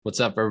What's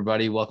up,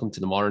 everybody? Welcome to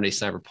the Modern Day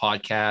Sniper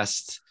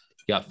Podcast.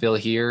 You got Phil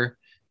here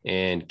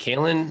and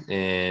Kalen,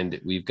 and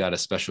we've got a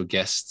special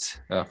guest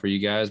for you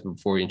guys. But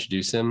before we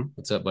introduce him,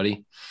 what's up,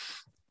 buddy?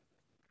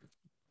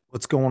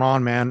 What's going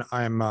on, man?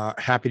 I'm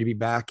happy to be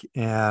back,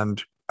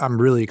 and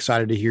I'm really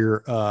excited to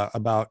hear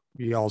about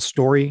y'all's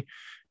story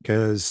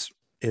because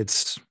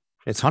it's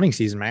it's hunting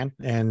season, man,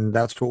 and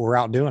that's what we're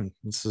out doing.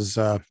 Tis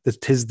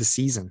the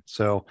season,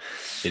 so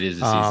It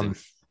is a um,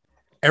 season.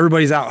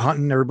 everybody's out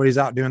hunting, everybody's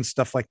out doing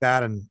stuff like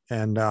that,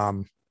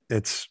 and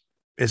it's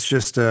it's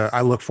just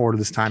I look forward to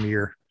this time of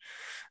year,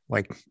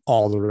 like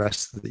all the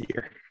rest of the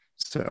year.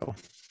 So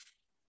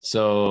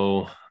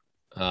So,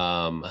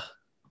 um,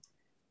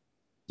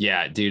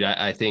 yeah, dude,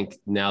 I think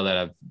now that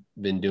I've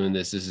been doing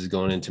this is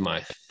going into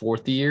my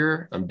fourth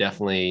year. I'm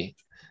definitely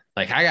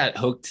like I got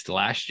hooked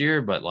last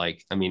year, but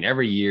like I mean,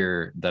 every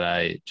year that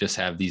I just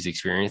have these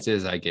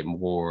experiences, I get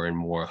more and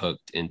more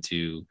hooked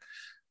into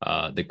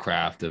the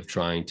craft of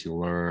trying to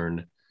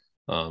learn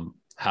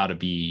how to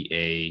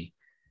be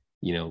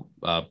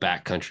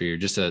backcountry or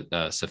just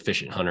a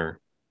sufficient hunter.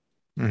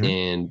 mhm.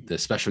 And the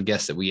special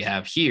guest that we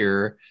have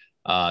here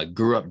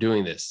grew up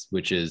doing this,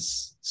 which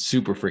is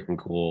super freaking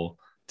cool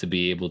to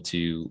be able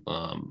to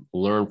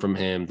learn from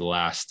him the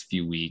last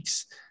few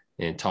weeks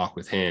and talk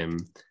with him.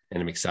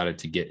 And I'm excited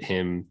to get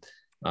him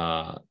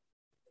uh,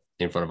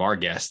 in front of our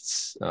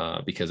guests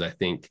because I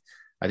think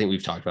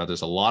we've talked about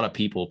this. A lot of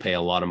people pay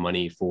a lot of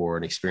money for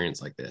an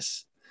experience like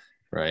this,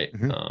 right?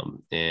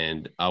 Mhm.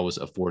 And I was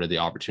afforded the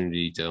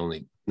opportunity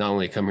to not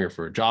only come here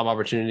for a job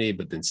opportunity,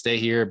 but then stay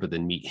here, but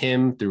then meet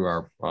him through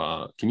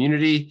our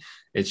community.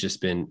 It's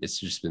just been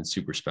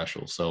super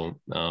special. So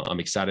I'm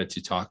excited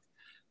to talk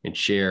and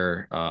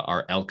share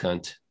our elk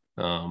hunt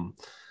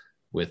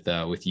with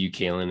you,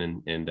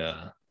 Kalen, and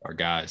our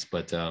guys.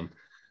 But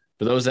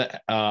for those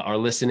that are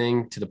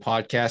listening to the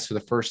podcast for the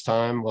first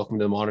time, welcome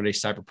to the Modern Day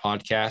Sniper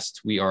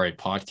Podcast. We are a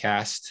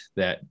podcast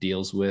that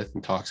deals with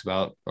and talks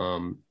about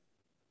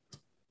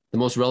the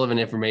most relevant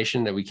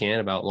information that we can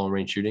about long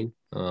range shooting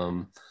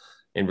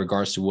in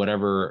regards to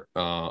whatever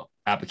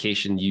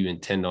application you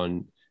intend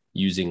on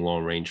using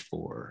long range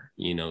for.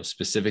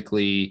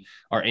 Specifically,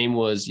 our aim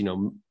was,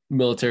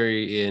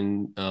 military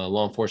and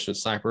law enforcement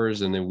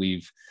snipers, and then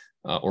we've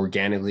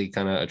organically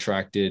kind of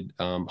attracted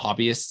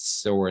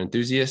hobbyists or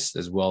enthusiasts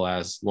as well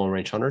as long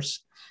range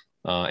hunters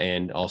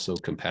and also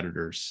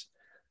competitors.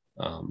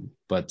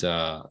 But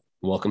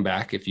welcome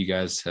back if you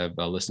guys have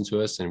listened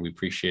to us, and we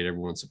appreciate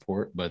everyone's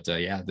support. But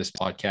yeah, this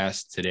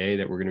podcast today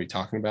that we're going to be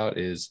talking about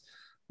is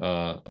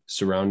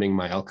surrounding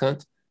my elk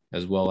hunt,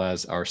 as well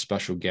as our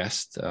special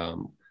guest,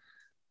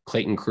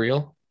 Clayton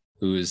Creel,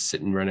 who is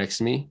sitting right next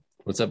to me.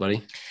 What's up,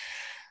 buddy?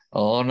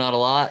 Oh, not a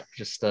lot.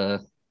 Just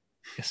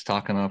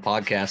talking on a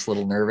podcast, a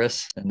little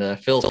nervous. And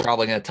Phil's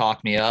probably going to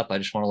talk me up. I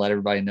just want to let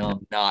everybody know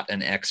I'm not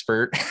an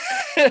expert.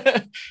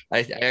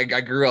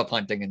 I grew up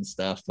hunting and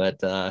stuff, but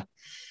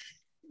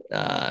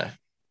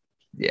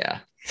yeah.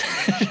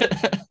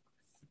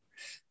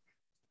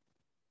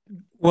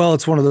 Well,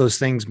 it's one of those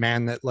things,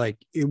 man, that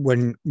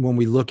when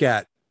we look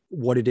at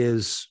what it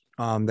is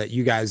that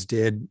you guys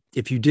did,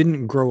 if you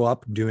didn't grow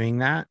up doing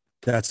that,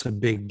 that's a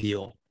big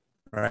deal,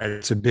 right?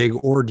 It's a big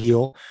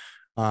ordeal.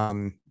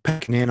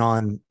 Packing in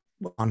on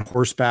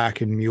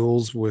horseback and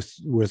mules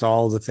with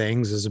all the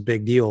things is a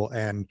big deal.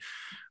 And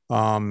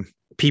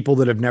people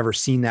that have never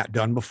seen that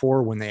done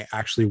before, when they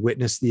actually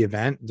witness the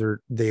event,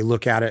 they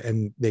look at it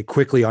and they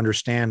quickly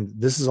understand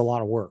this is a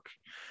lot of work.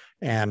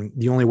 And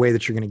the only way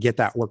that you're going to get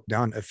that work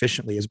done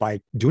efficiently is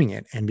by doing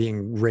it and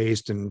being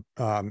raised and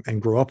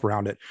grow up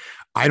around it.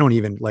 I don't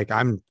even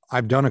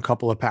I've done a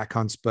couple of pack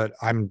hunts, but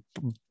I'm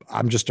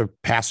just a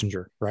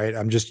passenger, right?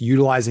 I'm just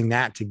utilizing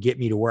that to get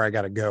me to where I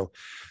got to go.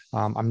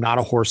 I'm not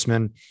a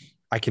horseman.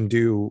 I can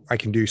do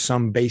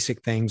some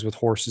basic things with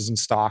horses and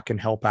stock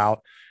and help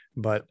out,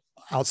 but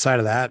outside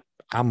of that,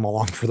 I'm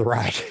along for the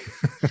ride.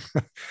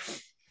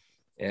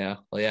 Yeah.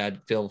 Well, yeah, I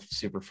feel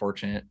super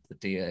fortunate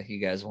that you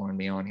guys wanted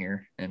me on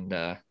here. And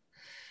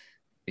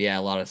yeah, a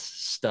lot of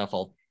stuff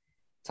I'll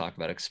talk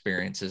about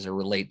experiences or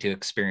relate to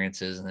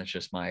experiences. And it's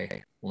just my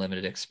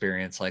limited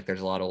experience. Like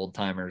there's a lot of old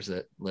timers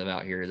that live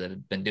out here that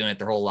have been doing it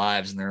their whole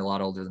lives, and they're a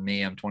lot older than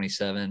me. I'm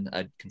 27.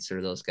 I'd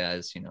consider those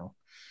guys,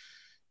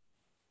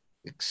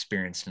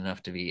 experienced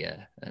enough to be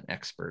an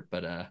expert.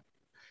 But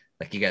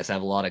like you guys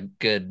have a lot of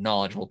good,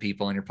 knowledgeable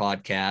people on your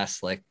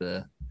podcast, like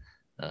the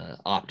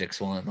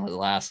optics one, the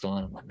last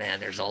one. I'm like, man,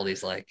 there's all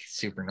these like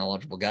super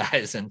knowledgeable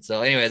guys. And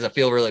so anyways, I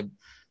feel really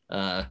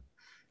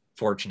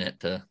fortunate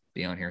to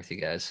be on here with you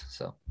guys.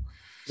 So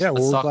Yeah, well,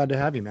 Let's we're talk. glad to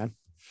have you, man.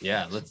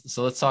 Yeah,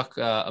 let's talk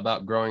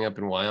about growing up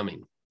in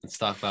Wyoming. Let's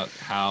talk about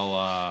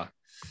how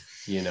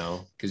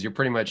because you're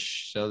pretty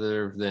much,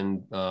 other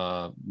than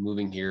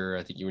moving here,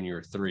 I think when you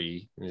were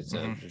 3. It's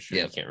I'm sure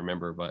you Yep. can't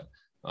remember, but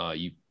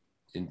you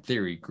in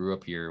theory grew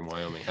up here in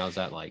Wyoming. How's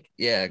that like?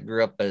 Yeah, I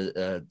grew up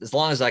as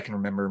long as I can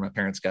remember. My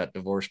parents got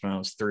divorced when I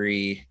was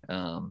 3.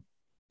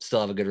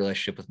 Still have a good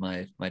relationship with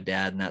my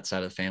dad and that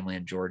side of the family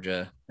in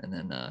Georgia. And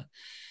then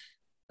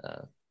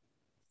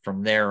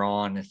from there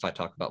on, if I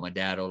talk about my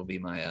dad, it'll be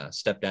my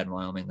stepdad in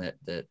Wyoming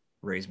that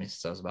raised me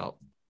since I was about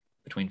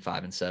between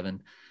 5 and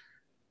 7.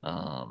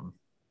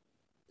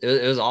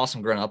 It was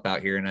awesome growing up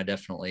out here. And I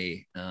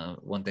definitely,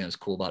 one thing that's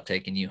cool about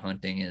taking you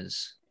hunting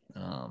is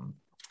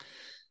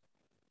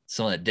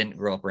someone that didn't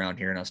grow up around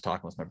here. And I was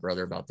talking with my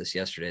brother about this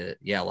yesterday, that,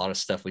 yeah, a lot of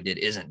stuff we did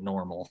isn't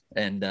normal.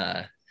 And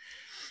it's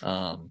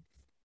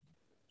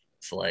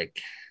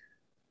like,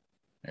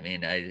 I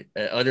mean,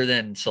 other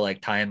than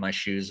tying my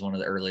shoes, one of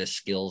the earliest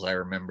skills I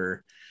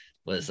remember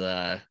was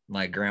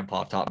my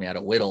grandpa taught me how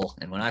to whittle.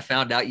 And when I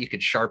found out you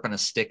could sharpen a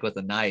stick with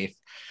a knife,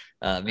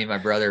 me and my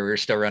brother, we were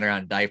still running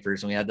around in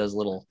diapers, and we had those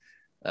little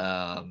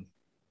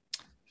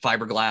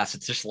fiberglass.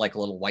 It's just like a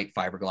little white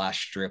fiberglass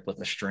strip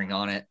with a string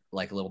on it,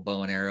 like a little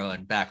bow and arrow.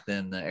 And back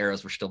then the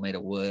arrows were still made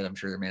of wood. I'm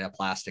sure they're made of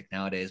plastic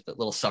nowadays, but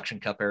little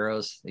suction cup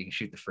arrows that you can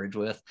shoot the fridge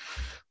with.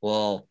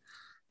 Well,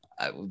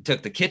 I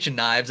took the kitchen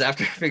knives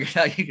after I figured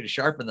out you could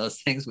sharpen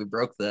those things. We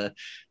broke the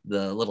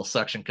little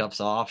suction cups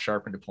off,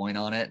 sharpened a point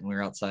on it, and we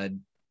were outside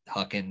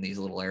hucking these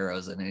little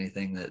arrows at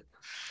anything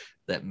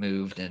that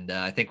moved. And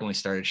I think when we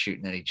started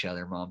shooting at each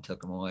other, Mom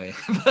took them away.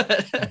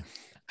 But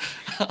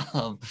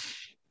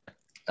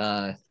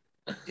yeah,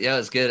 it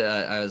was good.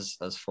 I was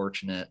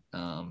fortunate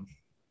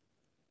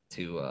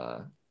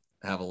to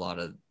have a lot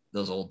of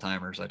those old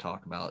timers I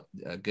talk about,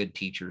 good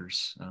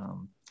teachers,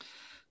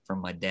 from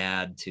my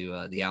dad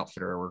to the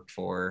outfitter I worked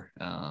for,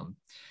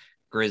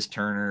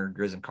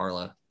 Grizz and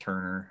Carla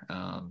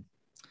Turner.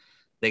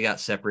 They got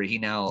separated. He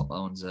now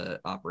owns an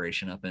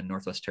operation up in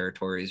Northwest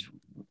Territories.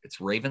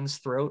 It's Raven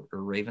Throat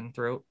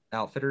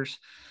Outfitters.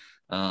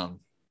 So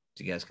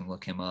you guys can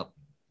look him up.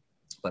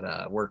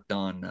 But worked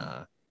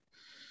on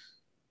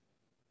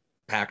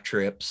pack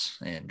trips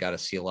and got to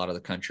see a lot of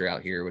the country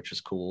out here, which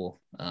was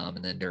cool.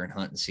 And then during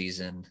hunting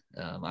season,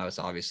 I was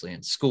obviously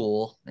in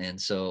school.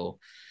 And so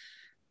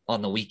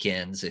on the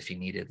weekends, if you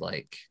needed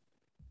like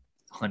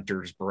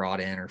hunters brought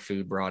in or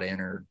food brought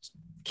in or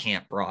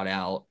camp brought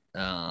out,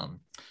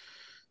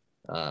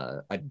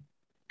 I'd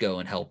go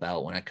and help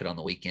out when I could on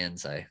the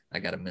weekends. I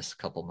got to miss a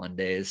couple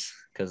Mondays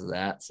because of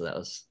that. So that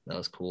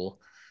was cool.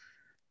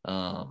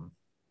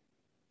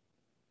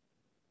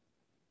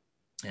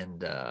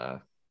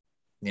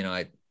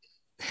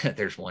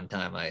 There's one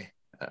time I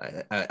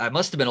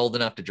must've been old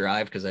enough to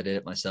drive because I did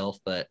it myself,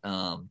 but,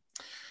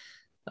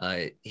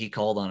 he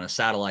called on a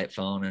satellite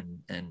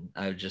phone and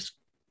I just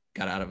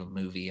got out of a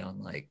movie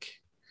on I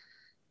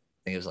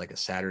think it was like a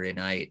Saturday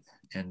night.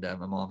 And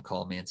my mom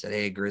called me and said,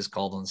 "Hey, Grizz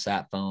called on the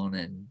sat phone."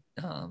 And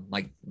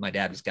my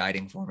dad was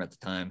guiding for him at the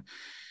time.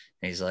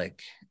 And he's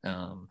like,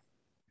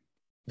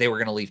 they were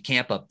going to leave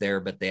camp up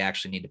there, but they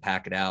actually need to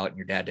pack it out. And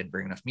your dad didn't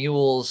bring enough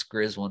mules.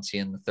 Grizz wants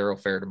you in the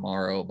thoroughfare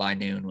tomorrow by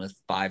noon with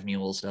 5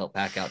 mules to help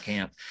pack out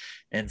camp.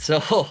 And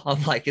so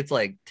I'm like, it's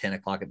like 10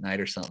 o'clock at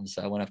night or something.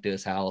 So I went up to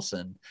his house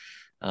and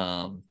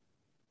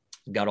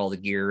got all the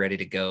gear ready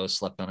to go,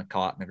 slept on a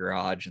cot in the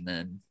garage. And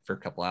then for a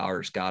couple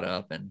hours got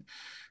up and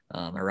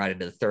I ride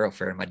into the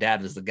thoroughfare, and my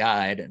dad was the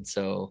guide. And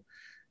so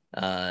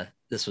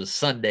this was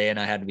Sunday and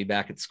I had to be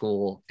back in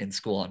school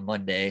on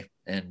Monday.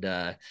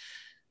 And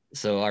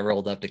so I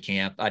rolled up to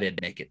camp. I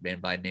didn't make it in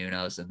by noon.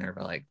 I was in there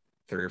by like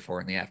 3 or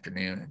 4 in the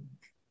afternoon. And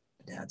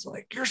my dad's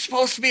like, "You're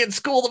supposed to be in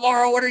school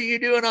tomorrow. What are you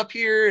doing up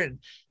here?"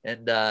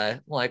 And I'm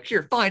like,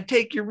 "Here, fine,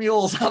 take your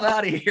mules. I'm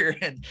out of here."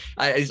 And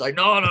he's like,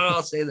 no,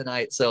 stay the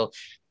night. So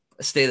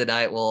stay the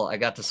night. Well, I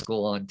got to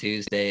school on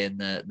Tuesday, and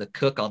the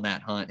cook on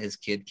that hunt, his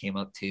kid came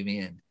up to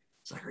me and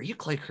he's like, "Are you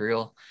Clay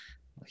Creel?"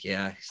 I'm like,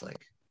 "Yeah." He's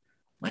like,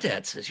 "My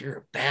dad says you're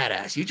a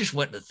badass. You just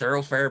went to the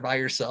thoroughfare by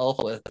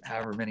yourself with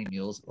however many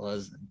mules it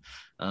was." And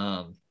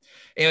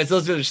anyways,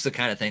 those are just the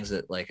kind of things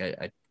that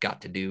I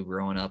got to do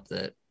growing up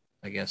that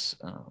I guess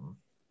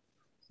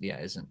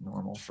isn't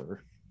normal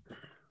for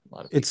a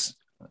lot of people.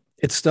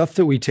 It's stuff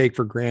that we take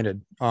for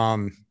granted,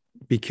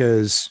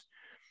 because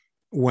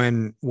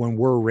when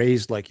we're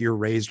raised like you're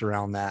raised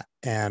around that,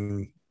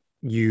 and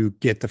you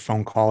get the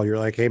phone call, you're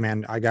like, "Hey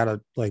man, I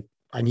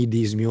need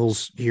these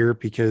mules here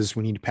because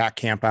we need to pack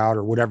camp out,"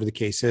 or whatever the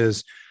case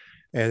is.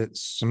 And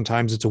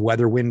sometimes it's a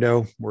weather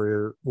window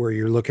where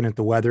you're looking at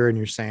the weather and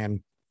you're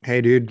saying,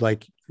 "Hey dude,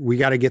 we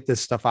got to get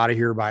this stuff out of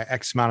here by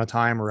X amount of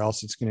time, or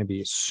else it's going to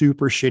be a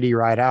super shitty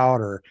ride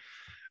out or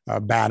a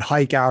bad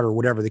hike out," or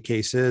whatever the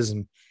case is.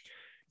 And,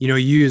 you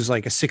use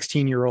like a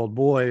 16-year-old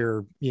boy,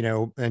 or,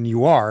 and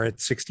you are at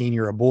 16,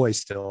 you're a boy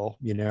still,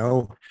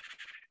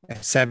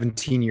 at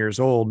 17 years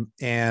old.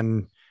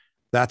 And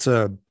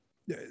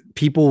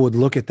people would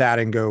look at that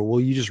and go, "Well,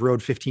 you just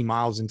rode 15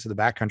 miles into the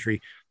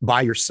backcountry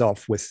by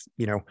yourself with,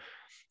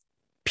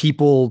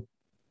 people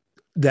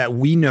that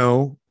we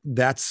know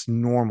that's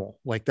normal.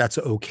 That's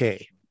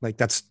okay.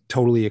 That's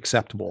totally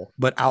acceptable."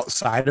 But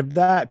outside of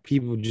that,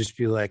 people would just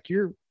be like,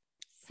 you're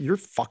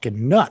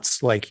fucking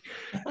nuts.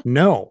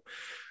 No,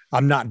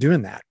 I'm not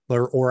doing that.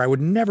 Or I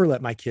would never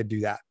let my kid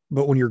do that.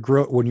 But when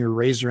you're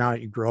raised around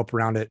it, you grow up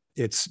around it,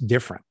 it's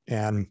different.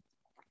 And,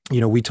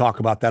 we talk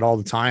about that all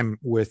the time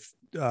with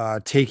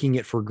taking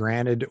it for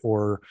granted,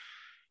 or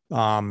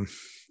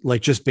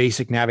just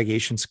basic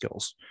navigation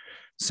skills.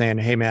 saying,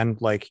 hey man,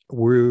 like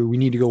we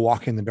need to go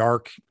walk in the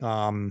dark,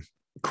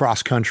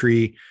 cross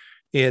country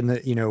in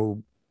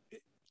the,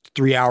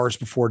 3 hours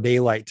before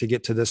daylight to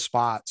get to this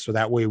spot. So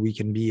that way we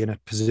can be in a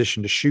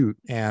position to shoot.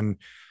 And,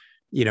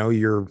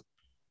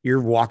 you're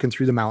walking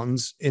through the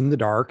mountains in the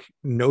dark,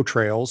 no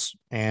trails,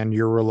 and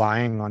you're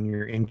relying on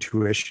your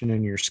intuition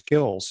and your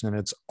skills. And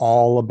it's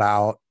all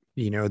about,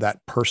 that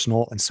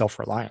personal and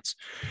self-reliance.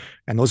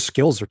 And those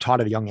skills are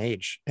taught at a young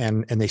age,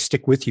 and they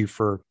stick with you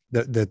for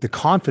the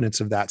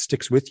confidence of that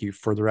sticks with you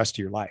for the rest of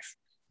your life.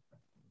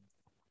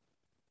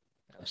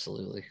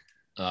 Absolutely.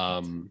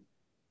 Some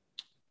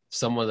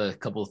of the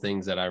couple of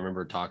things that I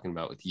remember talking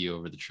about with you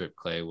over the trip,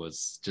 Clay,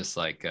 was just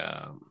like,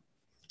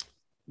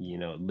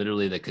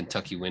 literally the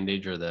Kentucky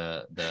windage, or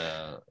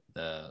the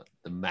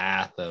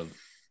math of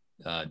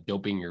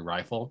doping your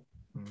rifle.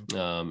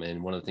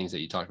 And one of the things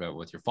that you talked about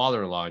with your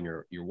father-in-law and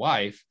your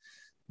wife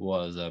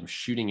was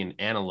shooting an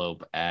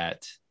antelope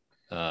at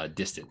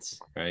distance,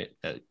 right?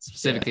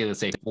 Specifically, let's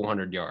say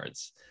 400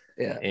 yards.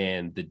 Yeah.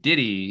 And the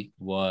ditty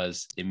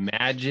was,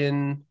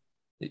 imagine,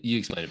 you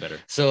explain it better.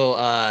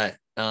 So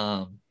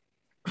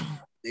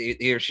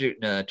you're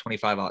shooting a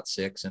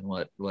 25-06, and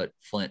what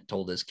Flint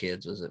told his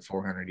kids was at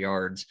 400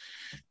 yards.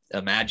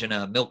 Imagine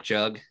a milk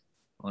jug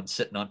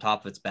sitting on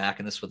top of its back,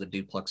 and this with a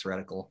duplex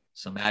reticle.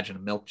 So imagine a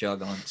milk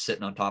jug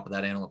sitting on top of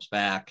that antelope's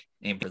back,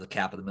 aim for the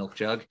cap of the milk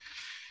jug,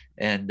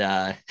 and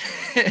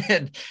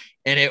and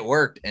it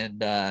worked. And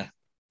that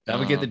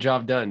would get the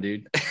job done,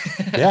 dude.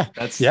 Yeah,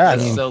 that's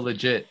so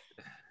legit.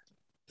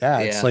 Yeah,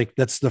 it's like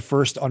that's the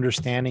first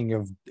understanding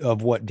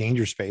of what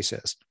danger space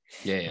is.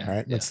 Yeah.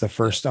 Right. That's the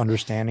first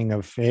understanding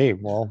of, hey,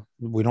 well,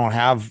 we don't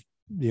have,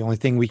 the only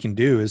thing we can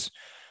do is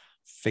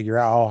figure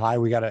out how high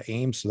we got to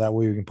aim so that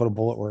way we can put a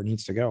bullet where it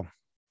needs to go.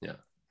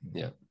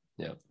 Yeah,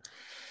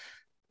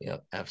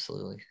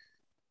 absolutely.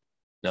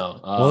 No.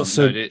 Well,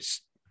 so go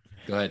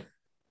ahead.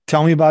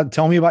 Tell me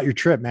about your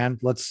trip, man.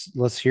 Let's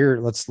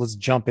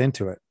jump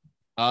into it.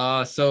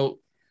 So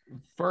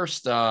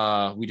first,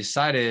 we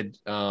decided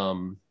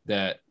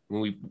that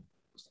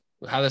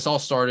how this all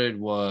started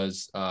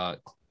was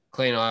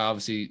Clay and I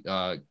obviously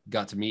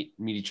got to meet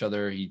each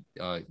other. He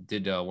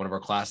did one of our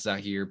classes out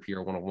here,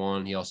 PR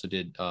 101. He also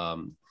did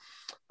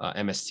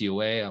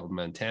MSTOA out of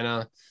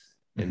Montana.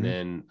 Mm-hmm. And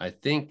then I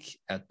think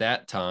at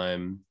that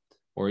time,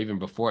 or even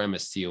before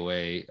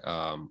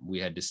MSTOA, we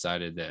had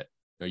decided that,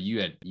 or you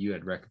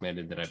had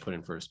recommended that I put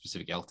in for a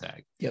specific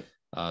LTAG. Yep.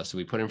 So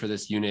we put in for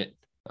this unit.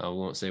 We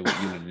won't say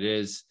what unit it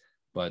is,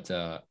 but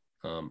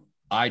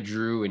I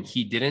drew and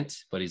he didn't,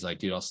 but he's like,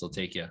 dude, I'll still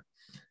take you.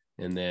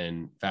 And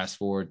then fast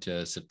forward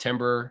to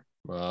September,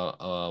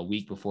 a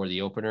week before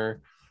the opener,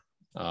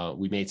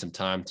 we made some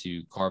time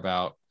to carve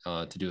out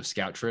to do a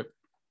scout trip,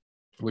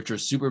 which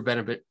was super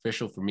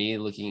beneficial for me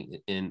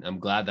and I'm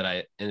glad that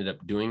I ended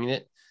up doing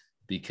it,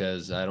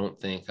 because I don't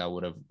think I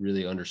would have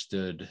really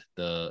understood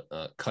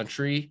the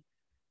country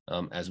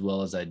as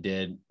well as I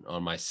did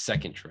on my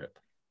second trip,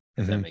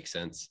 if that makes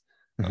sense.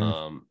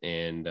 Mm-hmm.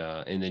 And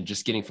then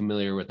just getting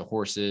familiar with the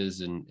horses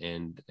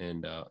and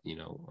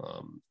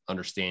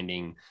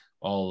understanding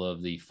all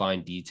of the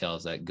fine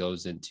details that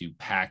goes into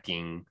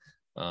packing,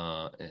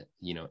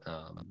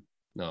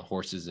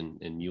 horses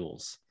and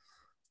mules.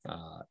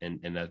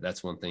 And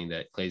that's one thing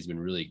that Clay's been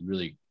really,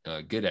 really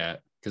good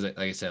at. Because like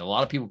I said, a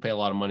lot of people pay a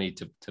lot of money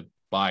to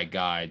buy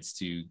guides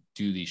to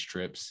do these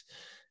trips,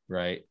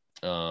 right?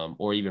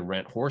 Or even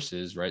rent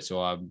horses, right?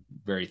 So I'm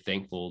very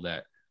thankful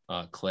that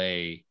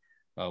Clay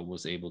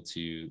was able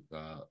to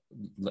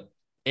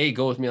A,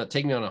 go with me,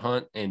 take me on a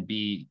hunt, and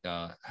B,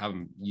 have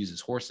him use his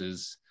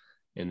horses,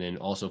 and then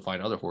also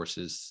find other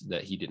horses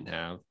that he didn't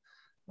have.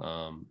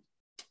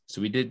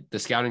 So we did the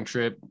scouting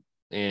trip,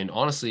 and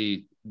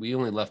honestly, we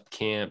only left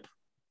camp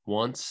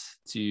once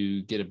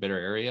to get a better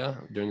area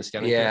during the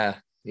scouting trip.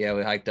 Yeah,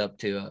 we hiked up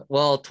to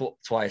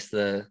twice.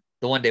 The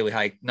one day we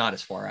hiked not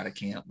as far out of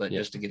camp, but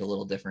just to get a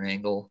little different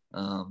angle.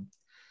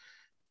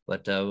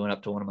 But we went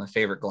up to one of my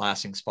favorite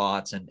glassing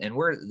spots, and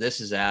where this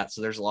is at.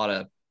 So there's a lot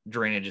of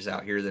drainages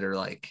out here that are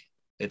like,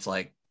 it's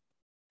like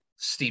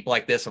steep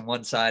like this on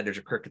one side. There's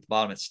a creek at the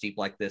bottom. It's steep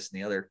like this on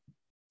the other.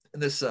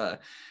 And this, a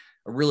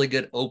really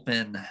good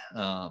open,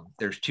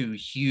 there's two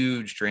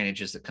huge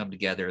drainages that come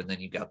together, and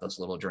then you've got those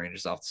little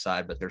drainages off the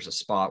side, but there's a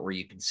spot where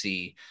you can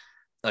see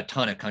a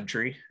ton of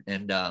country.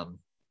 And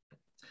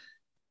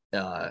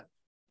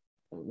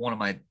one of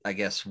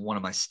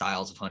my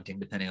styles of hunting,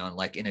 depending on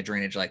like in a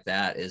drainage like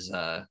that, is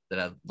that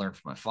I learned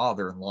from my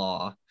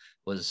father-in-law,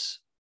 was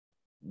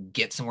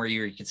get somewhere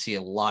you can see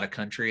a lot of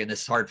country. And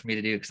this is hard for me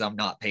to do because I'm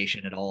not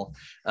patient at all,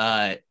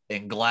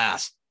 and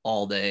glass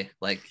all day,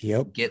 like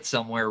get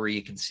somewhere where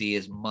you can see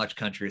as much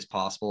country as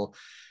possible.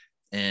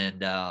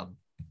 And I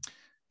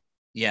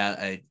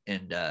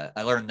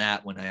learned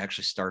that when I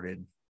actually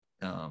started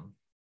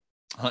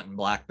hunting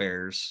black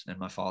bears, and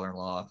my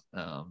father-in-law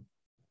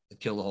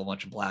killed a whole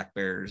bunch of black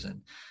bears,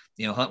 and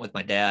hunt with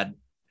my dad.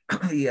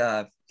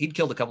 He'd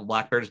killed a couple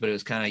black bears, but it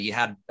was kind of, you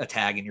had a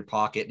tag in your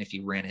pocket, and if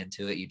you ran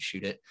into it, you'd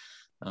shoot it.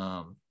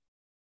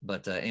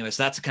 But anyways,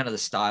 that's kind of the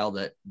style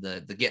that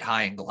the get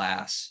high in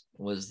glass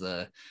was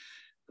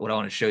what I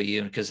want to show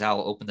you, because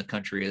how open the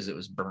country is. It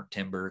was burnt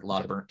timber, a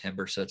lot of burnt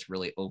timber. So it's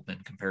really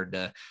open compared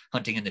to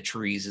hunting in the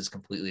trees is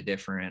completely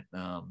different.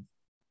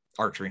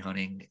 Archery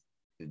hunting,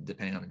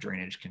 depending on the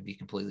drainage, can be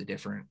completely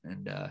different.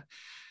 And,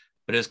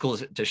 but it was cool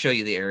to show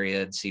you the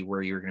area and see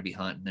where you're going to be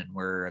hunting and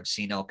where I've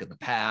seen elk in the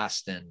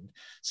past and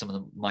some of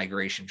the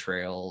migration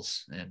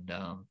trails, and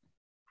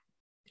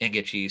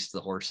get you used to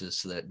the horses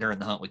so that during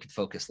the hunt we could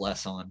focus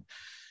less on,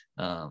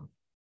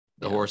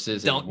 the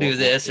horses. Don't do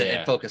this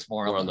and focus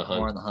more on the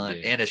hunt.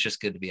 Yeah. And it's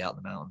just good to be out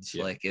in the mountains.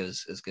 Yeah. Like it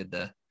was good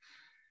to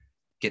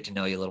get to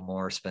know you a little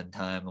more, spend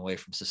time away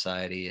from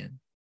society. And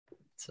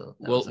so,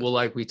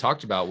 like we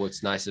talked about, what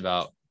was nice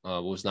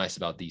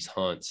about these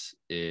hunts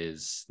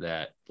is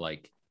that,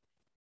 like,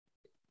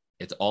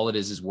 it's all it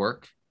is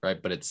work,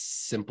 right? But it's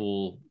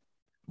simple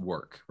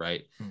work,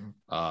 right?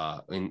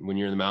 Mm-hmm. And when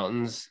you're in the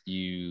mountains,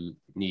 you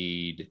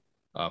need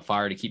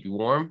fire to keep you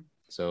warm.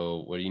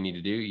 So what do you need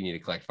to do? You need to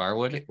collect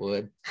firewood.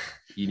 Wood.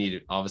 You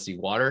need obviously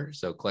water.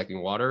 So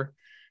collecting water,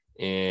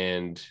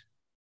 and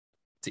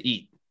to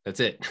eat. That's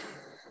it.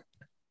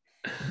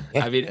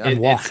 Yeah, I mean, and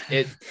walk.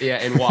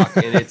 And walk.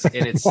 And it's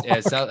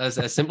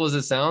as simple as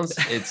it sounds.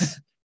 It's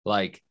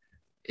like,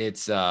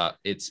 it's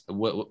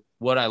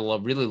what I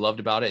really loved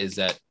about it is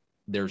that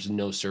there's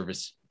no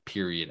service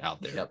period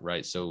out there. Yep.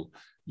 Right. So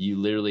you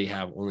literally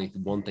have only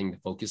one thing to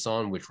focus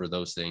on, which were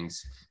those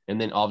things. And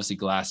then obviously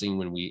glassing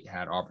when we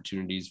had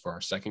opportunities for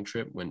our second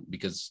trip,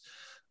 because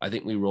I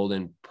think we rolled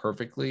in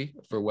perfectly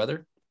for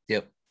weather.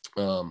 Yep.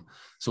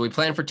 So we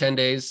planned for 10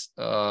 days.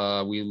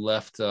 We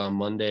left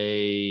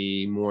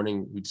Monday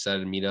morning. We decided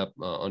to meet up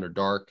under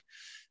dark,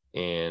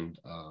 and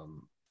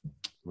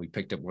we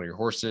picked up one of your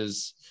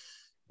horses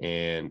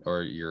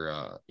or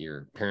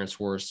your parents'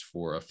 horse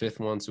for a fifth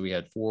one. So we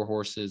had 4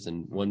 horses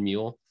and 1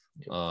 mule.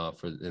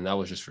 And that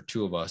was just for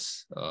 2 of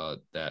us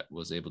that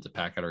was able to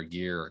pack out our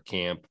gear, our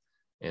camp,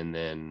 and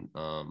then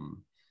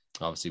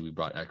obviously we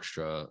brought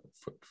extra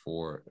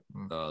for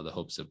the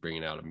hopes of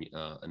bringing out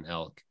an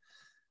elk.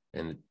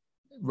 And it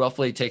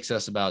roughly takes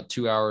us about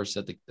 2 hours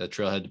at the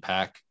trailhead to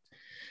pack.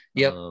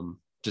 Yep.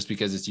 Just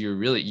because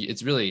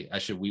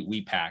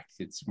we packed.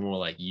 It's more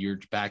like you're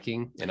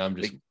packing, and I'm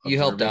just you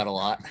helped out a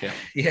lot. Yeah.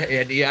 Yeah,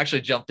 and you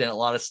actually jumped in a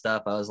lot of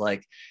stuff. I was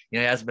like, he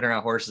hasn't been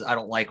around horses. I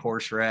don't like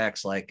horse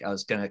wrecks. Like I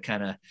was gonna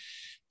kind of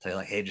tell you,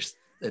 like, hey, just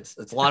it's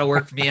a lot of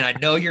work for me, and I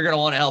know you're gonna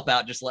want to help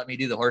out. Just let me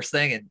do the horse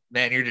thing. And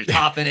man, you're just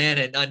hopping in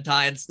and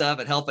untying stuff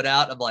and helping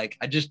out. I'm like,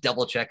 I just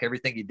double check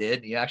everything you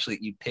did.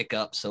 And you pick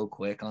up so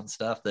quick on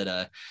stuff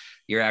that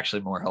you're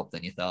actually more help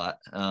than you thought.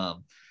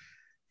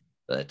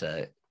 But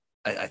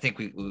I think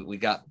we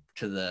got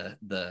to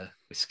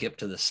we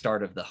skipped to the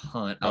start of the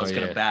hunt. I was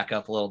going to back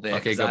up a little bit.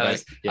 Okay, go back.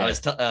 I was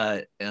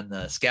in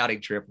the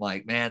scouting trip,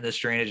 like, man, this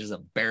drainage is a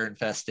bear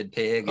infested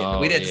pig. And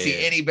we didn't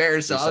see any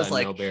bears. So I was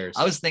like,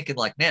 I was thinking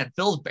like, man,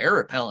 Phil's bear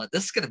repellent.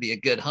 This is going to be a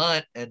good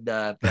hunt. And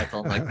I'm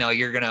like, no,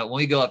 when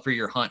we go up for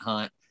your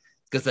hunt,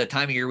 because the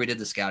time of year we did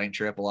the scouting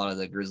trip, a lot of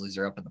the grizzlies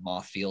are up in the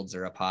moth fields.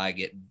 They're up high,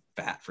 getting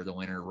fat for the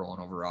winter, rolling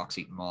over rocks,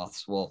 eating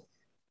moths. Well,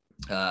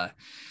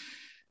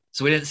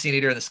 so we didn't see any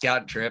during the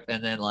scouting trip.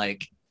 And then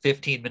like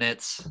 15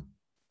 minutes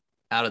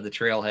out of the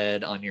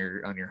trailhead on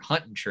your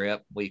hunting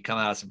trip, we come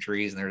out of some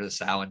trees and there's a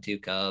sow and 2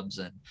 cubs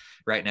and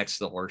right next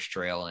to the horse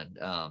trail. And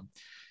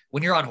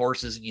when you're on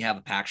horses and you have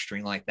a pack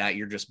string like that,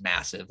 you're just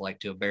massive. Like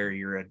to a bear,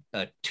 you're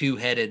a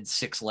 2-headed,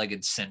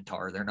 6-legged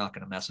centaur. They're not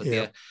going to mess with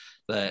you.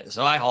 But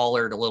so I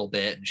hollered a little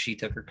bit and she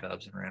took her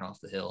cubs and ran off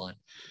the hill.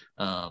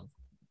 And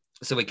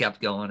so we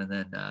kept going. And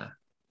then,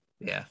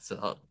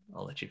 so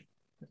I'll let you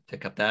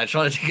pick up that. I just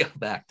wanted to go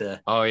back to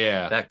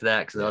that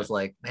because I was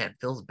like, man,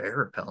 Phil's bear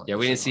repellent. Yeah,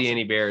 we didn't see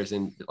any bears,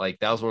 and like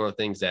that was one of the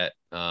things that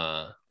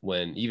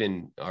when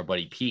even our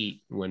buddy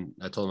Pete, when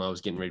I told him I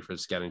was getting ready for the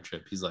scouting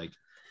trip, he's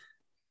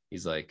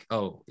like,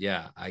 oh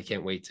yeah, I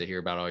can't wait to hear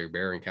about all your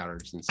bear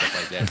encounters and stuff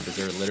like that, because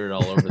they're littered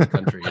all over the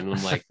country. And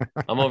I'm like,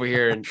 I'm over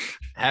here and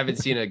haven't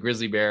seen a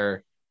grizzly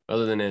bear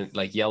other than in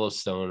like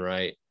Yellowstone,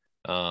 right?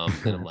 And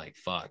I'm like,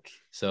 fuck.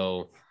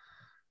 So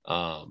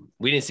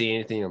we didn't see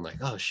anything. I'm like,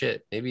 oh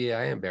shit, maybe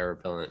I am bear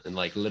repellent. And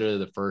like literally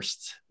the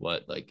first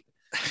like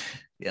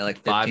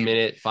 5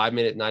 minute,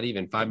 not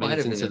even 5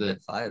 minutes into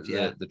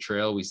the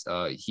trail,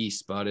 he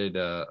spotted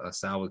a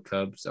sow with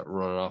cubs that were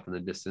running off in the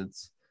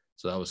distance.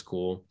 So that was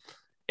cool.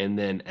 And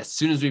then as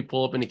soon as we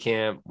pull up into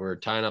camp, we're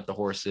tying up the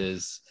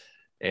horses,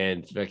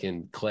 and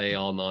fucking Clay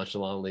all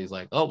nonchalantly is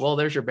like, oh, well,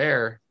 there's your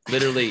bear,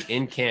 literally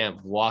in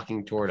camp,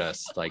 walking toward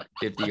us like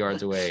 50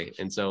 yards away.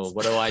 And so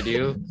what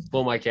do?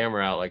 Pull my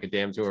camera out like a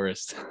damn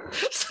tourist.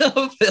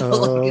 So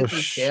Phil gets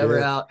his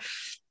camera out.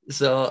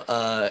 So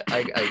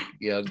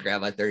I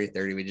grab my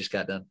 30-30. We just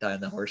got done tying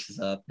the horses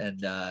up,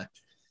 and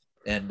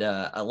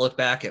I look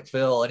back at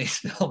Phil and he's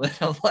filming.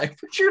 I'm like,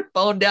 put your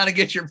phone down and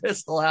get your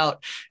pistol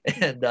out.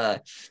 And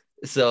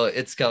so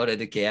it's coming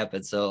into camp,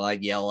 and so I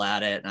yell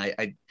at it,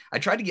 and I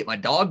tried to get my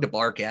dog to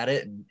bark at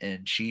it,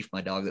 and Chief,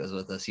 my dog that was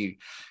with us, he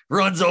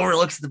runs over,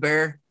 looks at the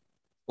bear,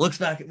 looks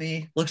back at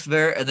me, looks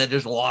there, and then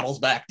just waddles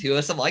back to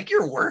us. I'm like,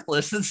 you're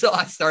worthless. And so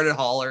I started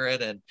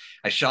hollering, and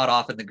I shot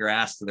off in the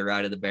grass to the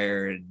right of the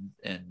bear,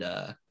 and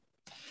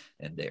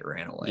it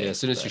ran away. Yeah, as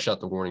soon as you shot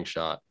the warning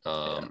shot,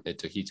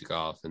 he took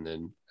off, and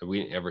then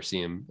we didn't ever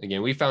see him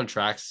again. We found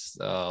tracks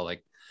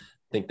like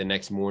I think the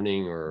next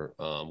morning or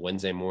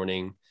Wednesday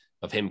morning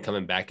of him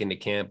coming back into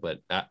camp, but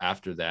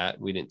after that,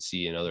 we didn't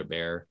see another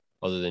bear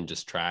other than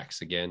just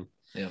tracks again.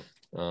 Yeah.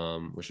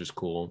 Which was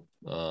cool.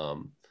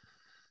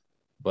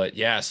 But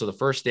yeah, so the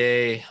first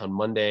day on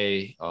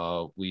Monday,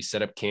 we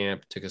set up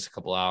camp, took us a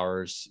couple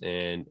hours,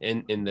 and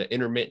in the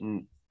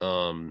intermittent,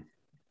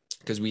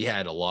 because we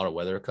had a lot of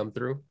weather come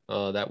through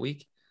that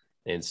week.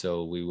 And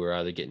so we were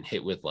either getting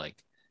hit with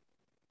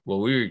we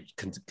were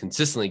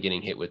consistently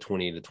getting hit with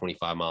 20 to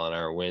 25 mile an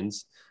hour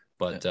winds,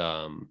 but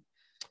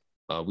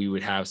we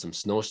would have some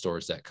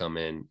snowstorms that come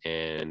in,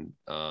 and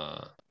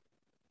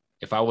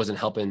if I wasn't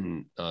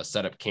helping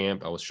set up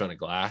camp, I was trying to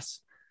glass.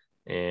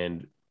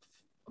 And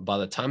by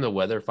the time the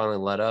weather finally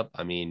let up,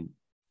 I mean,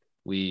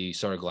 we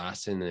started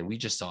glassing, and we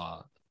just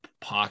saw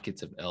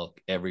pockets of elk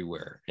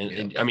everywhere.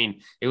 And I mean,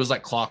 it was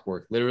like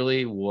clockwork.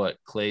 Literally what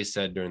Clay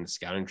said during the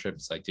scouting trip,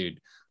 it's like, dude,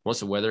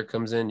 once the weather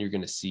comes in, you're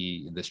going to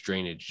see this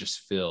drainage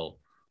just fill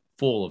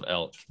full of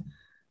elk.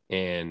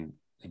 And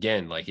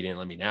again, like, he didn't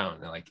let me down.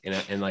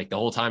 And like the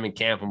whole time in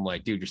camp, I'm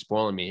like, dude, you're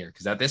spoiling me here.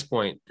 Cause at this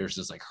point there's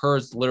just like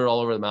herds littered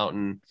all over the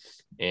mountain.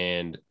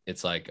 And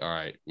it's like, all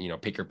right,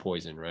 pick your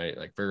poison, right?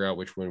 Like figure out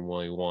which one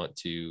we want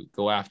to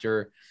go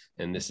after.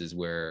 And this is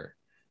where,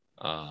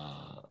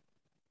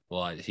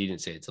 he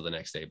didn't say it till the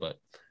next day, but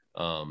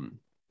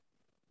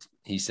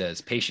he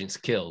says patience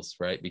kills,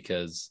 right?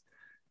 Because,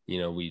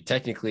 we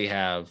technically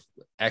have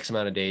X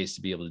amount of days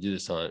to be able to do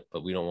this hunt,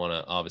 but we don't want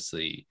to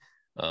obviously,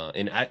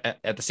 and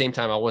at the same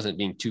time, I wasn't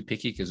being too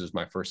picky because it was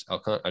my first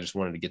elk hunt. I just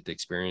wanted to get the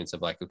experience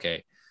of like,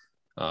 okay,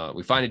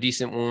 we find a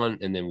decent one,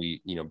 and then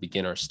we,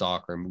 begin our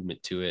stalk or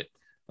movement to it.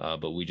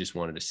 But we just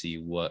wanted to see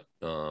what,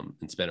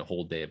 and spend a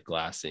whole day of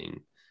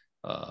glassing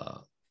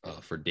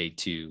for day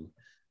 2.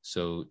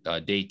 So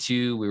day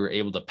 2, we were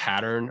able to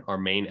pattern our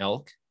main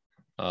elk,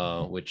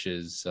 which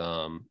is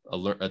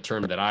a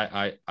term that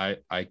I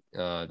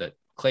that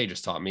Clay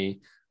just taught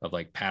me of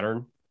like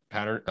pattern,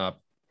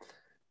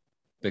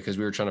 because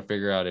we were trying to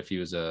figure out if he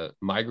was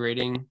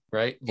migrating,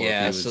 right? Or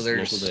yeah. if he was So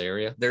there's local to the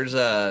area. There's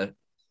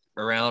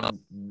around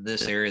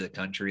this area of the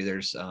country,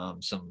 there's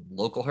some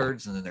local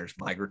herds, and then there's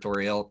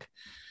migratory elk.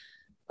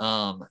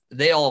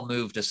 They all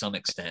move to some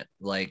extent,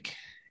 like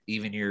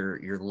even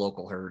your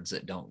local herds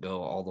that don't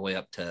go all the way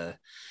up to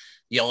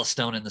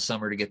Yellowstone in the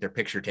summer to get their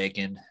picture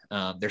taken.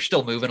 They're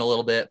still moving a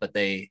little bit, but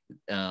they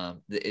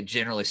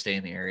generally stay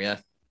in the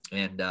area.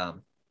 And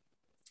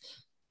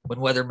when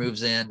weather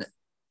moves in,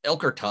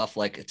 elk are tough,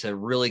 like to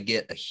really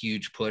get a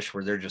huge push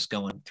where they're just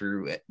going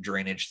through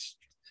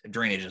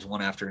drainages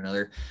one after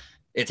another.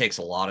 It takes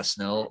a lot of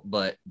snow,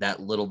 but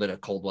that little bit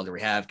of cold weather we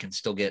have can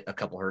still get a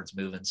couple herds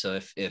moving. So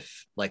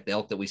if like the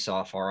elk that we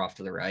saw far off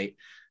to the right,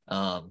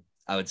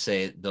 I would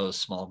say those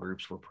small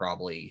groups were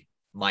probably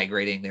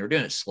migrating. They were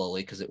doing it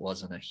slowly because it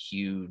wasn't a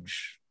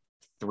huge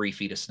 3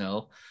 feet of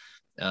snow.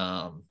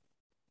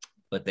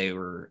 But they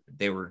were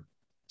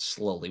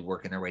slowly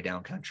working their way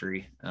down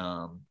country,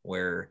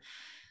 where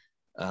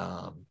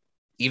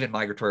even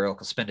migratory elk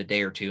will spend a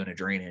day or two in a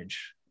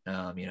drainage.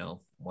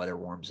 Weather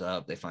warms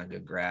up, they find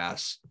good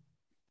grass.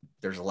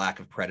 There's a lack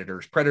of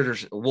predators.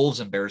 Wolves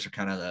and bears are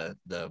kind of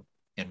the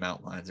in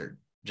mountain lions are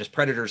just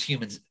predators.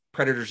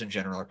 Predators in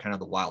general are kind of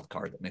the wild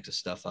card that mixes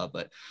stuff up.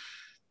 But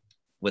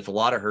with a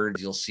lot of herds,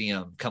 you'll see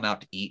them come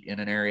out to eat in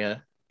an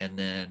area, and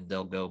then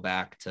they'll go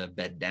back to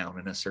bed down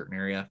in a certain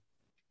area.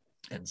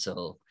 And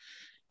so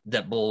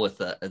that bull with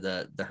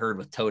the herd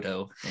with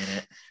Toto in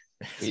it.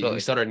 So we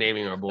started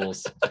naming our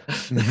bulls.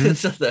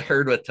 So the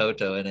herd with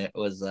Toto in it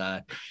was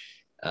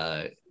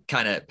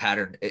kind of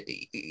pattern,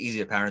 easy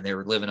to pattern. They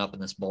were living up in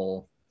this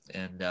bowl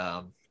and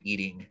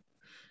eating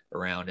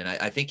around. And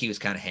I think he was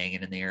kind of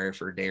hanging in the area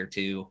for a day or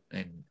two.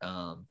 And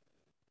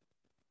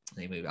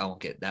they moved. I won't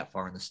get that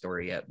far in the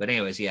story yet. But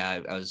anyways,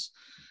 yeah, I was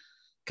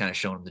kind of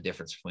showing them the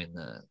difference between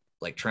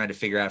trying to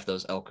figure out if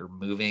those elk are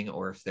moving,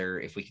 or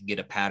if we can get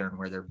a pattern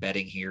where they're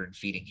bedding here and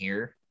feeding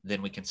here,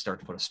 then we can start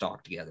to put a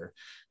stalk together.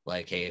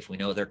 Like, hey, if we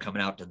know they're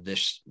coming out to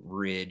this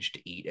ridge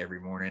to eat every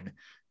morning,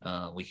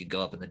 we could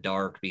go up in the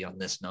dark, be on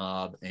this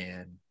knob,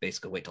 and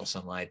basically wait till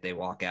sunlight. They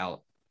walk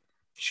out,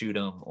 shoot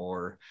them,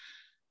 or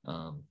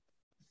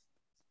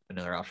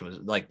another option was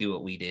like do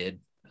what we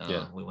did.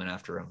 We went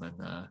after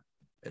them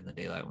in the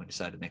daylight when we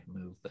decided to make a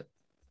move. But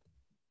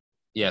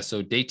yeah,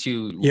 so day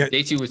two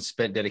was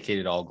spent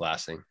dedicated all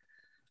glassing.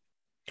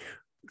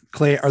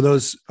 Clay, are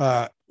those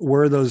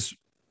where are those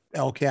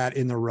elk at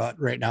in the rut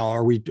right now?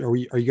 Are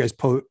you guys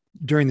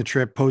during the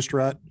trip post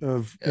rut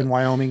in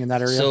Wyoming in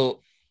that area?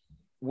 So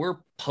we're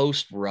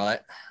post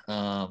rut.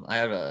 I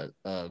have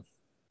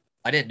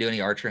I didn't do any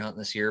archery hunting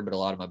this year, but a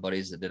lot of my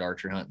buddies that did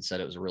archery hunting said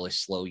it was a really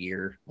slow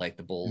year. Like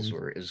the bulls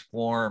it was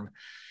warm.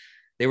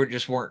 They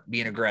weren't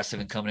being aggressive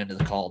and coming into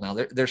the call. Now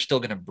they're still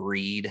going to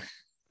breed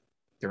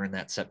during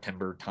that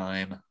September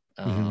time.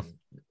 The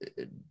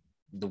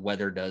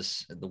weather,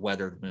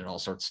 the moon, all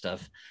sorts of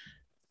stuff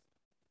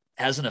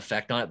has an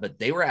effect on it. But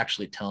they were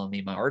actually telling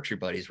me, my archery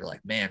buddies were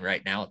like, man,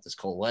 right now with this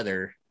cold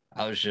weather,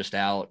 I was just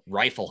out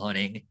rifle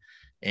hunting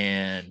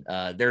and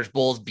there's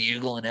bulls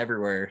bugling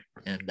everywhere.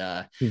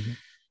 And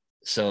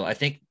so I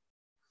think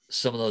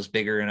some of those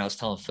bigger, and I was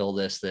telling Phil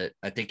this, that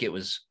I think it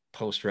was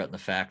post rut in the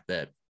fact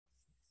that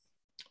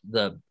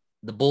the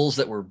bulls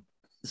that were,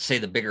 say,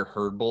 the bigger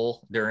herd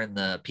bull during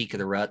the peak of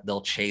the rut,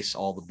 they'll chase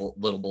all the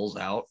little bulls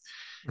out,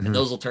 and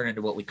those will turn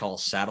into what we call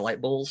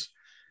satellite bulls,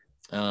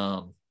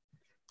 because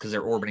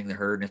they're orbiting the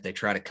herd. And if they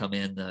try to come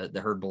in,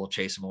 the herd bull will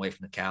chase them away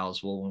from the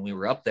cows. Well, when we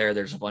were up there,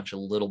 there's a bunch of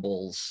little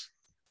bulls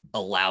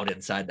allowed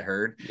inside the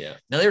herd. Yeah.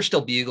 Now they were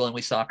still bugling.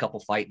 We saw a couple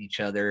fighting each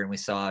other, and we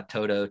saw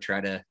Toto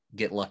try to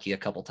get lucky a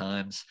couple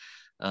times.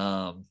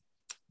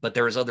 But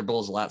there was other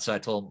bulls allowed. So I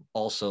told them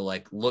also,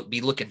 like,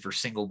 be looking for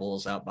single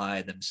bulls out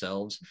by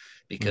themselves,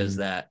 because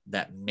that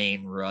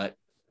main rut,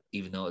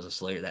 even though it was a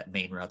slayer, that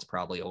main rut's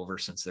probably over,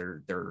 since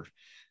they're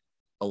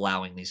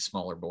allowing these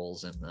smaller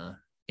bulls into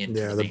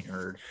the main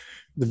herd.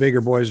 The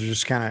bigger boys are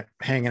just kind of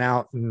hanging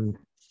out and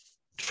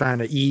trying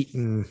to eat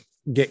and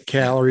get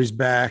calories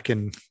back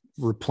and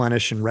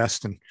replenish and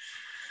rest and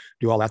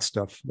do all that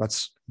stuff.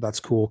 That's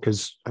cool.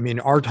 Cause I mean,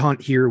 our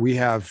hunt here, we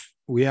have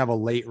a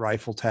late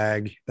rifle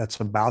tag that's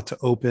about to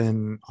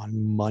open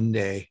on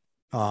Monday.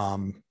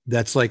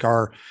 That's like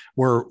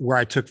where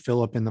I took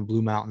Philip in the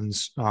Blue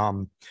Mountains.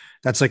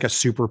 That's like a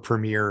super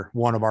premier,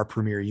 one of our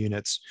premier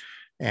units.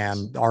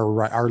 And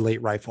our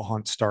late rifle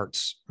hunt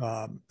starts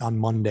on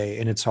Monday.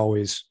 And it's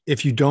always,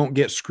 if you don't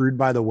get screwed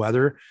by the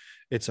weather,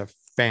 it's a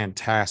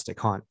fantastic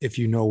hunt if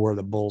you know where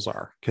the bulls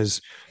are,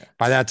 because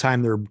by that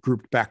time they're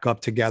grouped back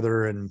up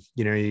together, and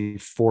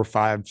 4,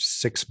 5,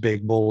 6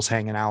 big bulls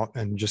hanging out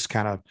and just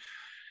kind of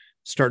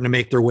starting to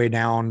make their way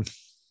down,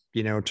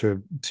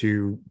 to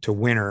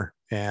winter,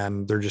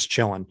 and they're just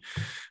chilling.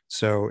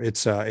 So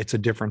it's a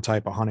different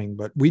type of hunting,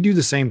 but we do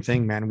the same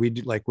thing, man. We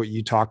do, like what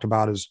you talked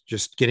about, is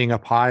just getting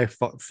up high,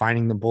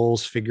 finding the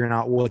bulls, figuring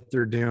out what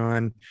they're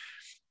doing,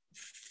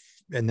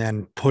 and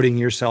then putting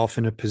yourself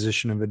in a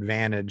position of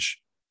advantage,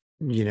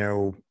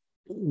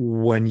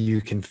 when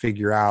you can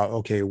figure out,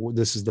 okay, well,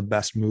 this is the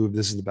best move,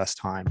 this is the best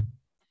time.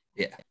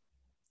 Yeah.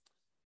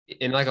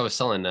 And like I was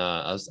telling,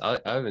 I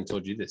haven't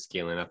told you this,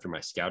 Galen, after my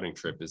scouting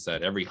trip, is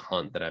that every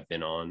hunt that I've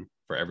been on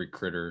for every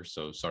critter,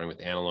 so starting with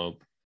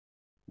antelope,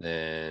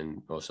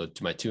 then also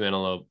to my 2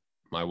 antelope,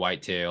 my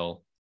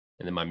whitetail,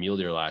 and then my mule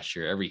deer last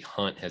year, every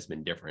hunt has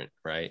been different,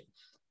 right?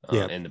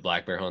 And the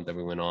black bear hunt that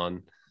we went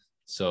on.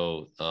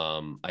 So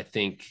I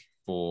think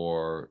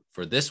for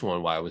this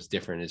one, why it was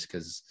different is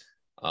because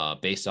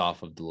based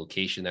off of the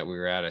location that we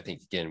were at, I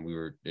think, again, we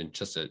were in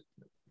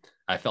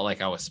I felt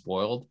like I was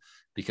spoiled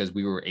because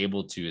we were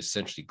able to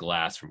essentially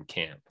glass from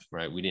camp,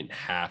 right? We didn't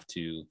have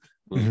to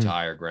move to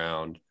higher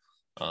ground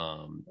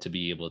to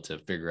be able to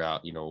figure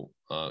out,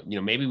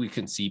 maybe we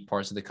couldn't see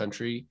parts of the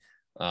country,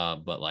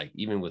 but like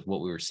even with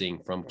what we were seeing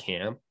from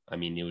camp, I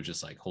mean, it was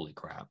just like, holy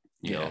crap,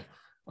 you know?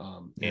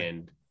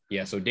 And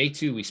so day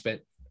 2, we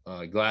spent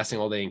glassing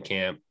all day in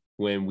camp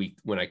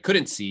when I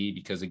couldn't see,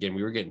 because again,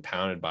 we were getting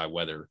pounded by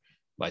weather,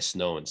 by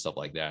snow and stuff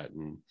like that.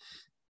 And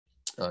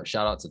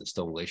shout out to the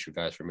Stone Glacier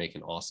guys for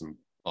making awesome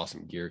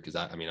gear, because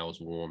I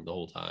was warm the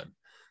whole time.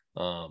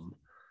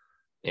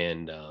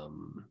 And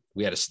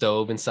we had a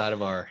stove inside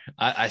of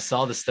I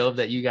saw the stove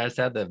that you guys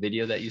had, the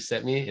video that you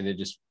sent me, and it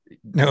just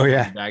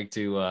back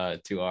to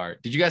our.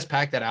 Did you guys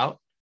pack that out?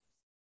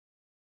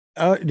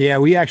 Yeah,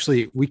 we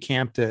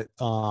camped at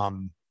the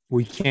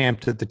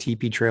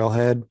TP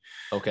trailhead.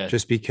 Okay.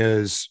 Just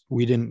because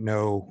we didn't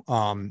know,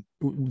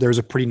 there's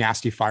a pretty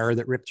nasty fire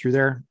that ripped through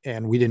there,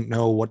 and we didn't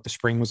know what the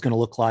spring was going to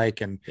look like.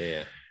 And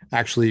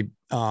actually,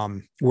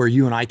 where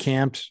you and I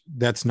camped,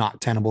 that's not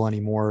tenable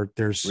anymore.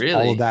 There's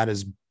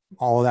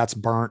all of that's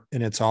burnt,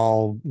 and it's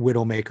all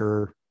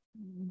Widowmaker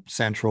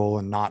Central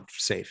and not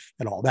safe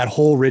at all. That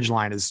whole ridge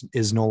line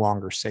is no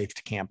longer safe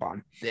to camp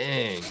on.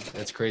 Dang,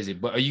 that's crazy.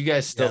 But are you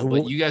guys still?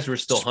 But you guys were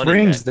still hunting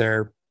springs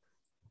there.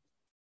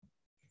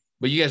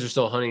 But you guys are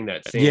still hunting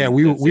that same. Yeah,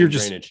 we were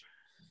just drainage.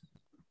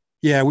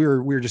 Yeah, we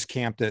were just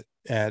camped at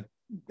the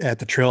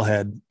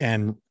trailhead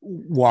and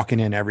walking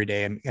in every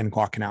day and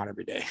walking out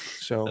every day.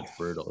 So that's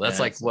brutal. That's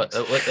like what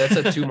that's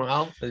a 2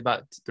 mile,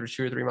 about 2 or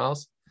 3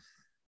 miles.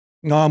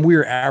 We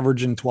were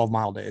averaging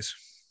 12-mile days.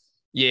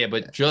 Yeah,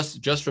 but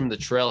just from the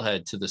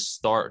trailhead to the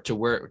start to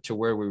where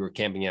we were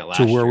camping at last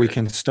year. To where we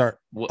can start.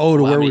 We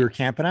were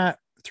camping at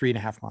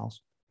 3.5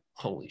 miles.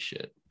 Holy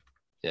shit.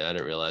 Yeah, I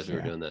didn't realize we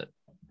were doing that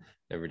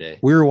every day.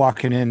 We were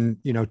walking in,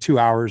 2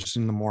 hours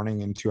in the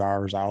morning and 2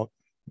 hours out,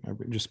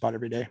 just about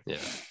every day. Yeah,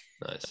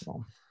 nice.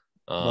 So,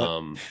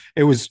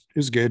 it was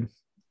good.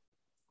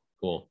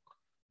 Cool.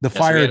 The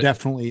fire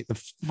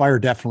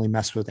definitely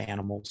messed with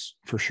animals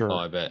for sure. Oh,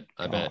 I bet.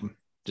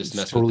 Just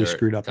messed totally with their,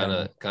 screwed up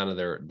kind of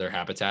their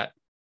habitat.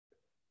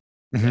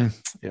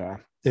 Yeah,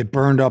 it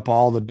burned up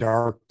all the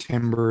dark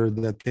timber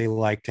that they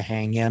like to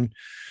hang in.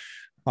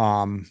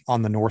 on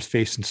the north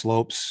facing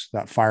slopes.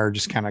 That fire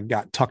just kind of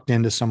got tucked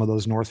into some of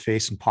those north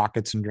facing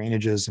pockets and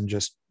drainages, and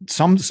just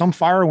some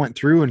fire went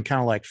through and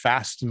kind of like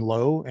fast and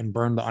low and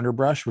burned the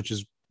underbrush, which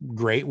is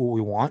great, what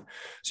we want.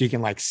 So you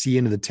can like see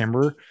into the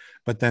timber.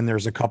 But then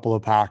there's a couple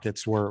of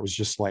pockets where it was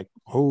just like,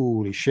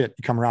 holy shit,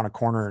 you come around a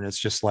corner and it's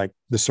just like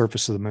the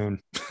surface of the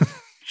moon,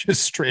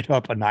 just straight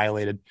up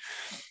annihilated.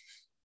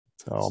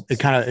 So it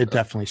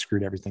definitely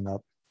screwed everything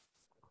up.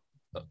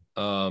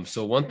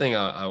 So one thing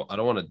I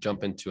don't want to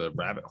jump into a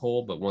rabbit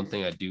hole, but one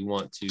thing I do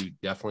want to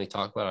definitely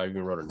talk about, I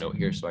even wrote a note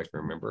here so I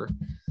can remember,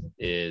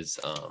 is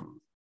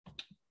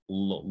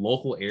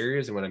local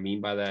areas. And what I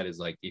mean by that is,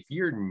 like, if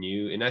you're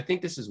new, and I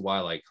think this is why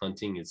like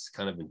hunting is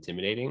kind of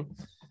intimidating,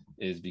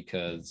 is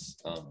because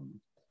a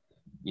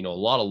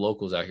lot of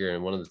locals out here,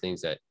 and one of the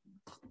things that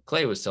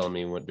Clay was telling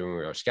me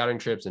during our scouting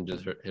trips, and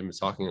just him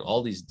talking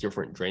all these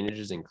different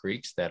drainages and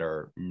creeks that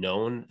are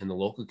known in the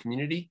local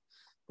community,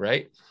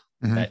 right?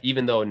 Mm-hmm. That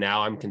even though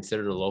now I'm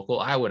considered a local,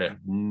 I would have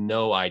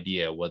no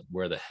idea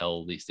where the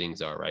hell these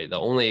things are, right? The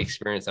only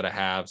experience that I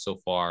have so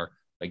far,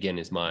 again,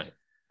 is my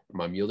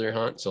mule deer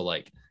hunt. So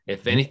like,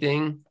 if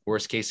anything,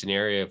 worst case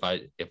scenario,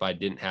 if I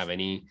didn't have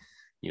any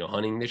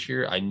hunting this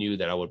year, I knew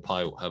that I would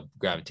probably have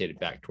gravitated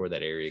back toward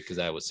that area because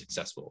I was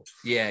successful.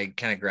 Yeah, you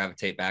kind of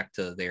gravitate back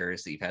to the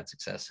areas that you've had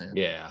success in.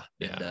 Yeah.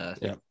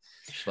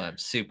 So I'm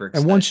super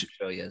excited to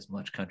show you as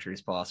much country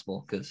as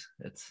possible, because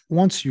it's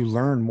once you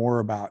learn more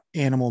about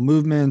animal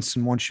movements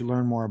and once you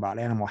learn more about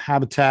animal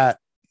habitat,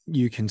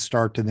 you can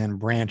start to then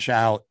branch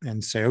out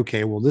and say,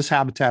 okay, well, this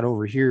habitat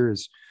over here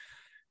is,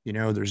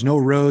 there's no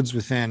roads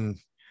within,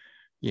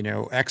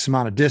 X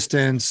amount of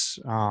distance.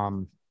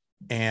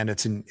 And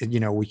it's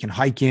we can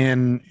hike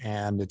in,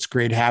 and it's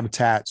great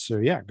habitat. So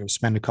yeah, go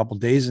spend a couple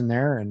of days in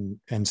there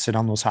and sit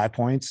on those high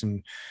points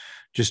and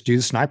just do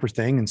the sniper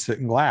thing and sit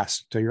in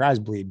glass till your eyes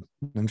bleed,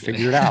 and then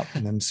figure it out,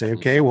 and then say,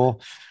 okay, well,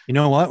 you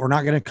know what? We're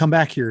not going to come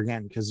back here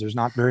again because there's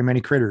not very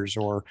many critters,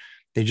 or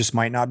they just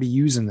might not be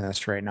using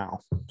this right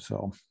now.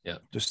 So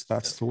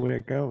that's the way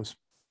it goes.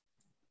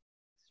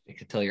 You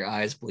can tell your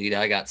eyes bleed.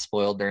 I got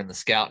spoiled during the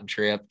scouting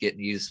trip, getting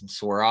to use some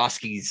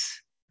Swarovskis.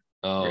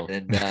 Oh,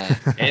 and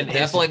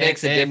definitely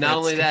makes a difference. Not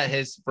only that,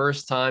 his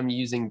first time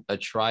using a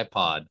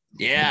tripod.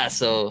 Yeah.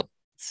 So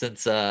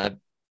since I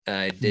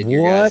did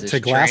your guys' to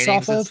glass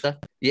off of stuff.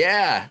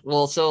 Yeah.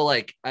 Well, so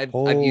like I've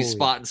used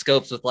spot and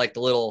scopes with like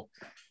the little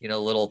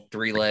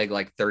 3-leg,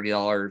 like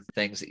 $30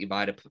 things that you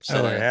buy to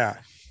set up. Yeah.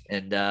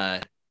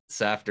 And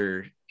so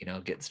after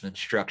getting some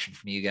instruction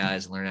from you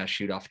guys and learn how to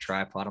shoot off a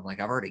tripod, I'm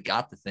like, I've already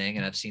got the thing,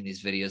 and I've seen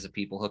these videos of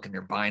people hooking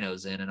their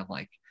binos in, and I'm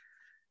like,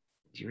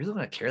 do you really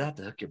want to carry that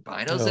to hook your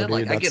binos in? Dude,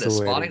 like, I get a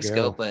spotting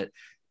scope, but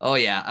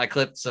I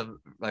clipped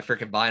my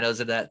freaking binos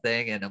in that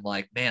thing, and I'm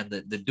like, man,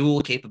 the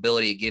dual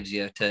capability it gives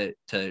you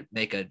to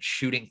make a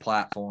shooting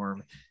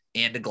platform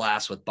and a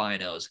glass with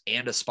binos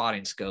and a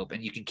spotting scope,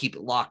 and you can keep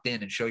it locked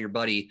in and show your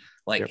buddy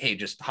like, hey,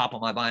 just hop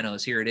on my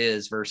binos, here it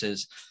is,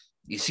 versus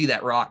you see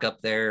that rock up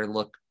there,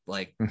 look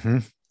like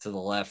to the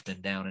left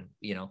and down,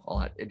 and all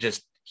that.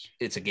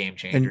 It's a game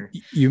changer.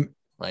 And you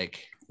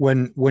like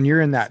when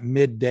you're in that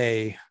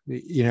midday,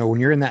 when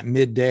you're in that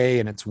midday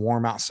and it's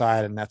warm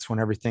outside, and that's when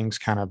everything's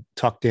kind of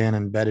tucked in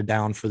and bedded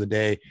down for the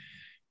day.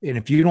 And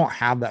if you don't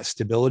have that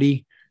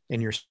stability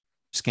in your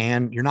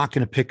scan, you're not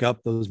going to pick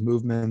up those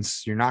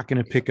movements. You're not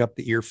going to pick up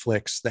the ear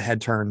flicks, the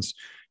head turns,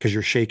 because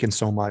you're shaking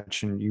so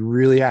much. And you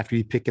really have to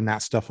be picking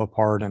that stuff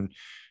apart. And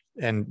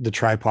the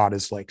tripod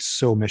is like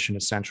so mission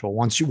essential.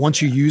 Once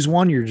you use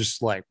one, you're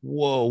just like,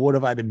 whoa, what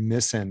have I been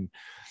missing?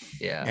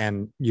 Yeah.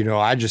 And,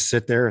 I just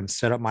sit there and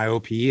set up my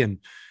OP, and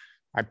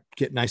I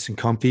get nice and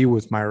comfy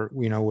with my,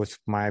 with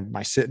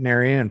my sitting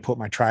area, and put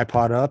my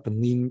tripod up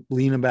and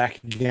lean it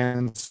back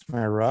against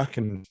my ruck,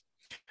 and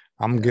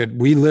I'm good.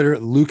 We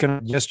literally, Luke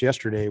and just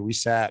yesterday, we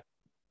sat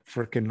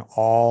freaking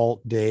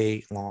all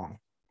day long,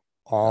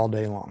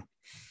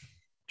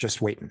 just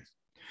waiting.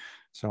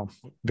 So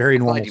very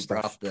normal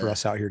stuff for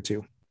us out here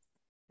too.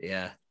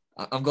 Yeah.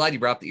 I'm glad you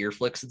brought up the ear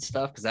flicks and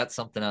stuff, because that's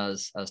something I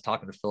was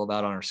talking to Phil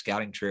about on our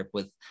scouting trip,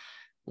 with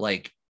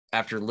like,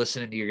 after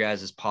listening to your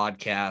guys'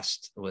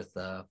 podcast with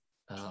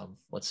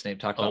what's the name,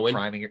 talking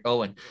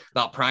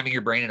about priming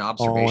your brain and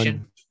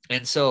observation.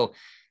 And so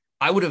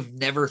I would have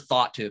never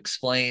thought to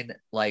explain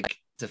like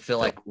to Phil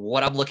like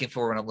what I'm looking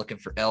for when I'm looking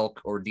for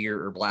elk or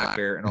deer or black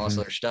bear and all this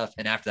other stuff.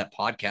 And after that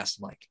podcast,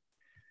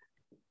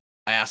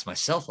 I asked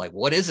myself, like,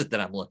 what is it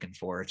that I'm looking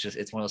for?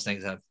 It's one of those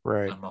things I've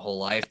done my whole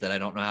life that I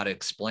don't know how to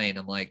explain.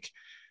 I'm like,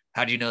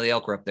 how do you know the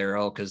elk were up there?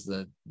 Oh, because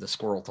the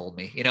squirrel told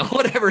me,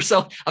 whatever.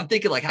 So I'm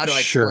thinking, like, how do I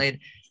explain?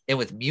 And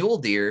with mule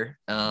deer,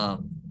 I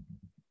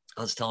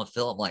was telling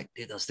Phil, I'm like,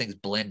 dude, those things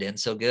blend in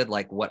so good.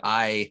 Like, what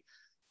I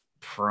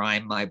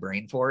prime my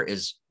brain for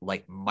is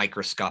like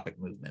microscopic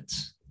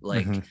movements.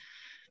 Like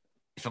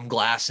if I'm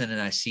glassing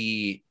and I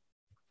see,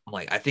 I'm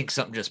like, I think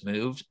something just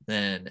moved,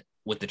 then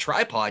with the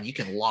tripod, you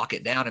can lock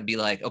it down and be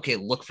like, okay,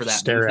 look for that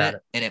Stare movement. at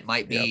it. And it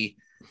might be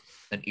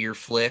an ear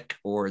flick,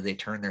 or they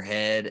turn their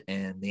head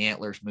and the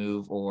antlers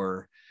move,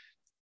 or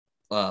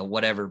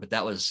whatever. But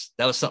that was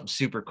something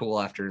super cool.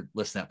 After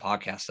listening to that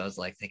podcast, I was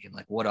like thinking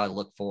like, what do I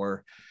look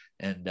for?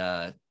 And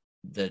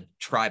the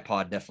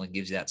tripod definitely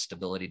gives you that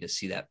stability to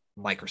see that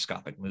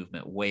microscopic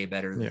movement way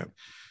better than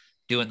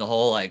doing the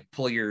whole like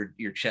pull your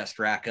chest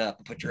rack up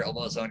and put your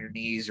elbows on your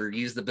knees or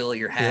use the bill of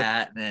your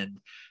hat. And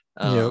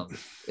it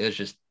was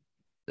just,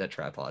 that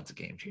tripod's a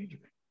game changer.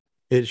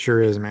 It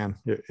sure is, man.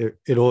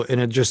 It'll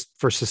and it just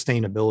for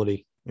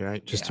sustainability,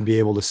 right? Just to be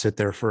able to sit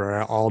there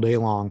for all day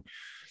long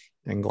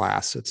in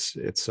glass.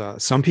 It's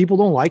some people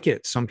don't like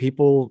it. Some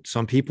people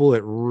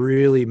it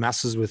really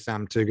messes with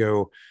them to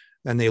go,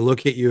 and they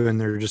look at you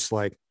and they're just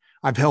like,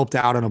 I've helped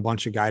out on a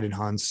bunch of guided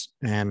hunts,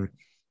 and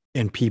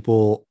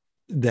people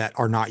that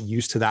are not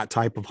used to that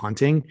type of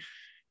hunting,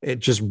 it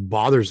just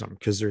bothers them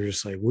because they're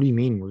just like, what do you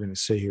mean we're going to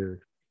sit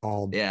here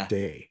all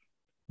day?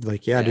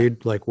 Like,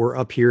 dude, like we're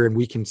up here and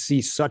we can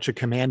see such a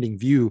commanding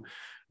view.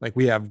 Like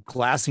we have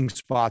glassing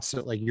spots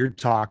that like you're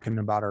talking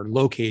about are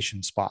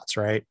location spots,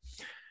 right?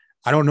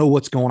 I don't know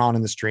what's going on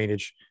in this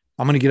drainage.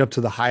 I'm going to get up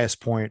to the highest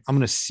point. I'm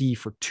going to see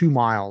for 2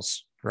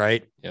 miles.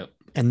 Right. Yep.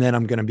 And then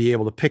I'm going to be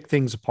able to pick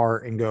things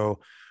apart and go,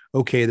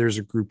 okay, there's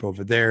a group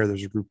over there.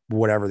 There's a group,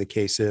 whatever the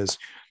case is.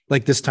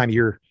 Like this time of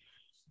year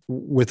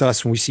with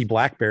us, when we see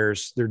black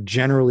bears, they're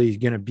generally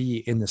going to be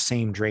in the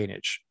same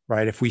drainage,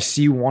 right? If we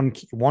see one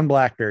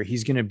black bear,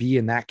 he's going to be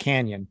in that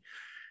canyon.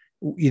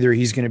 Either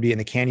he's going to be in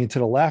the canyon to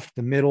the left,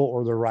 the middle,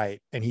 or the right.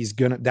 And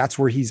that's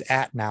where he's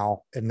at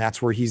now. And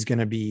that's where he's going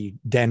to be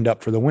denned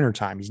up for the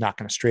wintertime. He's not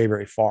going to stray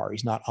very far.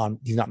 He's not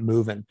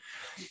moving.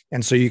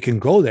 And so you can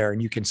go there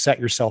and you can set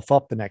yourself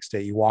up the next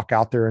day. You walk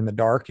out there in the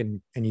dark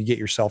and you get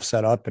yourself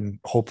set up and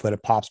hope that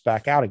it pops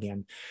back out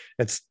again.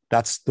 That's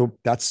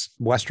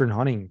Western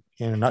hunting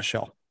in a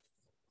nutshell.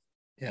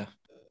 Yeah.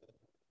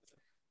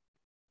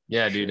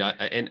 Yeah, dude.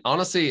 And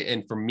honestly,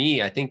 and for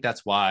me, I think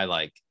that's why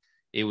like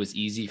it was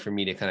easy for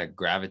me to kind of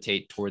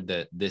gravitate toward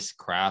this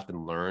craft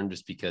and learn,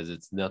 just because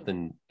it's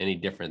nothing any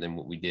different than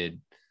what we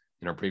did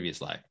in our previous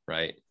life.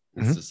 Right.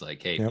 It's just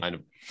like, hey,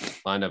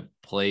 find a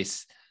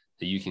place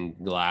that you can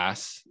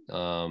glass,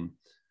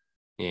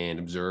 and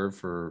observe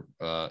for,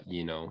 a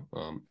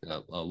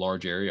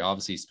large area.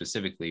 Obviously,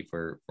 specifically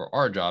for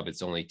our job,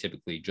 it's only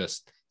typically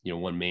just,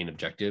 one main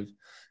objective,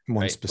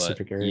 one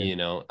specific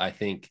area. I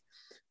think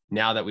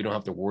now that we don't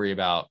have to worry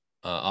about,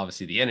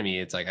 obviously the enemy,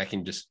 it's like, I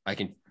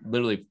can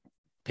literally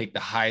pick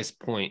the highest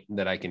point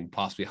that I can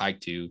possibly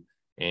hike to,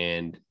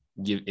 and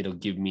it'll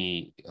give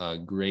me a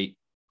great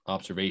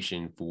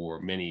observation for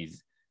many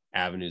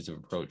avenues of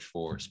approach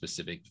for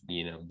specific,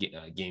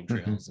 game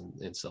trails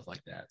and stuff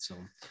like that. So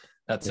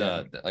that's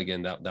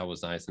again, that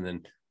was nice. And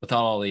then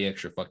without all the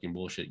extra fucking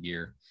bullshit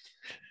gear,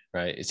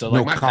 right? So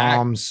like no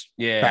comms,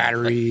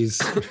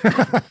 batteries.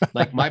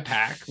 Like my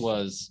pack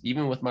was,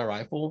 even with my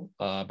rifle,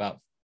 about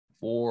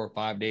 4 or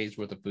 5 days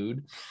worth of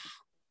food.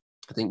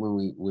 I think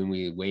when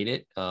we weighed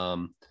it,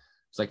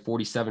 it's like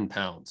 47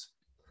 pounds.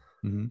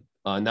 And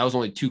that was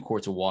only 2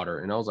 quarts of water.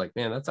 And I was like,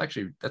 man, that's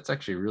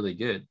actually really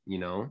good.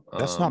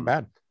 That's not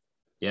bad.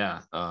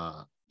 Yeah.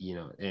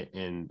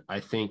 And I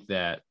think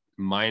that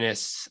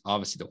minus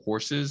obviously the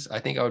horses, I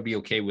think I would be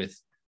okay with,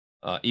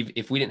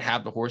 if we didn't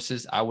have the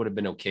horses, I would have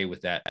been okay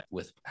with that,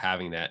 with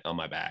having that on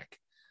my back.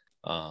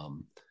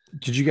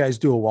 Did you guys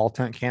do a wall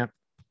tent camp?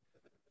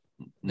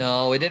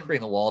 No, we didn't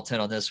bring the wall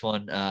tent on this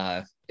one.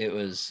 It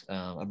was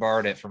I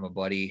borrowed it from a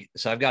buddy.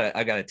 So I've got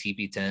a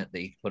teepee tent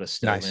that you can put a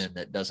stove in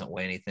that doesn't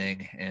weigh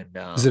anything. And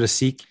is it a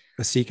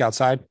Seek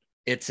outside?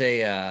 It's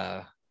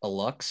a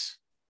Lux.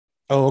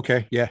 Oh,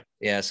 okay. Yeah.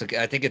 Yeah. So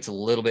I think it's a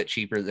little bit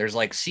cheaper. There's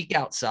like Seek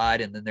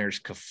outside, and then there's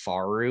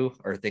Kifaru,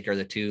 or I think are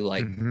the two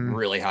like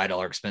really high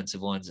dollar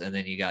expensive ones. And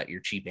then you got your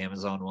cheap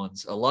Amazon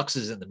ones. A Lux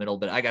is in the middle,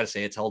 but I gotta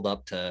say it's held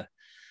up to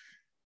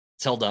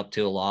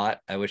a lot.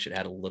 I wish it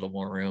had a little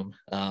more room.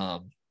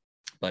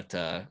 But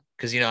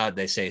because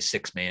they say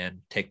 6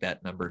 man, take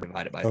that number,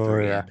 divide it by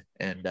 3.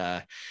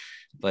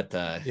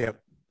 Yeah.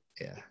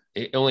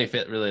 It only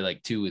fit really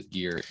like 2 with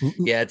gear.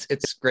 Yeah,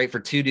 it's great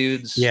for 2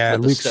 dudes. Yeah,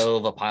 with a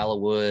stove, a pile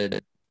of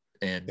wood,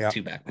 and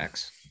 2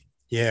 backpacks.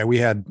 Yeah,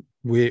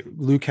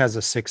 Luke has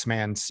a 6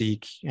 man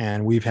Seek,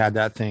 and we've had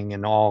that thing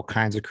in all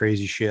kinds of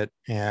crazy shit.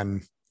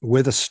 And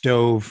with a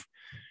stove,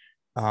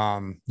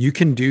 you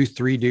can do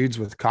 3 dudes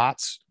with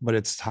cots, but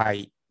it's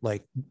tight.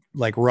 Like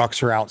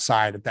rucks are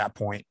outside at that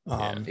point.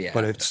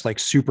 But it's like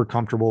super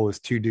comfortable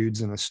with 2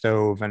 dudes in the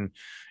stove, and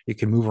you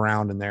can move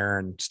around in there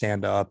and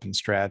stand up and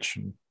stretch.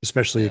 And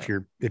especially if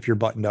you're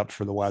buttoned up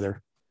for the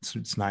weather,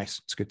 it's nice.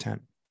 It's a good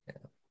tent.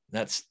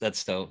 Yeah. That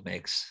stove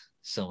makes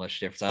so much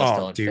difference. I was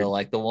telling Phil,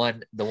 like the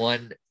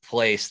one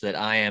place that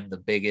I am the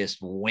biggest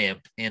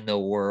wimp in the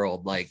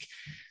world. Like,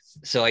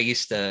 so I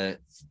used to,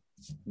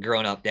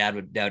 growing up, dad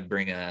would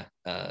bring a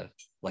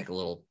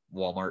little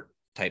Walmart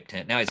type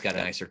tent. Now he's got a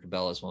nicer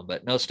Cabela's one,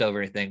 but no stove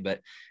or anything.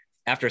 But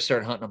after I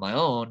started hunting on my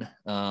own,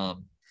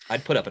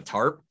 I'd put up a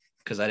tarp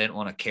because I didn't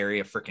want to carry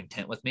a freaking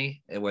tent with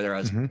me. Whether I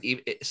was,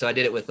 so I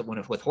did it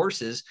with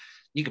horses.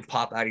 You can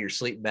pop out of your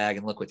sleeping bag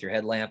and look with your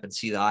headlamp and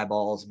see the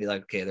eyeballs and be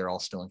like, okay, they're all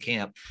still in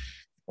camp.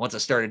 Once I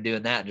started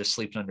doing that and just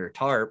sleeping under a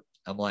tarp,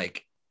 I'm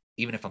like,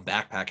 even if I'm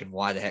backpacking,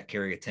 why the heck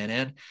carry a tent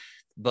in?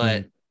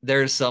 But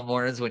there's some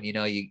mornings when, you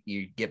know,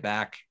 you get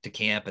back to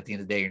camp at the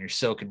end of the day and you're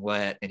soaking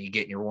wet and you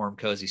get in your warm,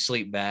 cozy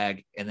sleep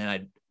bag. And then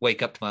I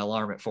wake up to my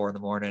alarm at 4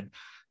 a.m,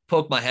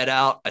 poke my head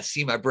out. I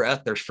see my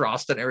breath. There's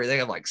frost and everything.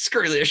 I'm like,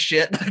 screw this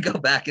shit. And I go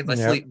back in my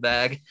sleeping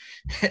bag.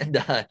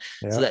 And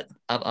so that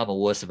I'm a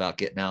wuss about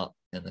getting out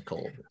in the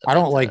cold. I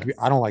don't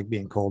like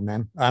being cold,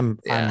 man. And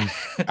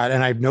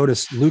I've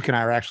noticed Luke and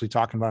I are actually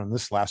talking about on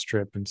this last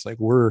trip. And it's like,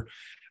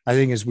 I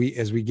think as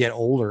we get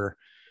older,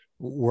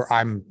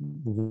 I'm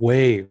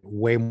way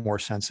more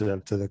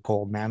sensitive to the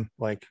cold, man.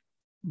 Like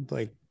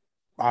we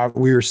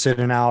were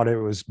sitting out, it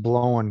was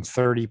blowing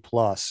 30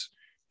 plus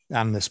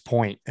on this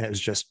point, and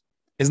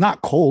it's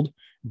not cold,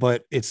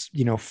 but it's,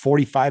 you know,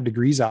 45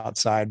 degrees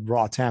outside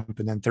raw temp,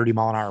 and then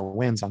 30-mile-an-hour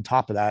winds on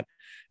top of that,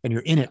 and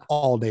you're in it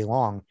all day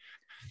long.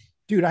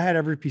 Dude, I had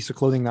every piece of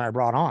clothing that I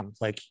brought on,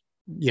 like,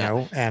 you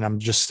know, and I'm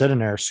just sitting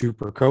there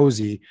super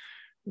cozy,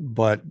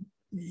 but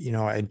you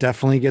know, it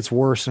definitely gets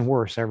worse and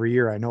worse every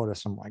year. I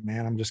notice. I'm like,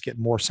 man, I'm just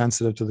getting more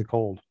sensitive to the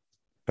cold.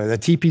 But the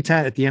TP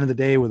tent at the end of the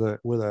day with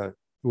a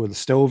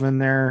stove in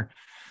there,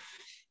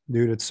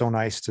 dude, it's so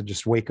nice to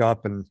just wake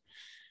up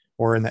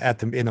or in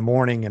the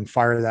morning and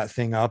fire that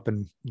thing up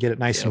and get it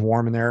nice and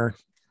warm in there.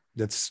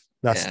 That's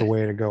the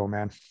way to go,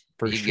 man.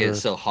 You get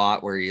so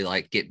hot where you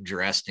like get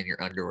dressed in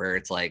your underwear.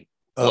 It's like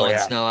blowing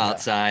snow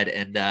outside.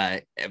 And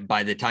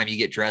by the time you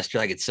get dressed,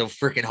 you're like, it's so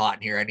freaking hot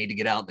in here. I need to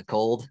get out in the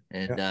cold.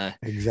 And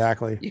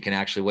exactly. You can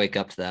actually wake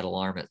up to that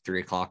alarm at 3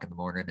 o'clock in the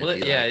morning. Well,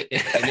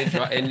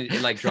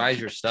 it like dries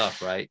your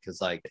stuff, right? Because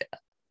like,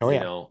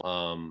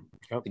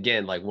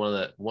 again, like one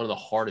of the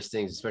hardest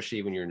things,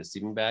 especially when you're in a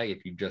sleeping bag,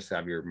 if you just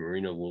have your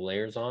merino wool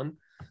layers on,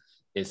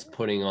 is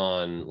putting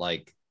on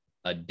like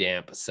a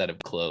damp set of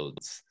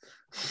clothes.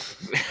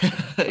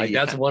 Like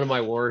that's one of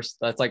my worst.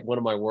 That's like one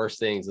of my worst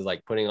things is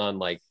like putting on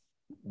like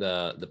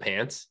the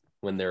pants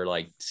when they're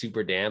like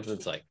super damp. And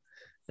it's like,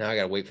 now I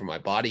gotta wait for my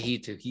body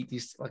heat to heat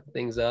these fucking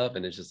things up,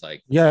 and it's just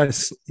like,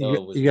 yes,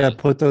 you gotta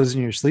put those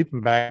in your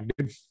sleeping bag,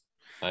 dude.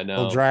 I know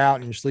they'll dry out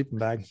in your sleeping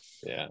bag.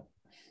 Yeah,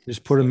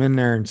 just put them in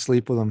there and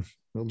sleep with them.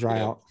 They'll dry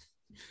out.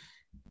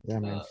 Yeah,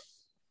 man.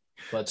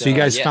 But so you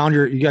guys found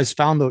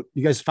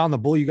the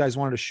bull you guys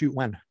wanted to shoot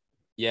when?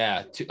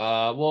 Yeah.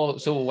 Well,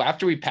 so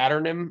after we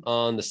patterned him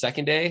on the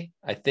second day,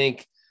 I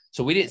think,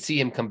 so we didn't see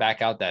him come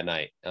back out that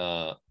night.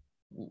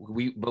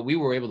 We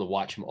were able to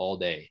watch him all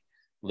day,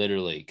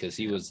 literally, because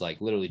he was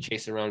like literally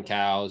chasing around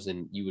cows,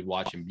 and you would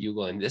watch him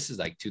bugle. And this is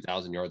like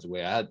 2,000 yards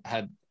away. I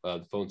had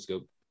the phone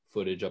scope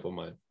footage up on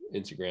my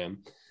Instagram,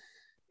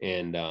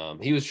 and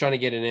he was trying to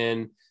get it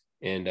in.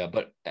 And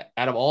but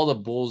out of all the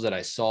bulls that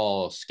I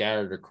saw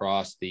scattered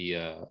across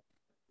the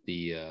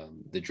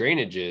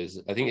drainages,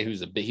 I think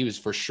he was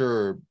for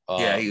sure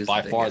he was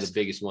by far the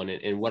biggest one.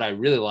 And what I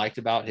really liked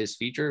about his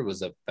feature was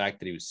the fact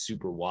that he was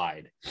super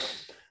wide.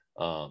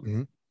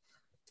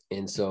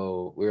 And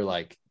so we were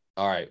like,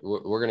 all right,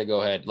 we're gonna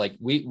go ahead. Like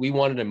we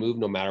wanted to move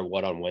no matter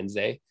what on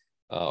Wednesday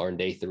or on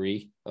day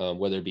 3,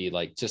 whether it be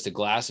like just to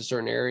glass a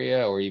certain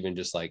area or even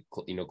just like,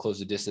 you know, close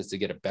the distance to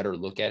get a better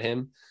look at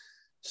him.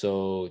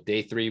 So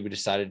day 3, we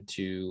decided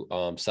to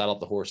saddle up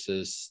the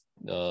horses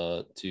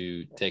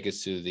to take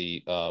us to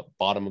the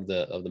bottom of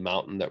the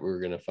mountain that we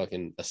were gonna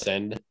fucking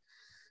ascend.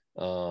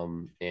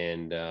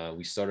 And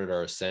we started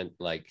our ascent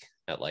like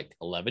at like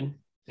 11.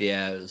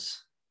 Yeah, it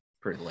was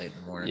pretty late in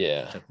the morning.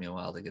 Yeah, it took me a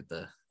while to get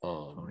the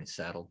pony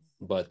saddled.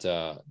 But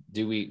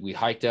we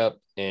hiked up,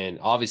 and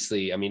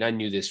obviously, I mean, I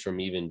knew this from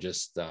even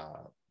just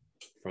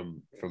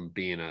from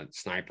being a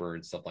sniper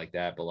and stuff like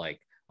that. But like,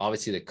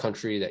 obviously, the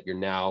country that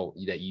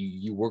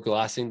you were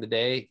glassing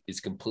today is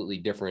completely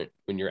different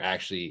when you're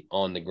actually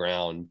on the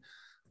ground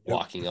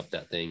walking up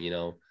that thing, you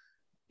know.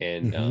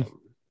 And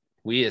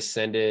we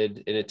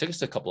ascended, and it took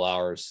us a couple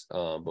hours,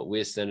 but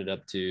we ascended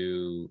up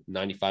to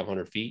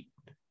 9,500 feet,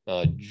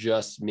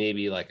 just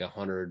maybe like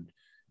 100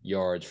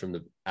 yards from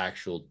the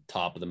actual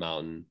top of the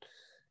mountain.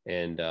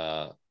 And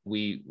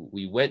we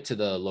went to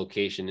the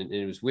location, and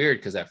it was weird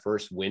because at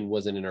first wind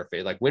wasn't in our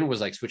face. Like wind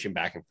was like switching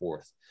back and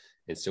forth.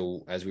 And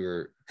so as we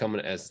were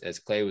coming, as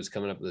Clay was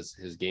coming up with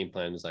his game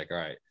plan, was like, all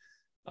right,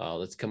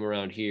 let's come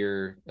around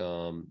here.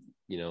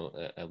 You know,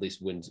 at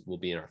least winds will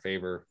be in our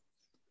favor.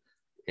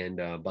 And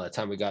by the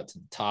time we got to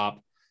the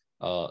top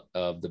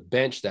of the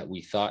bench that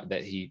we thought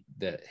that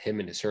him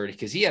and his herd,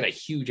 because he had a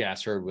huge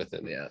ass herd with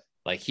him. Yeah.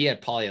 Like he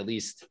had probably at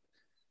least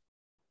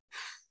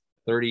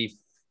 30,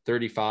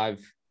 35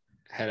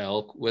 head of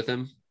elk with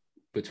him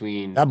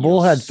between. That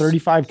bull had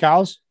 35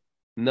 cows.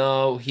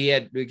 No, he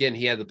had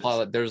the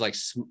pilot. There was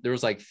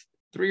like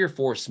 3 or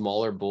 4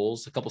 smaller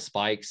bulls, a couple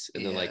spikes,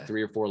 and then like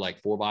 3 or 4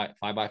 like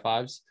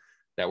 5x5s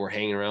that were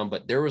hanging around.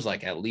 But there was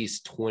like at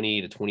least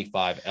 20 to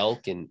 25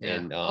 elk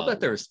and I'll bet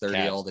there was 30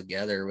 calves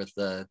altogether with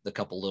the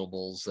couple little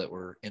bulls that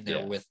were in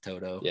there with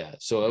Toto. Yeah,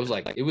 so it was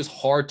like it was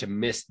hard to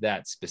miss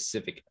that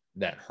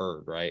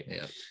herd, right?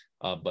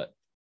 Yeah. But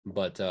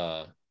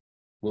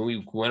when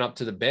we went up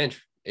to the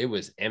bench, it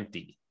was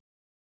empty.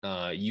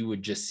 You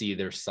would just see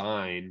their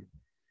sign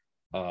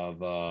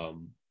of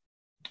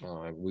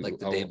Like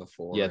the day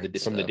before. Yeah,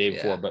 from the day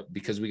before. But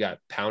because we got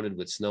pounded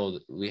with snow,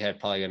 we had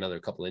probably another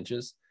couple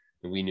inches,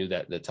 and we knew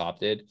that the top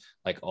did.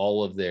 Like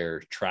all of their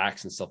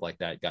tracks and stuff like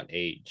that got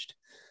aged.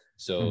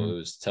 So it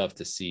was tough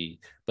to see.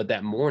 But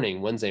that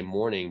morning, Wednesday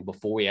morning,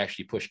 before we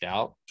actually pushed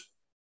out,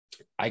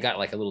 I got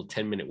like a little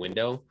 10-minute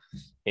window,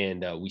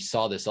 and we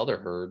saw this other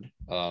herd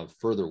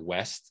further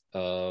west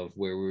of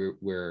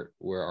where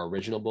our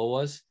original bull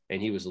was,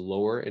 and he was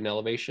lower in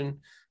elevation,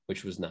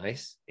 which was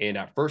nice. And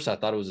at first I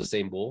thought it was the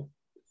same bull.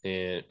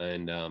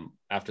 And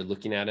after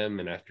looking at him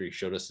and after he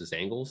showed us his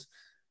angles,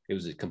 it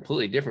was a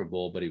completely different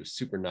bull, but he was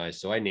super nice.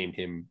 So I named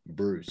him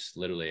Bruce,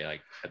 literally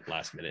like at the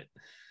last minute.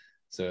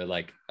 So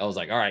like, I was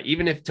like, all right,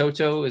 even if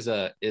Toto is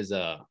a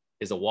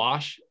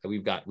wash,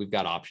 we've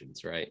got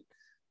options, right?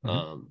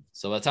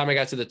 So by the time I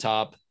got to the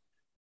top,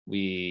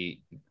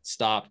 we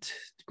stopped,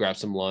 grabbed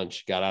some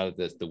lunch, got out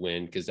of the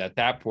wind, because at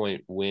that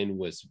point wind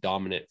was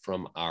dominant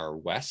from our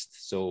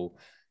west. So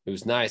it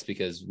was nice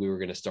because we were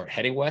going to start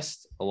heading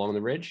west along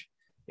the ridge,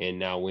 and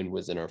now wind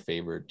was in our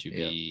favor to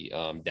be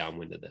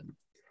downwind of them.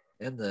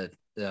 And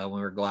when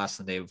we were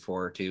glassing the day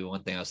before too,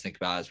 one thing I was thinking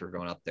about as we're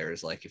going up there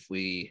is like, if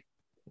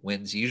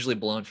wind's usually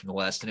blowing from the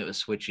west, and it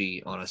was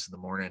switchy on us in the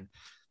morning,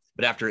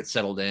 but after it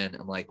settled in,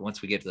 I'm like,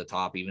 once we get to the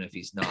top, even if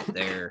he's not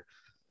there,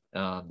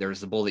 there's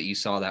the bull that you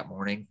saw that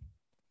morning.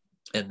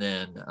 And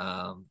then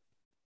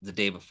the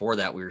day before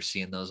that, we were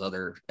seeing those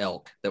other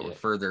elk that were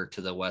further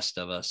to the west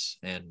of us.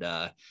 And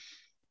I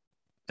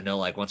know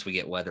like once we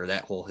get weather,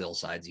 that whole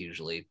hillside's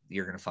usually,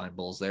 you're going to find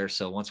bulls there.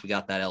 So once we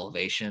got that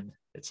elevation,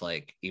 it's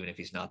like, even if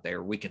he's not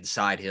there, we can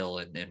side hill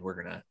and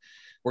we're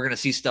going to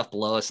see stuff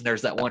below us. And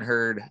there's that one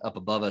herd up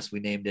above us. We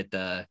named it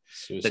the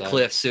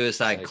cliff,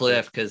 Suicide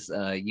Cliff, because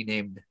you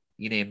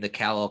named the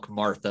cow elk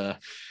Martha.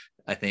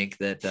 I think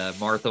that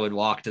Martha would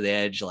walk to the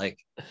edge like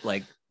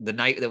the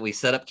night that we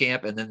set up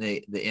camp, and then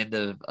the end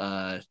of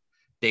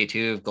day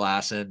 2 of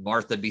glassing,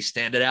 Martha'd be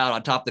standing out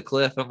on top of the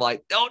cliff. I'm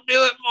like, don't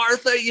do it,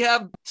 Martha. You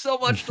have so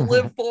much to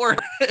live for.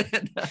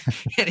 And,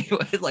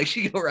 anyway, like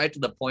she go right to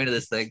the point of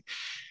this thing.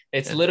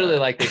 It's literally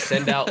like they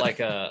send out like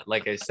a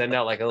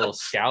little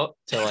scout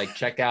to like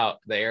check out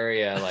the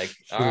area. Like,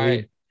 all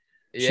right,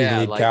 yeah,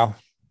 like cow.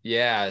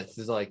 Yeah, it's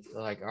just like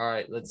all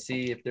right, let's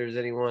see if there's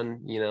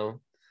anyone,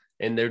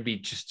 and there'd be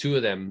just 2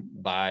 of them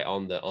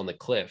on the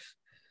cliff,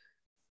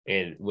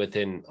 and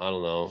within, I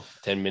don't know,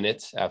 10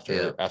 minutes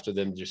after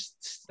them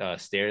just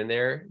standing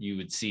there, you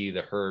would see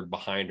the herd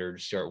behind her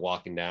start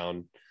walking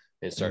down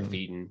and start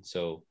feeding.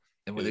 So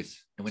and we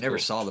never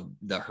saw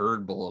the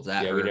herd bull of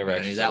that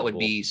herd. That would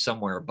be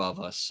somewhere above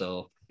us.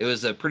 So it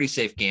was a pretty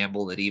safe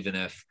gamble that even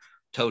if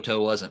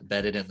Toto wasn't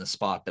bedded in the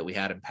spot that we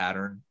had in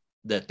pattern,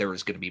 that there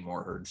was going to be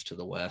more herds to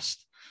the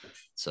west.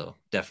 So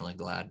definitely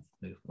glad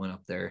we went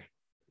up there.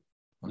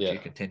 Why don't you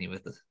continue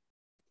with this?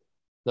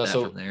 No,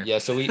 so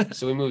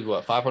we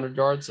moved 500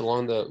 yards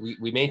along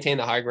we maintained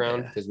the high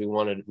ground because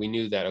we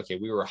knew that, okay,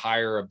 we were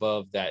higher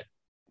above that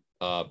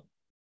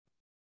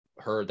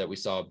herd that we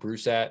saw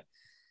Bruce at.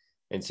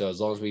 And so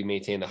as long as we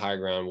maintain the high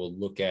ground, we'll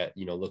look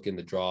in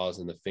the draws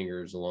and the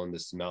fingers along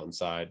this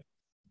mountainside.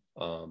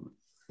 And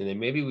then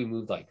maybe we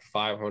moved like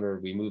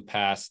 500. We moved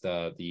past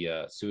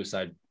the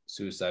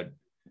suicide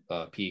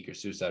peak or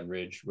suicide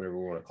ridge, whatever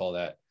we want to call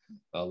that.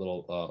 A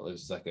little, it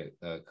was like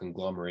a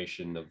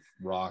conglomeration of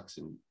rocks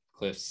and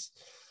cliffs.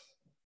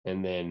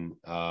 And then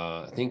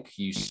I think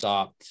you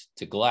stopped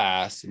to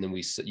glass, and then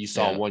you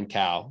saw one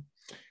cow.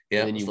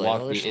 Yeah. And then you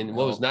walked me in.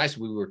 What was nice,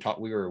 we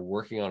were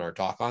working on our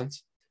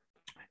talk-ons.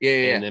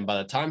 Yeah. And then by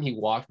the time he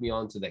walked me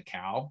onto the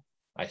cow,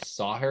 I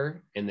saw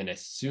her. And then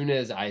as soon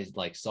as I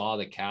saw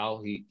the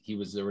cow, he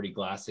was already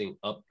glassing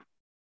up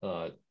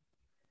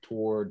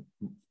toward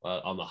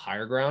on the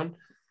higher ground.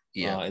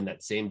 In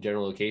that same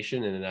general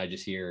location. And then I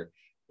just hear,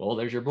 well,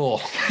 there's your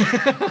bull.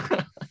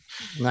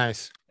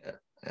 Nice.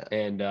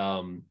 And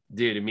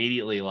dude,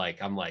 immediately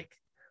I'm like,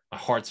 my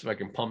heart's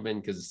fucking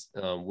pumping, because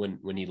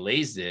when he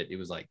lays it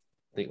was like,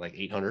 I think like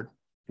 800,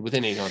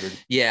 within 800.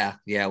 Yeah.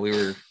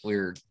 We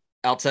were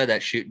outside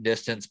that shooting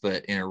distance,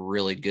 but in a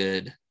really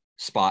good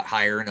spot,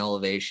 higher in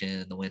elevation,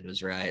 and the wind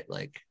was right.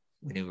 Like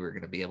we knew we were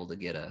going to be able to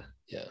get a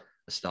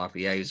stock.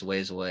 But he was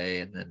ways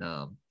away. And then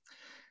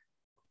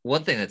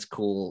one thing that's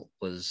cool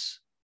was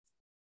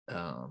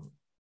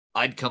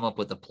I'd come up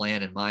with a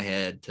plan in my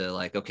head to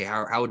like, okay,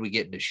 how would we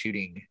get into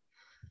shooting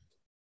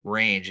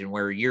range, and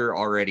where you're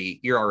already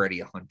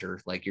a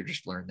hunter, like you're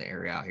just learning the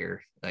area out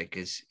here, like,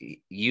 cause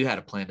you had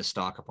a plan to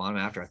stock up on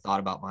him. After I thought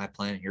about my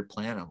plan and your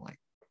plan, I'm like,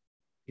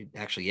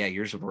 actually,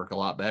 yours would work a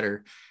lot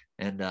better.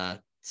 And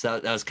so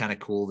that was kind of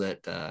cool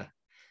that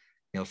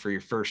for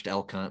your first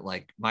elk hunt,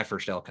 like my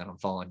first elk hunt, I'm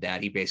following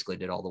Dad. He basically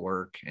did all the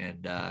work,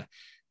 and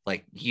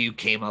like you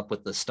came up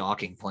with the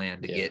stalking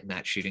plan to get in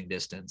that shooting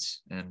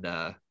distance. And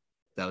that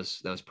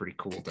was pretty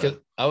cool.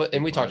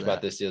 And we talked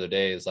about this the other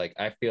day, is like,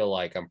 I feel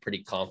like I'm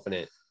pretty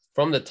confident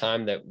from the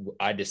time that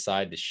I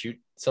decide to shoot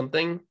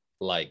something,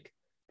 like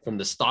from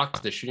the stock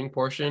to the shooting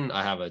portion,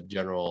 I have a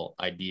general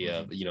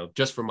idea,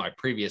 just from my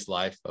previous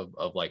life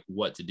of like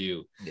what to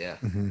do. Yeah.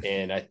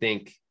 And I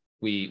think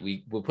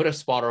we put a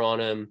spotter on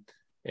him.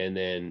 And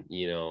then,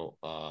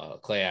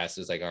 Clay asked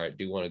us like, all right,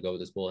 do you want to go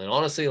with this bull? And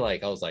honestly,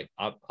 like, I was like,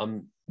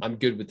 I'm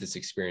good with this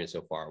experience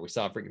so far. We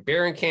saw a freaking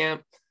bear in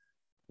camp.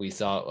 We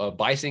saw a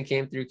bison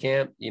came through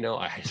camp.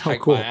 I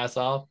hiked my ass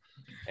off.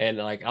 And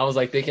like, I was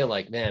like thinking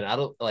like, man, I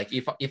don't like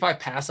if I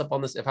pass up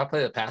on this, if I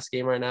play the pass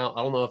game right now,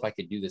 I don't know if I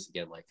could do this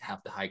again, like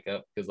have to hike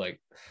up. Cause like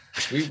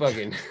we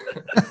fucking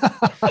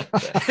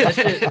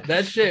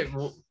that shit,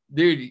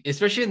 dude,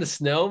 especially in the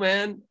snow,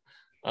 man.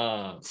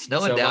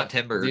 Snow and down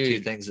timber are two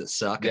things that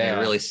suck and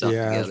they really suck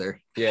together.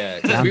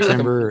 Yeah. Down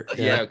timber.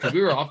 Cause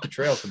we were off the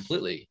trail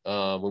completely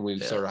when we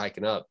started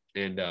hiking up.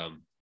 And I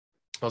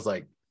was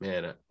like,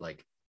 man,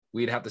 like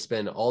we'd have to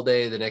spend all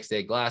day the next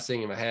day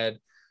glassing in my head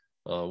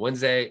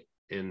Wednesday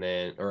and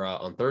then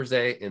on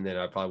Thursday, and then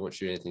I probably won't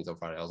shoot anything until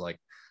Friday. I was like,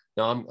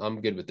 no,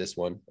 I'm good with this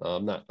one.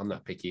 I'm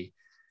not picky.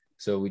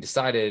 So we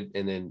decided,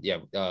 and then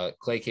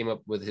Clay came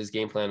up with his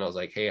game plan. I was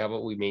like, hey, how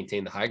about we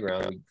maintain the high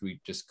ground?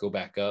 We just go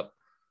back up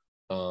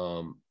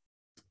a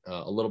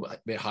little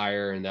bit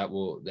higher, and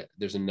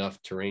there's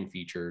enough terrain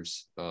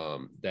features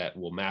that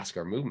will mask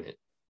our movement.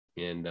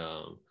 And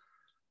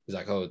he's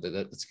like, oh,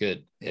 that's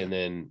good. And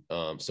then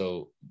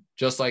so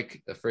just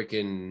like a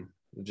freaking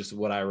just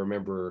what I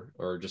remember,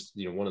 or just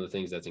one of the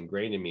things that's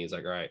ingrained in me is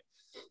like, all right,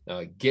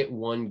 get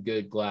one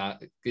good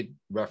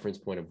reference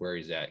point of where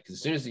he's at, because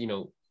as soon as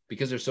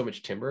because there's so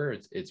much timber,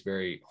 it's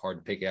very hard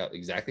to pick out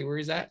exactly where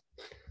he's at.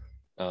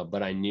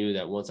 But I knew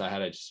that once I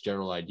had a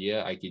general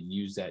idea, I could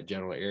use that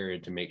general area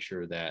to make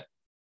sure that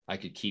I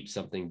could keep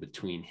something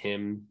between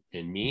him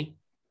and me.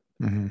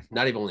 Mm-hmm.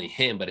 Not even only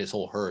him, but his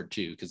whole herd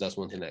too. Because that's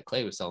one thing that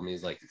Clay was telling me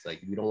is like, it's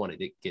like, we don't want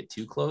to get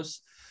too close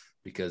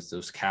because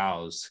those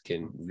cows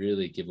can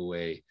really give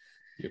away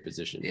your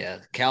position. Yeah.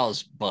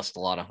 Cows bust a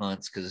lot of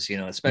hunts because,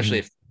 especially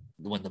if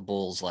when the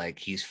bull's like,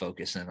 he's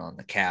focusing on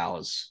the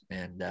cows,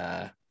 and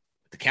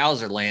the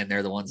cows are laying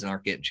there, the ones that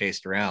aren't getting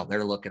chased around,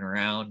 they're looking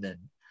around. And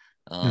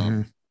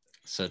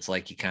so it's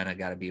like, you kind of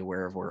got to be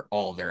aware of where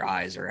all their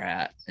eyes are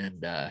at.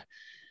 And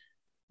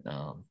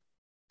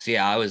so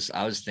yeah, I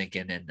was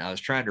thinking, and I was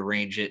trying to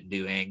range it and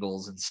do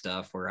angles and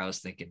stuff where I was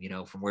thinking,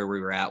 from where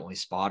we were at when we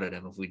spotted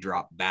him, if we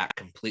drop back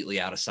completely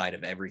out of sight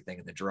of everything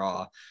in the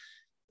draw,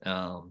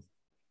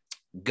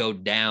 go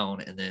down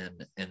and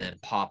then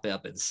pop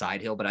up in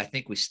side hill. But I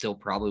think we still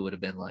probably would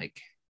have been like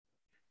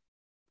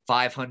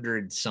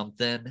 500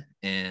 something,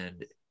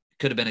 and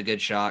could have been a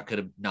good shot, could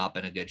have not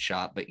been a good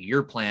shot. But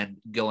your plan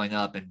going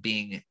up and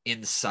being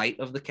in sight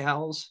of the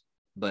cows,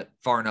 but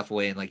far enough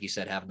away, and like you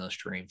said, having those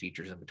terrain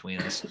features in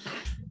between us,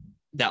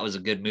 that was a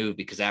good move,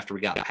 because after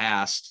we got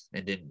past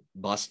and didn't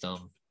bust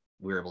them,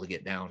 we were able to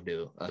get down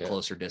to a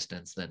closer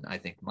distance than I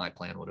think my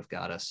plan would have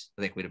got us.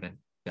 I think we'd have been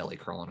belly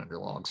crawling under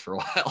logs for a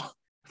while.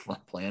 My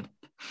plan.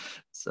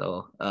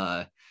 So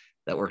that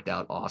worked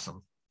out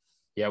awesome.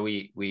 Yeah,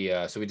 we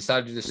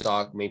decided to do the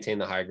stalk, maintain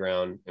the high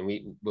ground,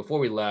 and before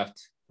we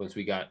left, once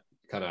we got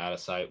kind of out of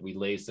sight, we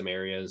laid some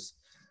areas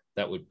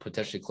that would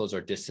potentially close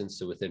our distance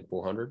to within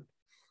 400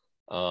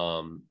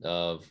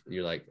 of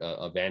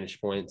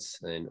vantage points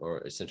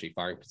or essentially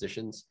firing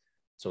positions.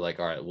 So like,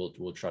 all right,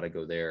 we'll try to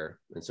go there.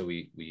 And so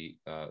we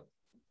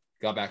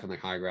got back on the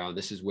high ground.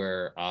 This is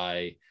where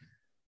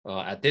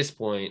at this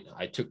point,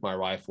 I took my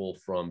rifle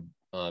from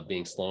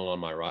being slung on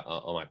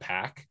my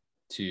pack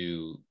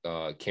to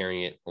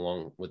carrying it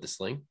along with the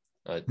sling,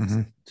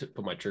 to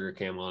put my trigger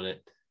cam on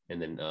it,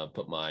 and then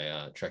put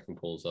my trekking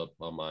poles up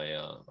on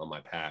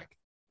my pack,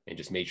 and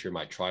just made sure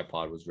my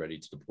tripod was ready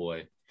to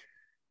deploy.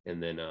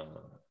 And then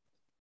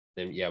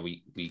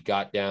we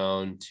got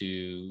down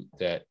to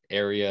that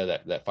area,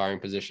 that firing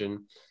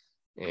position,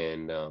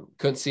 and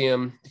couldn't see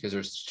him because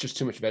there's just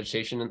too much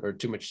vegetation or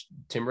too much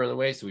timber in the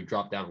way. So we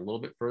dropped down a little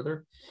bit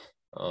further.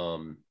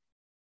 And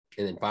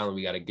then finally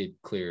we got a good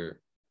clear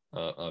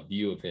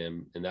view of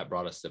him, and that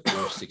brought us to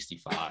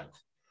 465.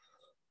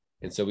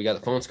 And so we got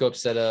the phone scope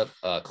set up.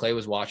 Clay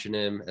was watching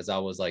him as I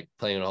was like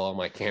playing all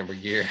my camera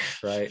gear,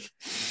 right?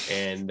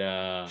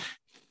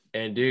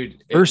 And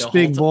dude, first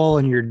big bull,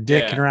 and you're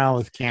dicking around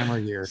with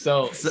camera gear.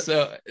 So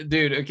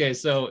dude, okay,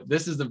 so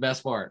this is the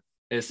best part.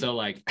 Is so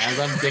like, as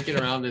I'm dicking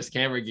around this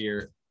camera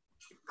gear,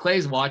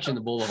 Clay's watching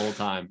the bull the whole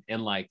time,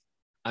 and like,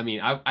 I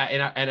mean,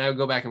 I would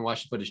go back and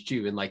watch the footage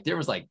too, and like there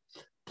was like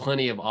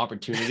plenty of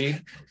opportunity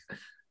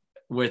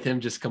with him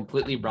just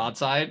completely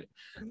broadside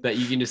that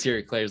you can just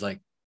hear Clay's like,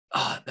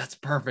 oh, that's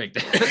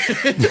perfect.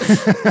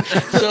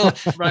 So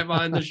right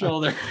behind the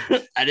shoulder.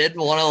 I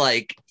didn't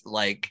want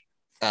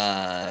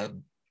to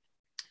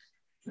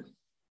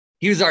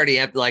he was already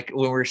up, like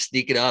when we're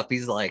sneaking up,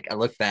 he's like, I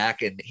look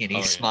back and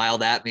he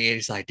smiled at me, and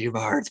he's like, dude, my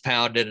heart's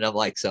pounding. And I'm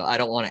like, so I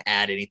don't want to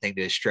add anything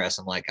to his stress.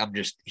 I'm like,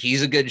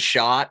 he's a good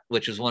shot,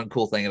 which is one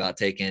cool thing about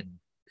taking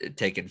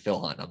Phil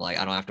hunt. I'm like,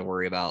 I don't have to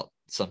worry about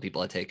some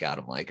people I take out.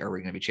 I'm like, are we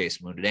going to be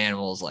chasing wounded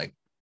animals? Like,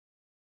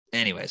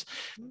 anyways,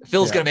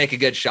 Phil's going to make a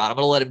good shot. I'm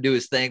going to let him do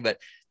his thing, but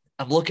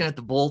I'm looking at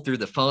the bull through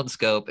the phone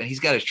scope, and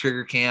he's got his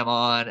trigger cam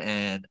on,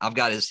 and I've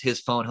got his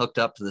phone hooked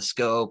up to the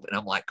scope, and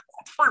I'm like,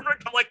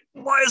 perfect. I'm like,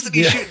 why isn't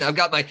he shooting?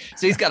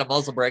 So he's got a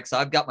muzzle brake. So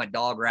I've got my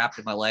dog wrapped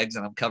in my legs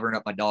and I'm covering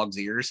up my dog's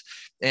ears.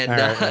 And,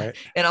 right.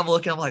 And I'm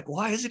looking, I'm like,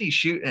 why isn't he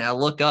shooting? And I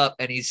look up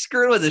and he's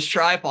screwing with his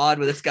tripod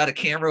with it's got a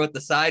camera with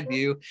the side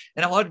view.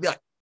 And I wanted to be like,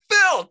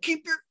 Phil,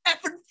 keep your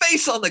effing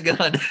face on the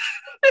gun.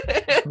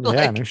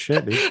 Yeah, no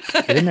shit, dude.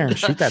 Get in there and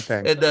shoot that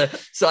thing. And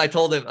so I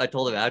told him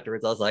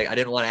afterwards, I was like, I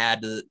didn't want to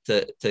add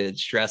to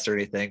stress or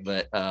anything,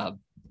 but I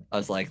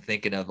was like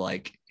thinking of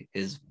like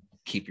his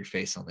keep your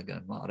face on the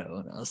gun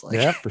motto. And I was like,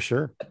 yeah, for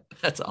sure.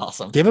 That's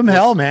awesome. Give him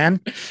hell, man.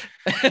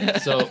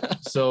 So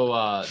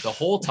the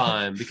whole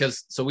time,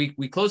 because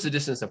we closed the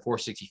distance at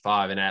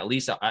 465, and at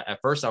least at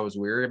first I was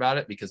weary about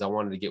it because I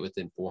wanted to get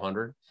within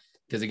 400.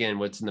 Because again,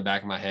 what's in the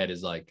back of my head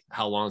is like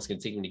how long it's going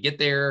to take me to get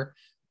there.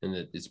 And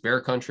it's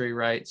bear country,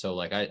 right? So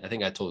like I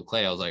think I told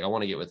Clay, I was like, I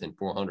want to get within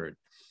 400.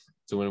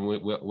 So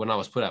when I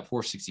was put at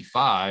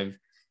 465,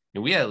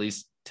 and we had at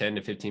least 10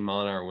 to 15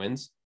 mile an hour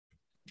winds.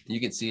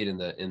 You can see it in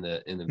the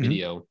Mm-hmm.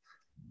 video.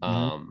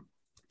 And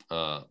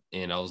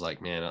I was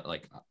like, man,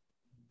 like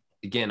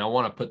again, I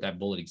want to put that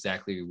bullet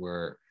exactly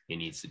where it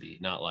needs to be,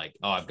 not like,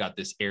 oh, I've got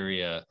this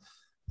area,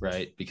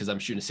 right? Because I'm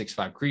shooting a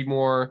 6.5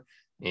 Creedmoor,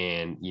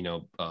 and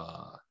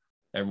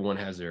everyone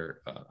has their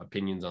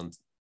opinions on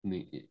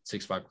the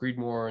 6.5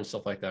 Creedmoor and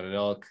stuff like that at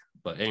elk.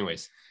 But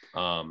anyways,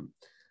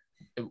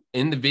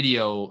 in the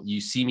video,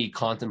 you see me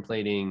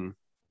contemplating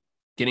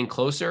getting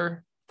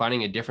closer,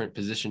 finding a different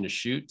position to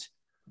shoot,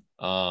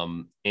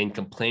 and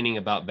complaining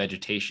about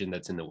vegetation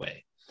that's in the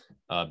way.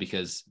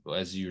 Because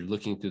as you're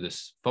looking through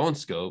this phone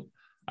scope,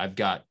 I've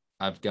got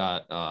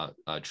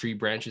tree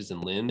branches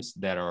and limbs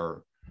that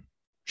are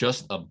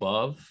just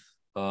above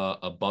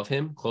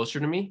him, closer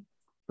to me,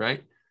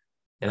 right?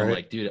 And right. I'm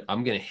like, dude,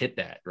 I'm gonna hit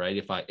that, right?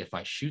 If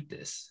I shoot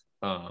this,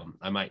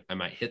 I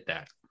might hit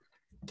that.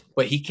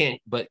 But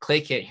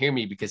Clay can't hear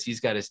me because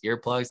he's got his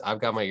earplugs. I've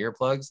got my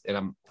earplugs,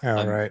 and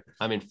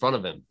I'm in front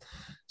of him.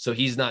 So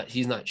he's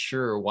not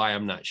sure why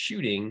I'm not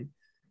shooting.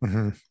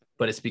 Mm-hmm.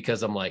 But it's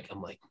because I'm like,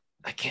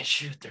 I can't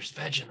shoot. There's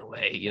veg in the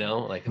way,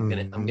 like I'm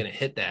gonna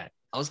hit that.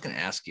 I was gonna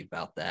ask you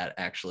about that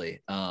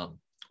actually.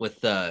 With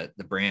the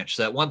branch.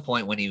 So at one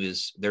point when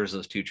there's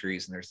those two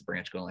trees and there's the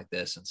branch going like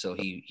this. And so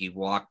he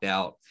walked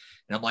out,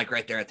 and I'm like,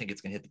 right there, I think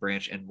it's gonna hit the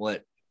branch. And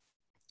what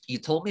you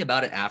told me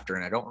about it after,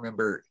 and I don't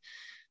remember,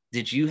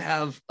 did you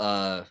have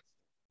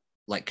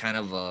like kind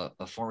of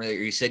a formula, or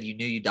you said you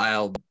knew you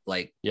dialed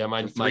like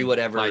my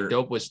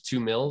dope was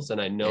 2 mils,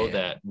 and I know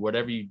that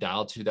whatever you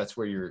dial to, that's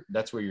where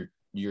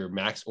your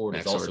max ord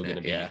is also going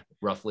to be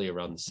roughly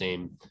around the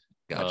same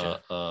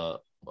of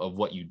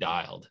what you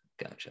dialed.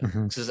 Gotcha.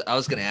 Because I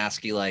was going to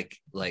ask you, like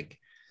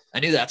I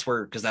knew that's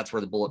where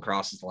the bullet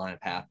crosses the line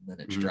of path and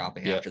then it's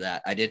dropping after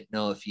that. I didn't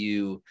know if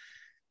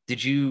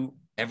did you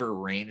ever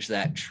range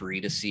that tree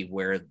to see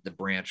where the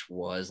branch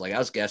was? Like I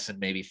was guessing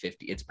maybe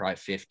 50, it's probably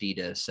 50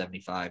 to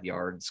 75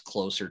 yards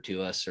closer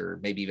to us, or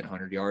maybe even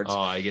 100 yards. Oh,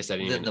 I guess I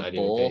didn't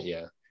bull.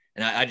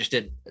 And I just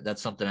did.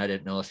 That's something I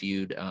didn't know if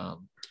you'd,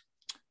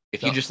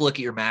 you just look at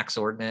your max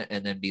ordinate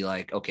and then be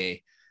like,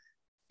 okay,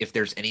 if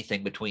there's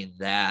anything between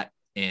that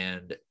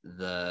and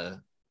the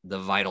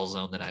vital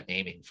zone that I'm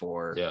aiming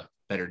for,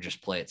 better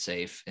just play it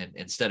safe. And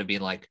instead of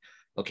being like,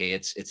 okay,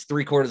 it's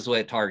 3/4 of the way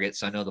at target,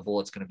 so I know the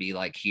bullet's going to be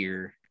like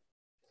here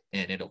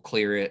and it'll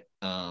clear it.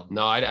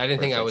 No, I didn't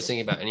think I was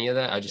thinking about any of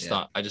that. I just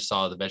thought I just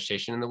saw the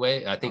vegetation in the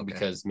way. I think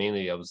because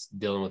mainly I was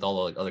dealing with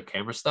all the other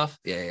camera stuff.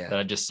 That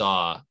I just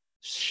saw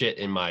shit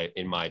in my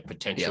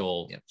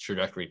potential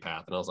trajectory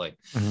path, and I was like,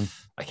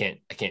 I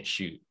can't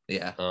shoot.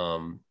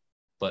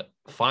 But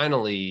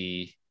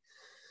finally,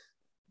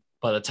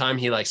 by the time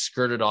he like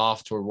skirted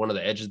off toward one of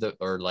the edges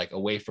or like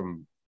away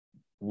from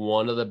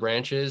one of the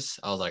branches,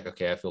 I was like,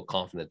 okay, I feel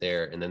confident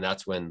there. And then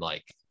that's when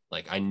like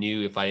I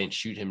knew if I didn't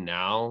shoot him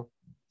now,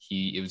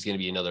 it was going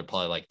to be another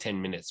probably like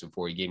 10 minutes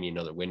before he gave me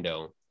another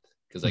window.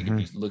 Cause like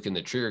if you look in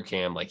the trigger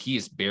cam, like he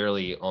is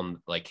barely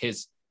on, like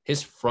his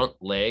front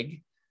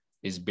leg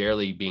is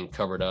barely being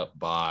covered up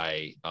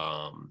by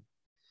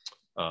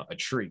a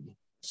tree.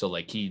 So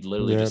like he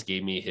literally just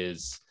gave me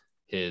his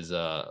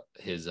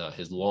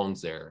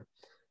lungs there.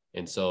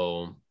 And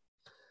so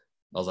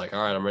I was like,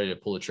 all right, I'm ready to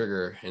pull the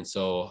trigger. And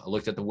so I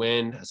looked at the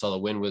wind. I saw the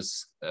wind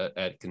was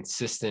at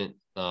consistent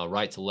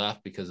right to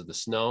left because of the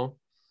snow.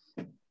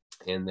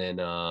 And then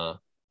I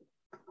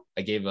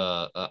gave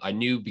I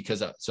knew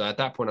because so at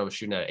that point I was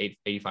shooting at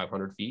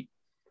 8,500 feet.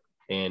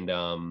 And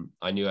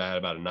I knew I had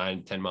about a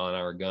 9-10 mile an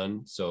hour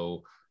gun.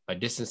 So my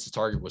distance to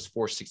target was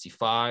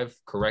 465.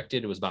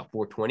 Corrected, it was about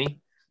 420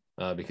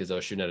 because I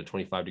was shooting at a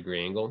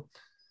 25-degree angle.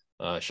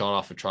 Shot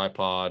off a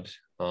tripod.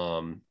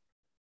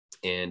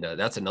 And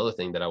that's another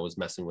thing that I was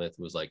messing with,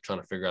 was like trying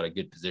to figure out a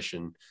good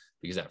position,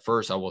 because at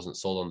first I wasn't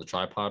sold on the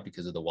tripod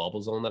because of the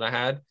wobble zone that I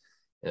had.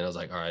 And I was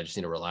like, all right, I just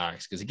need to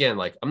relax. Cause again,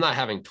 like I'm not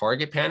having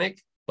target panic,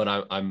 but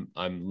I'm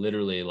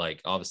literally like,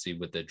 obviously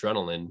with the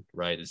adrenaline,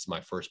 right? It's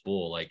my first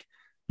bull. Like,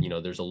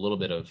 there's a little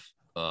bit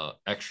of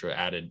extra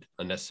added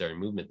unnecessary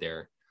movement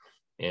there.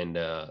 And,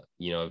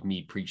 of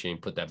me preaching,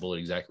 put that bullet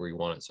exactly where you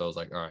want it. So I was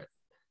like, all right.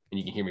 And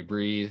you can hear me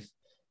breathe.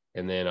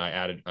 And then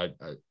I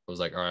was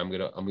like, all right, I'm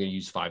gonna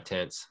use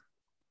 5/10.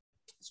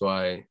 So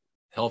I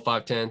held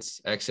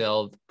 5/10,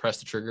 exhaled,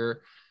 pressed the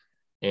trigger,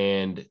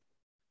 and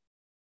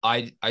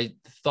I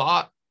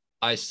thought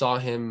I saw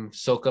him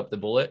soak up the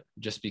bullet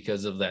just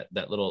because of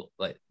that little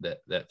like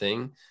that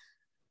thing.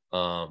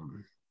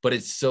 But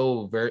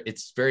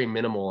it's very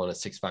minimal on a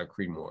 6.5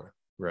 Creedmoor,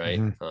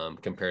 right?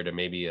 Compared to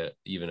maybe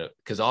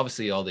because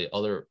obviously all the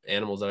other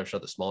animals that I've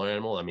shot, the smaller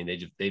animal, I mean,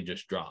 they've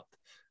just dropped.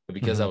 But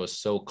because I was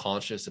so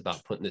conscious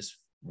about putting this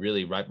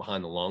really right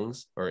behind the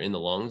lungs or in the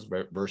lungs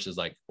versus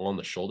like on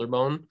the shoulder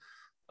bone,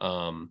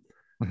 all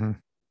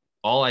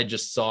I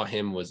just saw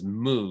him was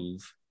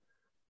move.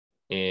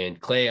 And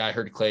I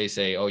heard Clay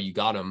say, "Oh, you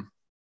got him."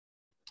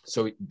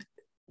 So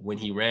when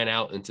he ran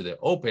out into the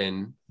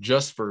open,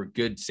 just for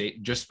good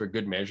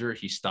measure,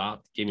 he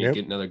stopped, gave me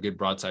another good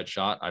broadside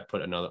shot. I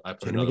put another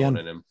one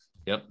in him.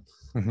 Yep.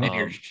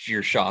 And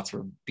your shots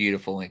were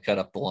beautiful and cut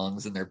up the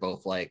lungs, and they're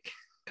both like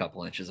a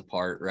couple inches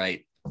apart,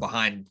 right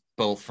behind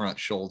both front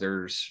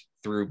shoulders,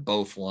 through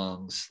both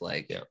lungs,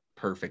 like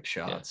perfect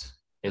shots.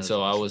 Yeah. And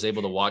so I was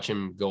able to watch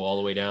him go all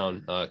the way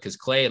down because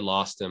Clay had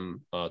lost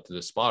him to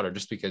the spotter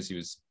just because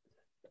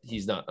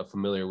he's not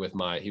familiar with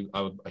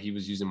he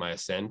was using my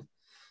Ascend.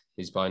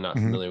 He's probably not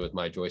familiar with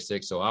my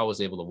joystick. So I was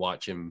able to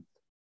watch him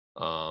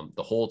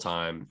the whole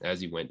time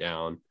as he went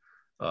down,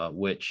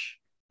 which,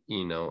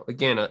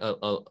 again,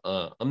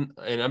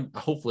 I'm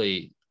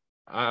hopefully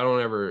I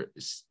don't ever,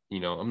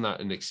 I'm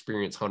not an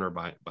experienced hunter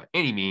by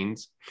any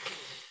means.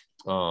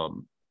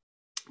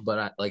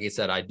 But like I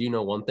said, I do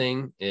know one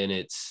thing, and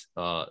it's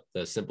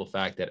the simple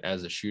fact that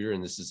as a shooter,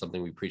 and this is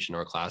something we preach in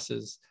our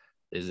classes,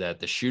 is that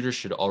the shooter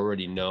should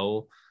already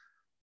know,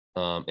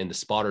 and the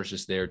spotter's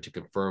just there to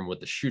confirm what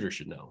the shooter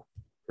should know,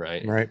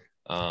 right? Right.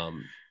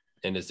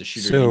 And as the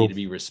shooter, you need to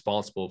be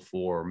responsible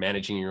for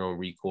managing your own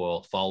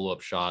recoil,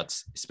 follow-up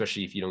shots,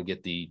 especially if you don't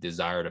get the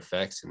desired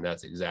effects, and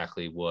that's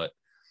exactly what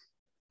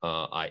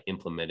I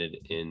implemented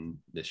in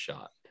this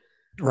shot.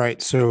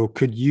 Right. So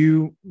could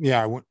you,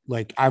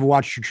 like I've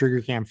watched your trigger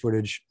cam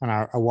footage and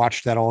I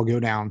watched that all go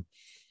down,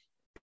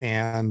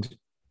 and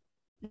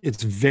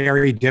it's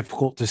very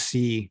difficult to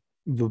see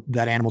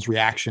that animal's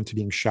reaction to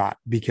being shot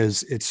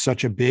because it's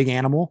such a big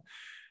animal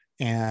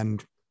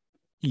and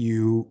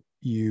you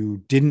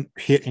didn't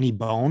hit any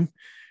bone.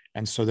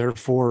 And so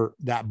therefore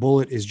that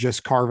bullet is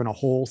just carving a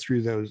hole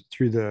through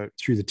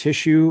the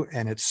tissue.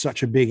 And it's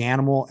such a big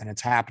animal and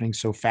it's happening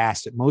so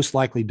fast. It most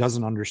likely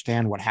doesn't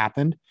understand what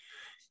happened.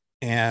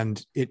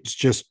 And it's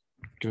just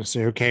going to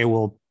say, okay,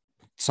 well,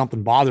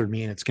 something bothered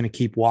me, and it's going to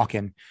keep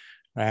walking.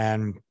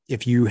 And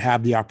if you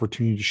have the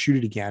opportunity to shoot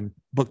it again,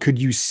 but could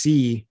you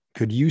see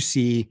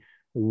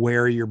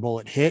where your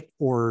bullet hit,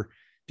 or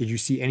did you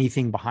see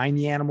anything behind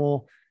the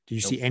animal? Did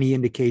you see any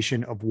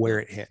indication of where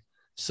it hit?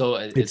 So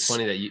it's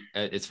funny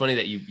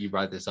that you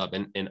brought this up.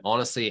 And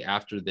honestly,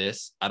 after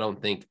this, I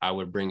don't think I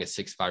would bring a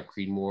 6.5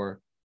 Creedmoor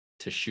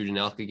to shoot an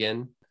elk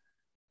again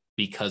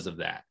because of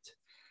that.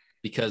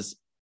 Because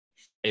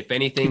if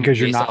anything,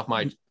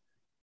 like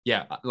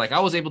I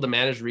was able to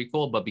manage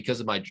recoil, but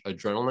because of my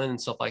adrenaline and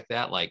stuff like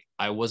that, like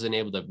I wasn't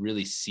able to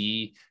really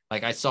see,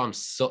 like I saw him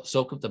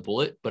soak up the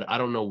bullet, but I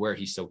don't know where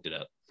he soaked it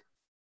up.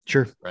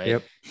 Sure. Right.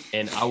 Yep.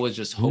 And I was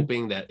just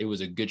hoping that it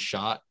was a good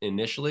shot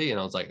initially.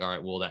 And I was like, all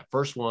right, well, that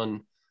first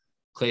one,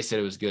 Clay said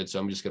it was good, so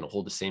I'm just going to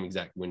hold the same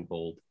exact wind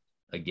bolt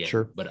again.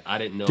 Sure. But I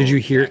didn't know. Did you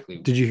hear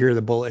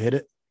the bullet hit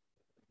it?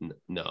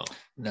 No.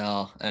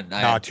 And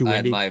I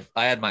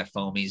had my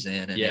foamies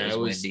in, and it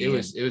was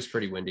windy. It was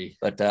pretty windy,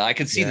 but I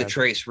could see the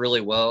trace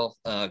really well.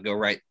 Go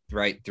right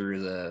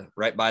through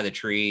right by the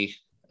tree.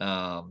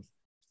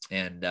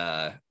 And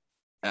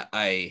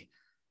I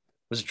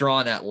was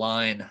drawing that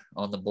line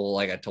on the bull,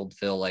 like I told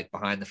Phil, like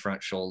behind the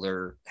front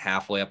shoulder,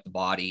 halfway up the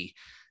body.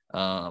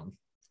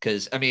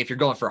 Because I mean, if you're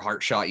going for a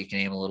heart shot, you can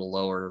aim a little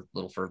lower, a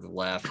little further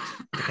left,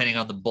 depending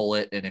on the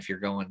bullet, and if you're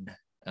going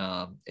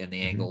in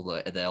the angle,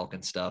 the elk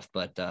and stuff.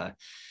 But I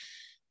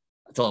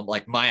told him,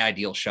 like, my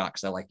ideal shot,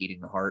 because I like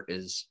eating the heart,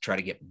 is try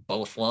to get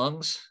both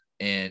lungs.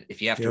 And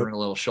if you have to earn a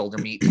little shoulder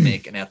meat to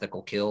make an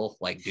ethical kill,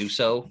 like, do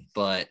so.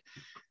 But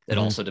it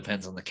also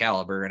depends on the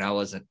caliber. And I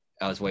was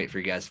waiting for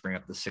you guys to bring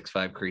up the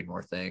 6.5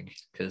 Creedmoor thing,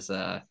 because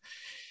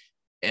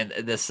and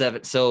the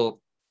 7.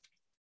 So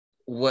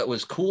what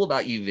was cool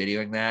about you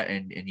videoing that,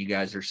 and you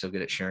guys are so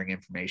good at sharing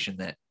information,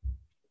 that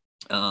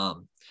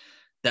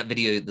that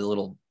video, the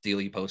little deal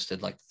you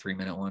posted, like the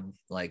 3-minute one,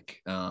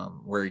 like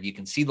where you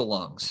can see the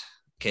lungs,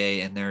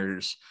 okay, and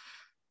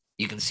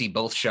you can see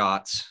both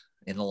shots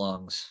in the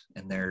lungs,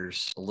 and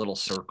there's a little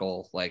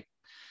circle, like,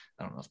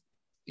 I don't know if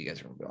you guys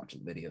are gonna be watching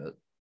the video,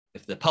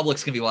 if the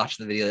public's gonna be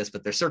watching the video of this,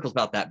 but their circle's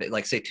about that big,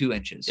 like say 2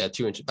 inches. Yeah,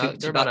 2 inches.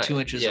 They're about 2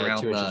 inches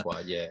around 2 inches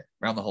wide,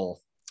 around the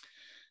hole.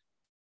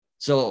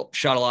 So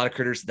shot a lot of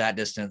critters at that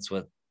distance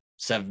with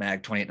 7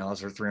 mag, 28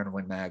 Nozzler, 300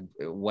 Win Mag,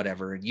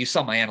 whatever. And you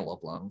saw my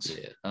antelope lungs.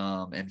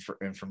 And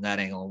from that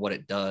angle, what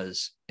it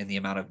does and the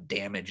amount of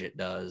damage it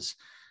does.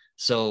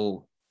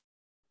 So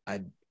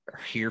I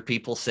hear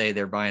people say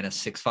they're buying a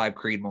 6.5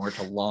 Creedmoor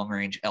to long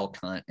range elk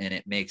hunt, and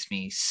it makes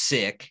me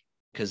sick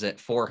because at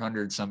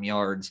 400 some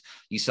yards,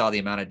 you saw the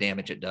amount of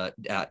damage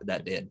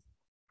that did.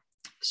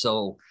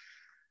 So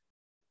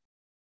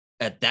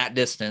at that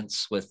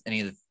distance with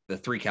any of the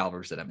 3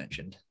 calibers that I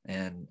mentioned,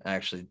 and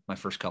actually my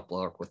first couple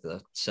are with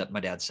my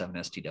dad's 7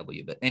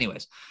 STW, but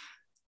anyways,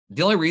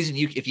 the only reason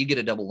if you get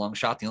a double lung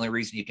shot, the only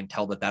reason you can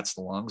tell that that's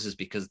the lungs is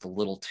because the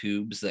little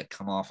tubes that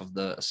come off of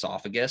the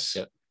esophagus,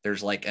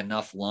 there's like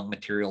enough lung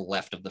material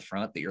left of the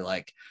front that you're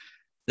like,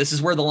 this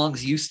is where the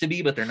lungs used to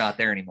be, but they're not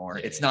there anymore.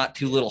 It's not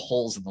 2 little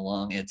holes in the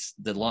lung. It's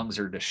the lungs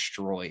are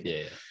destroyed.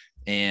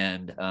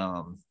 And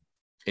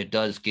it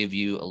does give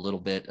you a little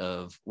bit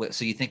of,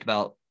 so you think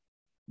about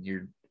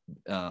your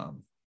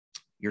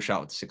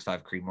shot with the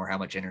 6.5 Creedmoor, how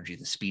much energy,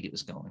 the speed it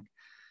was going.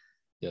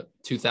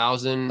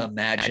 2,000.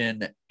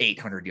 Imagine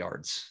 800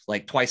 yards,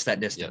 like twice that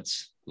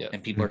distance.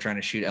 And people are trying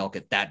to shoot elk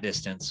at that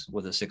distance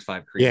with a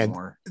 6.5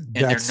 Creedmoor, and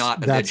they're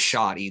not a good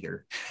shot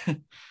either.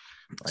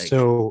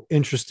 So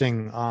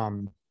interesting.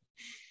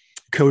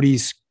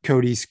 Cody's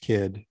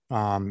kid,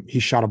 he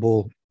shot a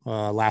bull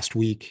last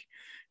week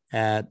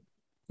at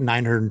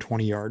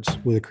 920 yards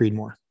with a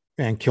Creedmoor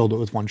and killed it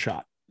with 1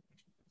 shot.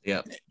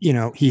 You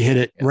know, he hit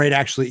it right.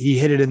 Actually, he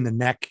hit it in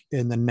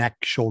the neck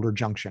shoulder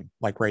junction,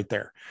 like right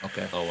there.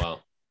 Okay. Oh, wow.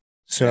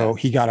 So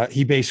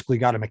he basically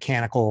got a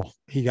mechanical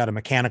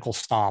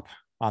stop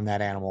on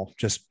that animal,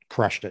 just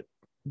crushed it,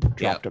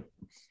 dropped it.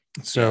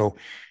 So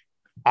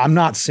I'm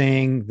not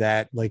saying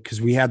that, like,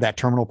 cause we had that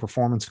terminal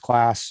performance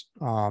class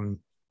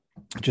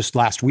just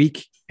last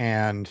week,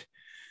 and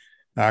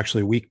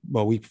actually week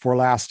before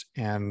last.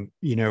 And,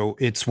 you know,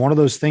 it's one of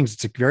those things,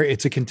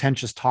 it's a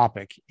contentious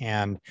topic,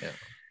 and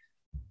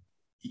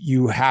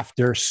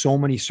there's so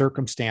many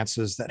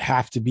circumstances that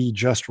have to be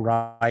just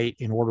right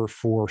in order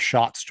for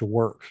shots to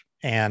work.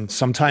 And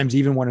sometimes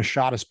even when a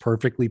shot is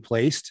perfectly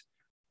placed,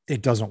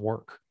 it doesn't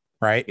work.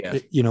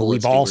 Right. You know,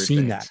 we've all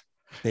seen that.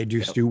 They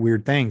just do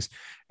weird things.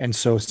 And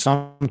so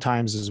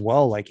sometimes as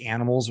well, like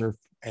animals are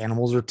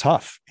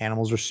tough.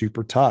 Animals are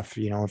super tough.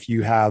 You know, if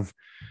you have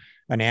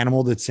an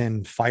animal that's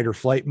in fight or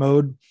flight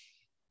mode,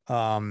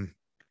 and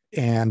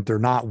they're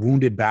not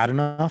wounded bad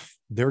enough,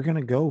 they're going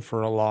to go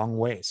for a long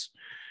ways.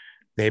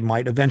 They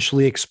might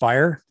eventually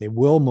expire. They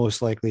will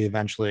most likely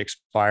eventually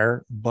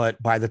expire.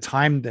 But by the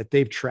time that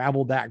they've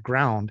traveled that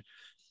ground,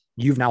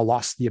 you've now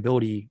lost the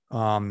ability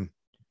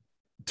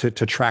to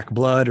track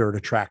blood or to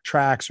track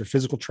tracks or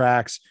physical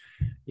tracks.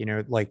 You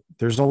know, like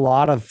there's a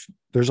lot of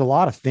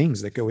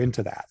things that go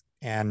into that.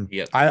 And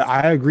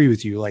I agree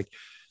with you. Like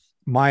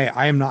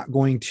I'm not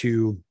going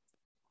to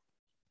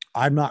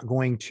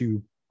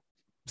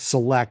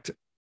select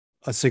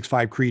a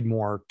 6.5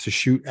 Creedmoor to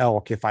shoot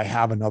elk if I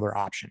have another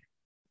option.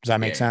 Does that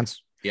make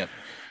sense? Yeah.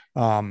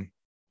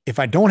 If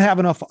I don't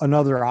have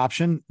another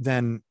option,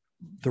 then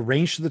the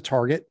range to the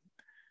target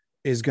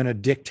is going to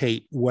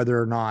dictate whether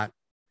or not,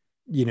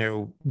 you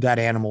know, that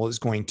animal is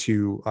going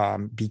to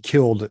be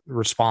killed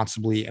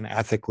responsibly and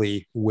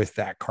ethically with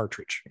that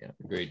cartridge. Yeah,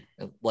 agreed.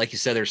 Like you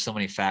said, there's so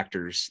many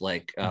factors,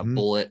 like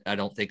bullet. I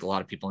don't think a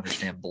lot of people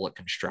understand bullet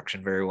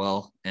construction very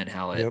well and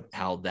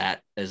how that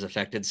is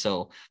affected.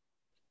 So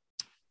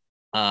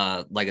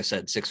like I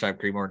said, 6.5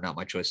 Creedmoor, not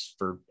my choice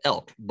for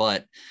elk,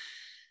 but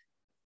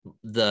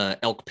the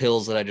elk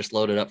pills that I just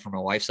loaded up for my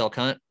wife's elk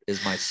hunt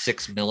is my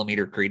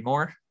 6mm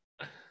Creedmoor,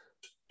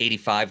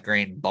 85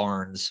 grain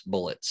Barnes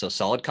bullet. So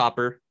solid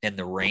copper, and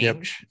the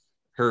range,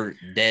 her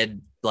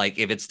dead, like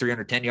if it's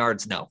 310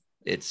 yards, no,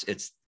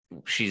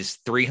 she's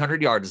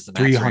 300 yards is the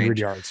max 300 range.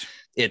 yards.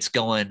 It's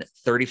going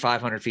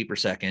 3,500 feet per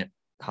second,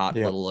 hot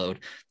little load,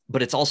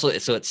 but it's also,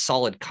 so it's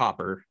solid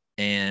copper.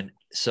 And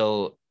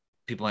so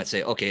people might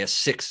say, okay, a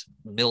 6mm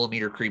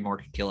Creedmoor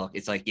can kill elk.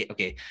 It's like,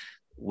 okay,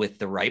 with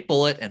the right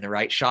bullet and the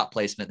right shot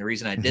placement. The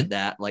reason I did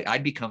that, like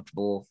I'd be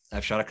comfortable.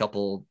 I've shot a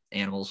couple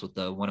animals with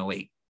the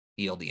 108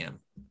 ELDM.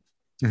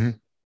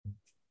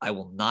 I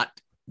will not,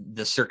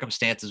 the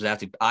circumstances would have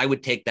to, I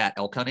would take that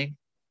elk hunting,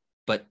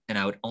 and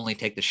I would only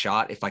take the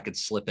shot if I could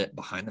slip it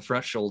behind the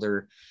front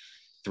shoulder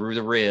through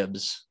the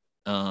ribs.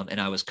 And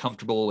I was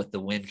comfortable with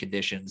the wind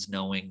conditions,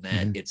 knowing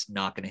that it's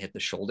not going to hit the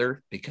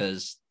shoulder,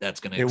 because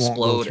that's going to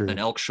explode. An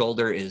elk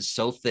shoulder is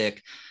so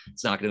thick,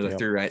 it's not going to go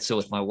through. Right. So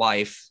with my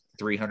wife,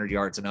 300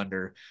 yards and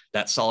under,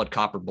 that solid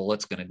copper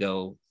bullet's going to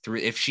go through.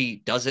 If she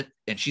doesn't,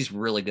 and she's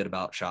really good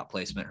about shot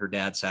placement. Her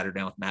dad sat her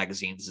down with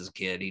magazines as a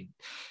kid.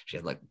 She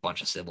had like a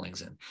bunch of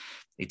siblings, and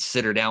he'd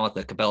sit her down with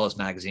the Cabela's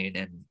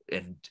magazine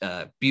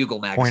and Bugle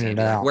magazine.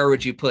 Like, where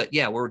would you put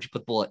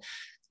the bullet?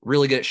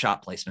 Really good at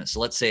shot placement. So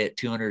let's say at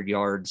 200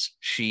 yards,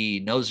 she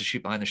knows to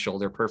shoot behind the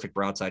shoulder, perfect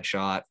broadside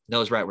shot,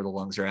 knows right where the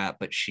lungs are at,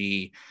 but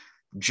she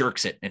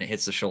jerks it and it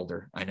hits the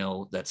shoulder. I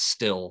know that's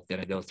still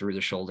going to go through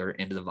the shoulder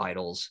into the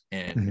vitals.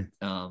 And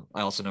I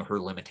also know her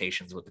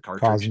limitations with the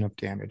cartridge. Cause enough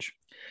damage.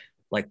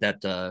 Like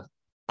that.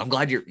 I'm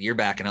glad you're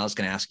back. And I was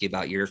going to ask you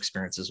about your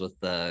experiences with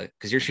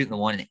because you're shooting the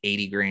one in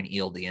 80 grain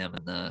ELDM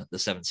and the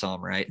 7 SAUM,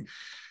 right?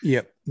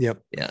 Yep. Yeah.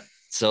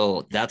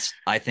 So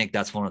I think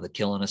that's one of the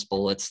killingest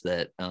bullets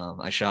that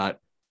I shot.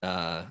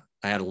 I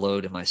had a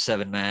load in my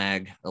 7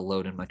 mag, a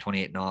load in my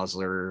 28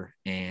 Nosler,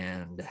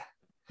 and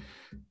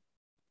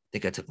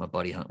think I took my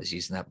buddy hunt, was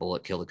using that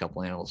bullet, killed a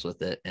couple animals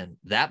with it. And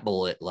that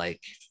bullet,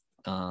 like,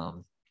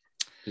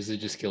 does it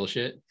just kill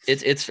shit?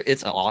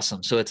 It's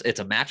awesome. So it's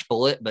a match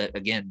bullet, but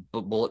again,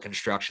 bullet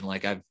construction,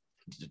 like I've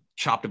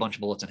chopped a bunch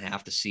of bullets in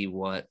half to see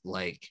what,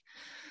 like,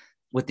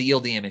 with the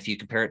ELDM, if you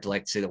compare it to,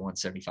 like, say, the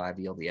 175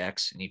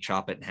 ELDX, and you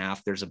chop it in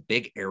half, there's a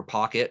big air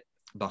pocket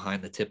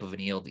behind the tip of an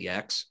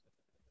ELDX.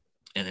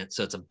 And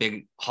so it's a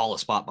big hollow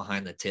spot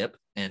behind the tip.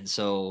 And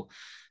so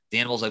the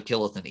animals I've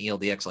killed with an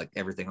ELDX, like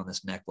everything on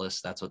this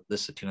necklace, that's what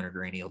this is, a 200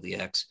 grain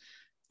ELDX,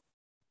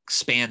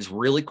 expands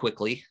really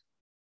quickly.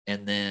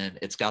 And then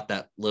it's got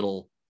that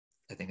little,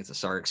 I think it's a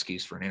sorry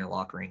excuse for an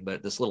interlock ring,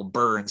 but this little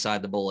burr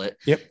inside the bullet.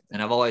 Yep.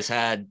 And I've always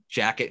had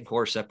jacket and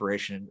core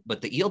separation,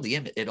 but the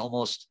ELDM,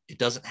 it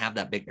doesn't have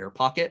that big air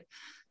pocket.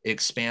 It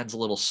expands a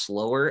little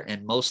slower,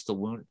 and most of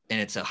the wound,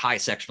 and it's a high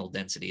sectional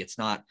density. It's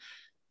not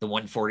the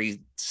 147.65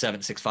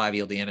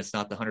 ELDM. It's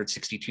not the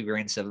 162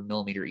 grain 7mm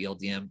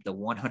ELDM. The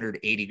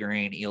 180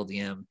 grain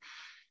ELDM,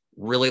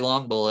 really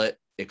long bullet,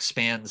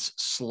 expands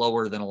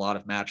slower than a lot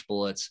of match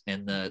bullets,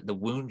 and the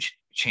wound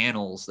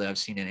channels that I've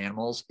seen in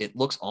animals, it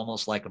looks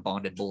almost like a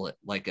bonded bullet,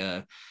 like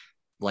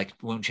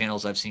wound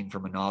channels I've seen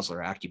from a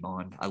Nosler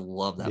AccuBond. I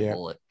love that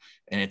bullet,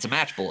 and it's a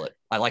match bullet.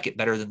 I like it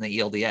better than the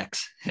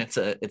ELDX.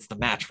 It's the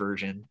match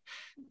version,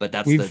 but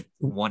that's the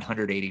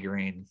 180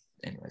 grain.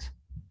 Anyways,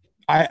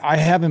 I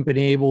haven't been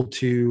able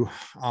to,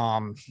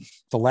 the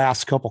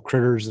last couple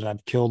critters that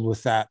I've killed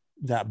with that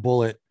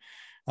bullet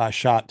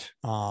shot,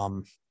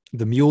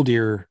 the mule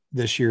deer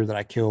this year that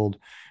I killed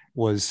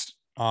was,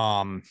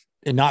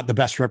 and not the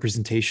best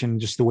representation,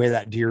 just the way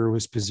that deer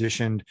was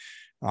positioned.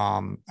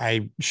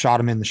 I shot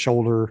him in the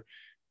shoulder,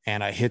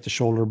 and I hit the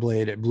shoulder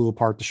blade. It blew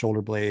apart the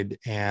shoulder blade.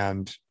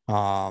 And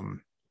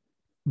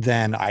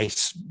then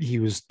he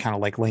was kind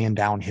of like laying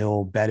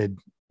downhill, bedded.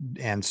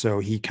 And so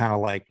he kind of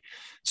like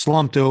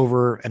slumped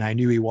over, and I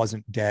knew he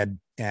wasn't dead.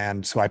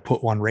 And so I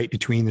put one right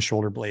between the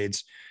shoulder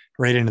blades,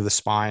 right into the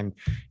spine.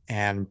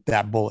 And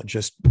that bullet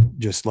just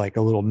like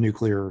a little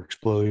nuclear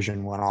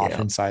explosion went off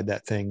inside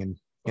that thing.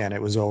 And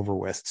it was over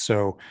with.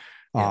 So,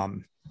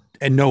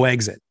 and no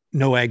exit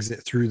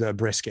through the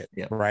brisket,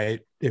 right?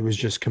 It was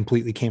just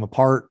completely came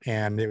apart,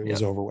 and it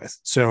was over with.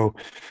 So,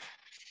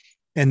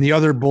 and the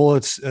other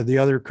bullets, the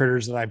other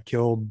critters that I've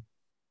killed,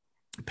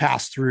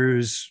 pass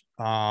throughs,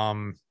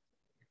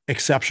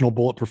 exceptional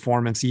bullet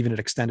performance, even at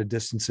extended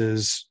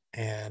distances.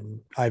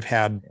 And I've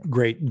had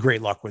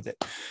great luck with it.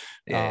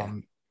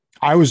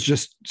 I was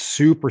just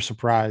super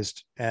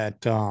surprised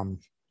at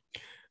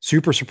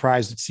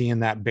seeing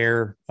that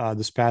bear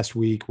this past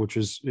week, which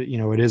is,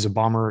 it is a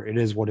bummer. It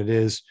is what it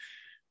is.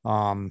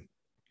 It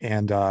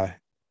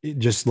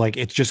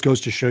just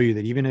goes to show you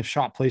that even if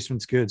shot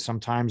placement's good,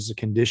 sometimes the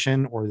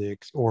condition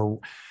or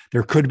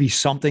there could be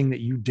something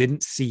that you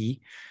didn't see,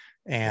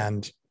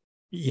 and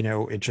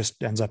it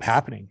just ends up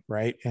happening.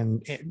 Right.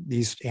 And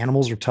these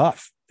animals are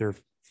tough.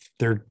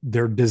 They're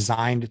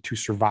designed to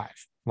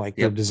survive. Like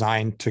they're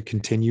designed to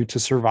continue to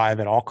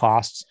survive at all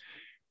costs.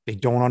 They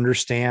don't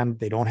understand.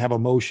 They don't have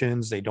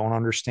emotions. They don't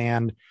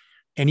understand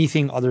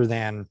anything other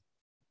than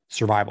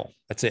survival.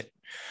 That's it.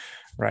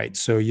 Right.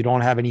 So you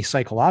don't have any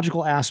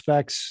psychological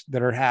aspects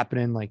that are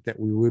happening like that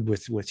we would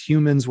with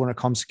humans when it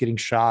comes to getting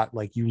shot.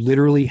 Like you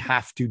literally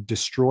have to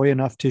destroy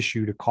enough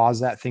tissue to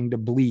cause that thing to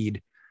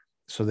bleed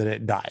so that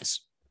it dies.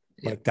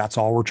 Like that's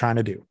all we're trying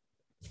to do.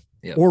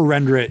 Or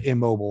render it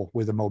immobile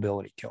with a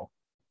mobility kill,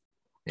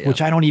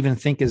 which I don't even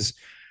think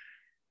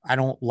I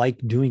don't like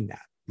doing that.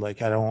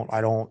 Like I don't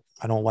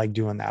like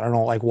doing that. I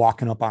don't like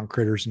walking up on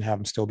critters and have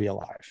them still be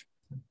alive.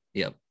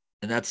 Yep.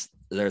 And that's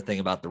the other thing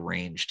about the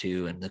range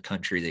too, and the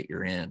country that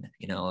you're in.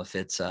 If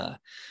it's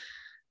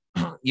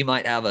you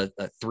might have a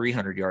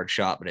 300-yard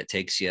shot, but it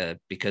takes you,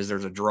 because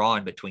there's a draw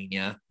in between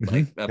you.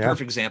 Like a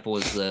perfect example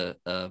is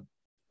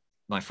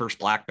my first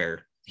black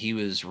bear. He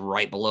was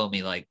right below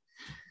me, like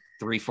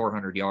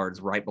 300-400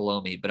 yards right below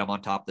me, but I'm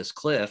on top of this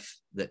cliff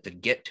that to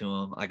get to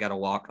him, I got to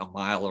walk a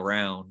mile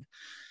around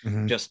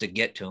just to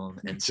get to him.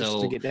 And just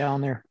so to get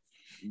down there,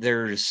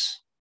 there's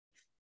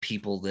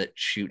people that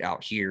shoot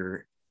out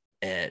here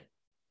at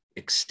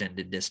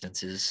extended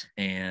distances,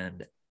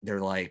 and they're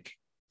like,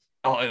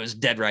 oh, it was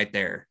dead right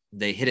there.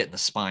 They hit it in the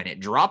spine. It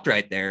dropped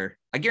right there.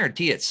 I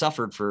guarantee it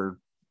suffered for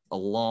a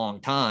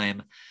long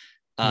time.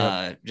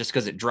 Just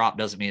because it dropped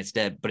doesn't mean it's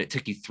dead, but it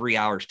took you 3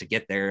 hours to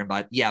get there. And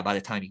by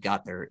the time you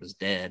got there, it was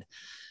dead.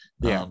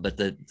 But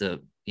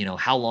the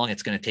how long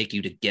it's going to take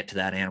you to get to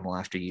that animal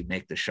after you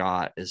make the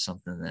shot is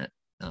something that,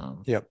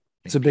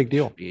 it's a big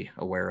deal to be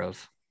aware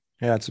of.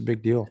 Yeah, it's a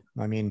big deal.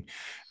 I mean,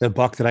 the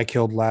buck that I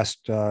killed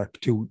last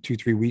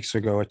 2-3 weeks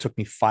ago, it took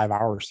me 5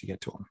 hours to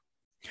get to him.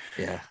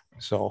 Yeah.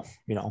 So,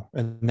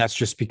 and that's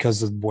just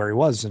because of where he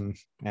was. And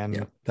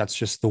that's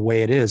just the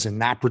way it is in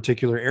that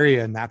particular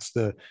area. And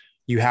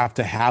you have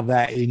to have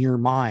that in your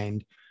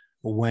mind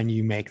when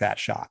you make that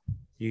shot.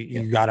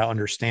 You got to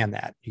understand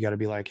that. You got to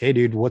be like, hey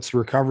dude, what's the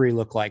recovery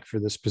look like for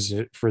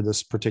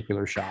this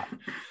particular shot?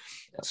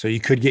 So you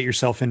could get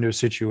yourself into a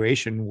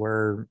situation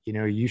where,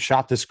 you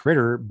shot this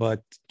critter,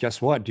 but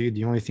guess what, dude?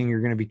 The only thing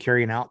you're going to be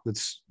carrying out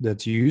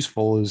that's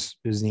useful is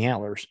the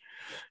antlers,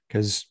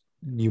 because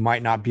you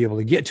might not be able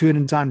to get to it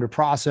in time to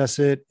process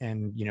it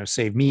and,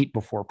 save meat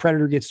before a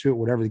predator gets to it,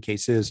 whatever the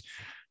case is.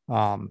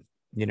 That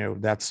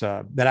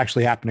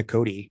actually happened to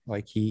Cody.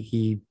 Like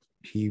he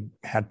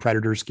had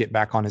predators get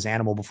back on his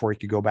animal before he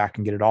could go back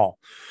and get it all.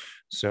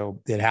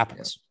 So it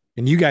happens. Yep.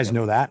 And you guys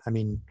know that. I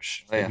mean,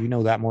 you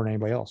know that more than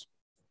anybody else.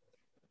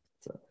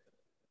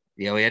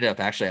 Yeah, we ended up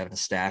actually having to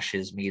stash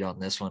his meat on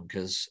this one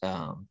because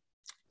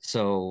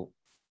so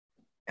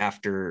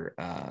after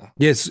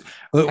yes,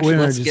 let's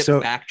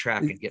backtrack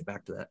and get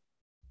back to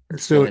that.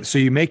 So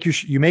you make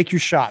your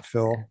shot,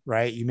 Phil,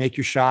 right? You make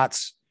your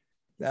shots,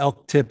 the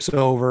elk tips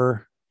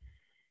over,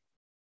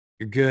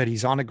 you're good,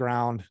 he's on the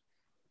ground.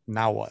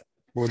 Now what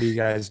are you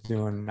guys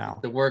doing now?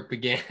 The work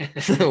began.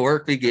 The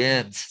work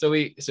begins. So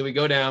we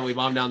go down, we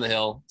bomb down the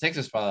hill. It takes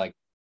us probably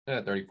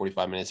like 30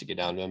 45 minutes to get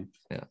down to him.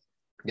 Yeah,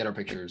 get our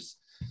pictures.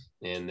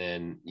 And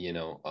then,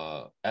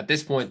 at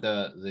this point,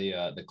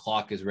 the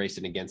clock is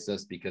racing against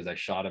us because I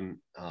shot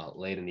him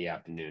late in the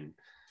afternoon.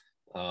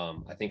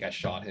 I think I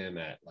shot him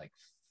at like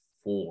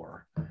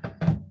 4,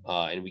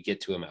 and we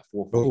get to him at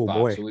 4:45. Oh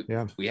boy. So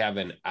we have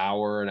an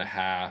hour and a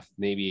half,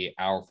 maybe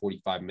hour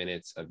 45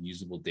 minutes of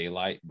usable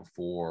daylight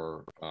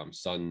before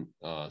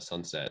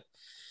sunset.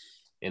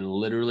 And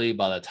literally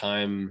by the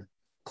time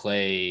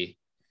Clay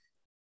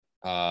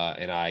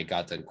and I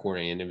got done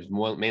coordinating, and it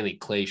was mainly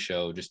Clay's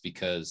show, just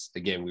because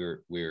again we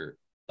were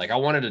like, I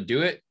wanted to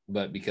do it,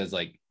 but because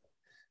like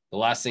the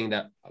last thing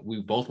that we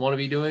both want to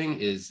be doing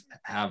is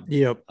have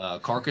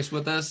carcass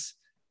with us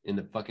in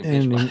the fucking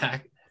pitch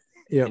black.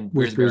 Yeah,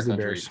 with grizzly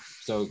country. Bears.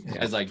 So I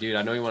was like, dude,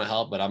 I know you want to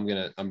help, but I'm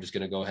just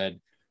gonna go ahead.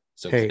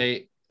 So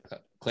hey,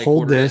 Clay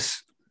hold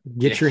this.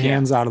 Get your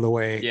hands out of the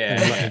way.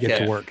 Yeah, and let me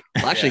get to work.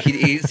 Well, actually,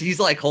 he's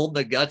like holding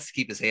the guts to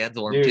keep his hands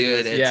warm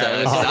too.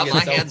 And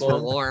my hands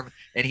were warm,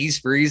 and he's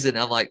freezing.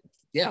 I'm like,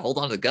 yeah, hold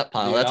on to the gut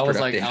pile. Dude, that's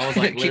productive. I was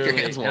like, keep your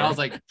hands warm. And I was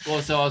like,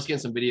 well, so I was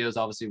getting some videos.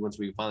 Obviously, once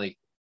we finally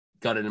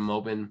gutted him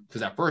open,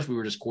 because at first we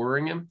were just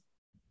quartering him.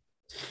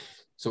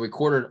 So we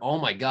quartered. Oh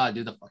my god,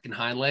 dude, the fucking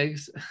hind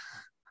legs.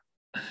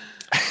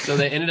 So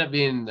they ended up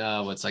being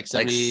what's like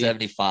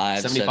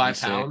 75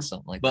 pounds,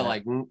 something like but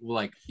that.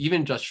 like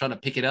even just trying to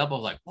pick it up, I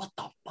was like, what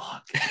the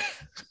fuck?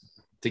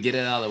 To get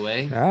it out of the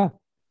way. Yeah.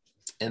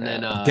 And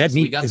then dead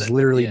meat is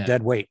literally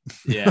dead weight.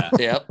 Yeah.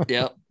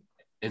 Yep.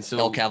 And so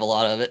elk have a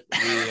lot of it.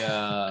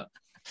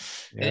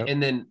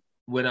 And then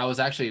when I was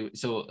actually,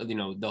 so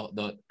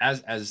the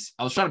as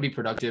I was trying to be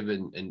productive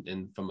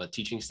and from a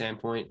teaching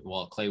standpoint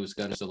while Clay was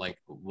gutting. So like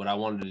what I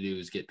wanted to do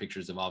is get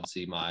pictures of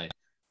obviously my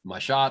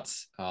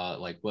shots,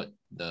 like what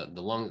the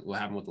lung, what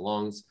happened with the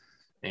lungs.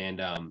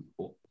 And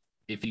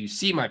if you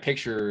see my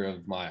picture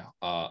of my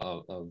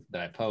of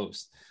that I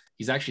post,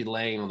 he's actually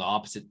laying on the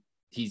opposite.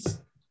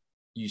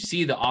 You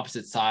see the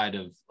opposite side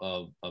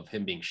of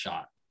him being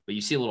shot, but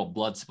you see a little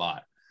blood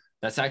spot.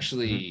 That's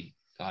actually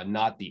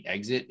not the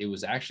exit. It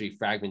was actually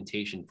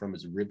fragmentation from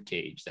his rib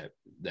cage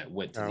that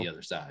went to the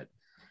other side,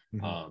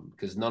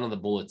 because none of the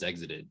bullets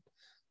exited.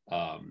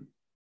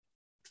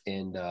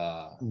 And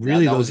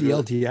really, those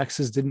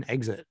ELTXs didn't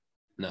exit.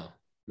 No.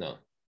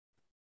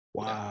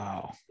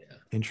 Wow. Yeah.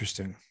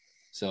 Interesting.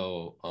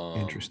 So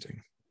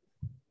interesting.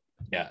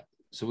 Yeah.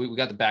 So we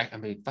got the back. I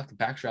mean, fucking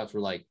back straps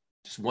were like,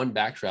 just one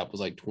back strap was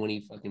like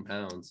 20 fucking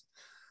pounds.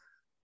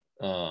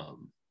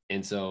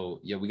 And so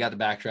we got the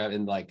back strap,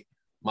 and like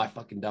my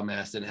fucking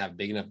dumbass didn't have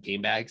big enough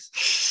game bags.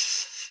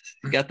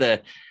 You got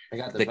the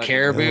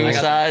caribou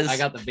size. I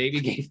got the baby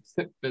game.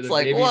 It's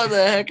like, baby, what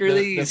the heck are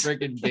these? The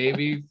freaking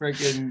baby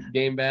freaking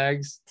game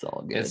bags. It's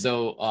all good. And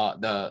so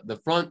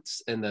the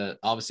fronts and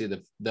obviously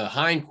the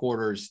hind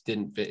quarters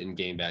didn't fit in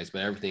game bags,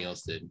 but everything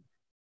else did.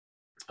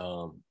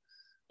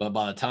 But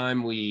by the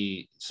time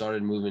we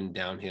started moving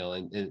downhill,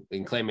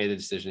 and Clay made the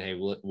decision, hey,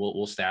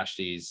 we'll stash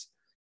these,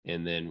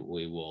 and then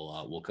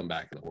we'll come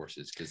back to the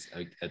horses, because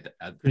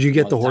could you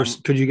get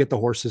the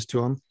horses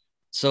to him?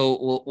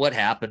 So what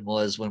happened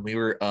was, when we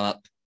were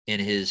up in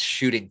his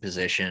shooting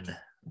position,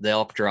 the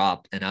elk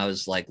dropped, and I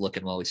was like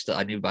looking while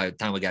I knew by the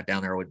time we got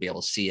down there I would be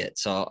able to see it.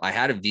 So I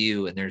had a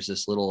view, and there's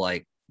this little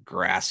like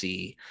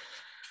grassy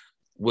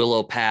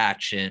willow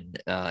patch, and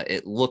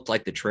it looked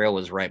like the trail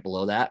was right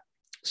below that.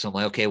 So I'm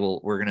like, okay,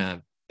 well, we're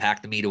gonna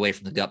pack the meat away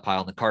from the gut pile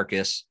and the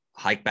carcass,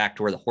 hike back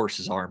to where the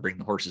horses are, and bring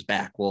the horses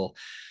back. Well,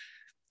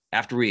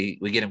 after we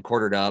get them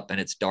quartered up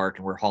and it's dark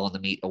and we're hauling the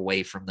meat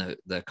away from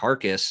the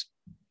carcass,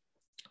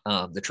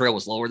 the trail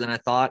was lower than I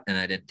thought, and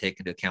I didn't take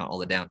into account all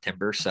the down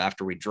timber. So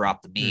after we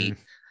dropped the meat,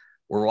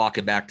 we're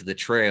walking back to the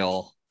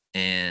trail,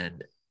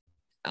 and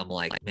I'm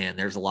like, man,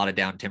 there's a lot of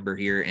down timber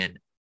here, and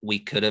we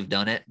could have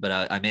done it,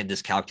 but I made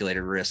this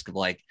calculated risk of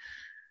like,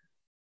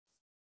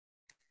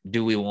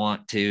 do we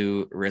want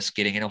to risk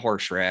getting in a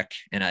horse wreck?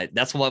 And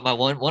that's what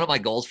one of my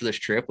goals for this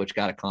trip, which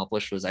got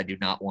accomplished, was I do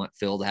not want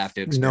Phil to have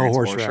to experience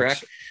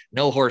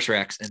no horse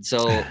wreck. And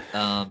so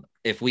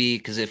if we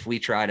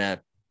try to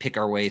pick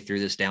our way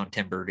through this down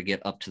timber to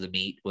get up to the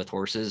meet with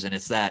horses. And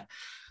it's got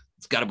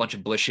a bunch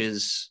of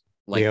bushes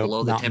like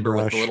below the timber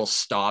with the little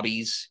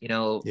stobbies,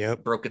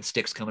 broken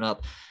sticks coming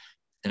up.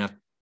 And I've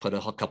put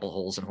a couple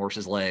holes in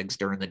horses' legs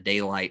during the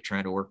daylight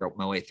trying to work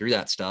my way through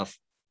that stuff.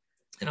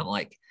 And I'm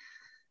like,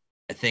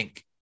 I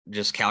think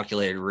just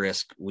calculated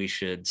risk, we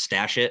should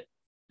stash it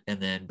and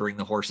then bring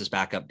the horses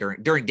back up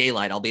during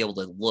daylight. I'll be able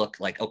to look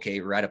like, okay,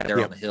 right up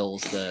there on the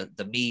hills,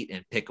 the meat,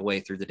 and pick away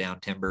through the down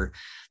timber.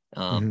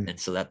 And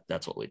so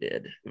that's what we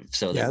did,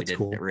 so that we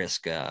didn't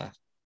risk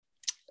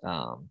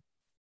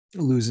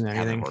losing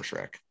anything. Horse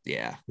wreck.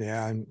 Yeah,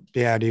 dude.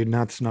 You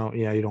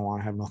don't want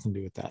to have nothing to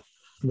do with that.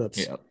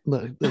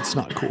 That's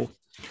not cool.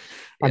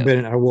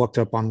 I walked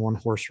up on one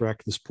horse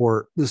wreck. This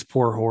poor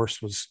horse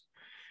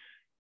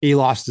he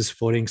lost his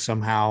footing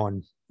somehow,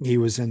 and he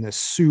was in this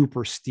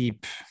super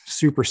steep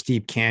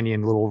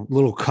canyon,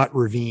 little cut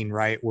ravine,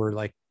 right, where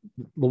like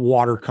the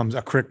water comes,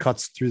 a creek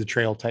cuts through the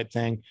trail type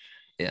thing.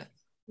 Yeah.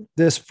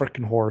 This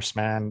freaking horse,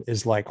 man,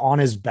 is like on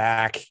his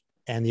back,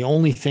 and the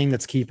only thing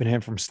that's keeping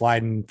him from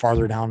sliding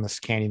farther down this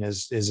canyon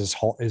is his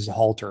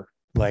halter.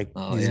 Like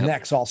his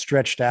neck's all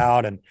stretched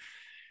out, and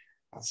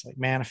I was like,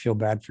 man, I feel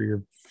bad for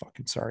your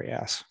fucking sorry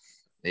ass.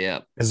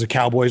 Yeah. As the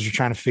cowboys are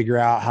trying to figure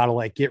out how to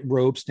like get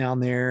ropes down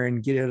there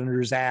and get it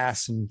under his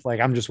ass. And like,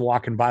 I'm just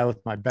walking by with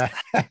my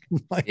back.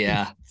 Like,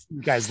 yeah. See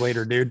you guys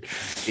later, dude.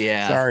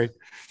 Yeah. Sorry.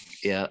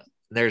 Yeah.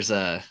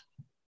 I've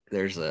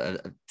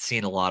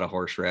seen a lot of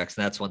horse wrecks.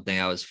 And that's one thing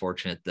I was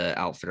fortunate. The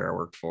outfitter I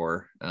worked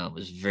for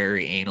was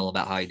very anal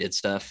about how he did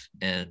stuff.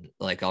 And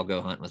like, I'll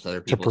go hunt with other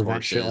people's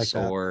horses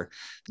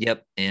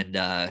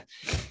And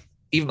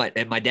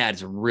even my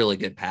dad's a really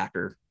good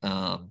packer.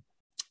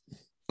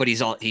 But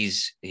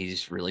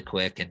he's really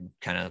quick and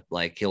kind of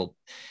like he'll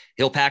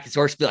pack his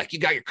horse, be like, you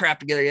got your crap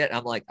together yet?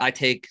 I'm like, I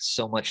take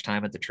so much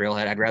time at the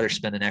trailhead. I'd rather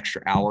spend an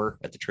extra hour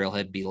at the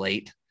trailhead and be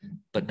late,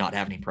 but not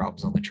have any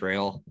problems on the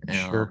trail.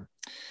 Sure.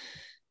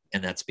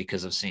 And that's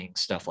because of seeing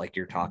stuff like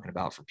you're talking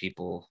about for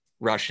people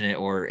rushing it,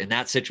 or in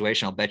that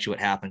situation, I'll bet you what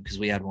happened, because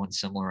we had one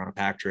similar on a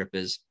pack trip,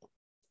 is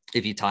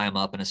if you tie them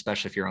up, and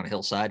especially if you're on a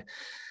hillside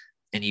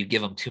and you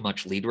give them too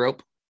much lead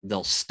rope,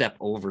 they'll step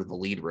over the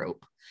lead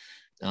rope.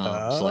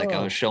 So like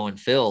I was showing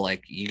Phil,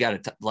 like you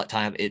got to let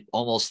time. It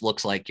almost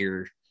looks like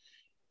you're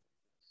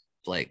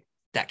like,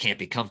 that can't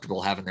be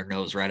comfortable having their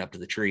nose right up to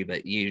the tree,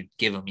 but you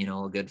give them,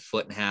 a good 1.5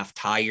 foot,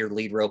 tie your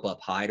lead rope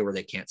up high to where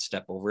they can't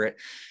step over it.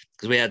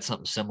 Cause we had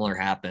something similar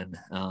happen.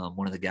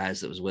 One of the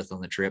guys that was with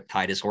on the trip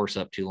tied his horse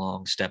up too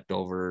long, stepped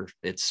over,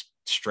 it's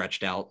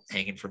stretched out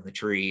hanging from the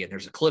tree, and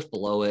there's a cliff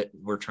below it.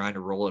 We're trying to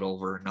roll it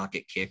over and not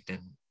get kicked,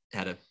 and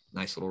had a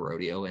nice little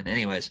rodeo. And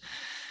anyways,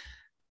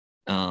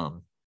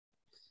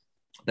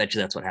 bet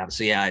you that's what happened.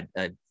 So yeah,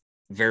 I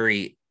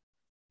very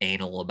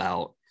anal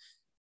about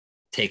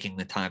taking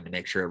the time to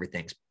make sure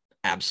everything's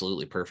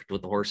absolutely perfect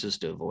with the horses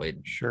to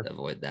avoid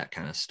that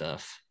kind of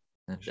stuff.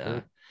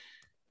 And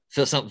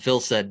Phil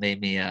said made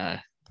me I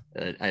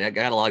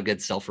got a lot of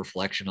good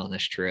self-reflection on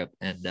this trip,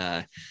 and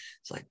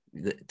it's like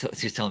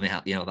she's telling me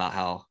how about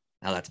how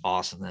that's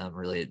awesome that I'm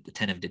really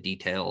attentive to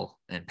detail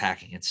and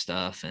packing and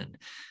stuff.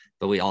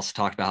 But we also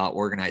talked about how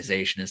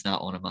organization is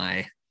not one of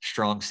my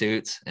strong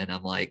suits, and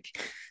I'm like,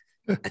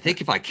 I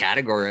think if I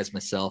categorize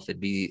myself,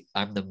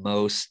 I'm the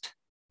most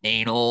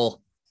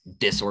anal,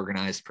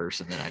 disorganized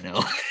person that I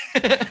know.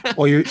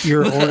 Well,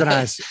 you're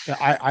organized.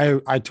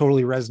 I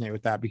totally resonate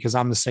with that, because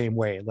I'm the same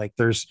way. Like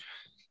there's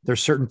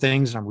certain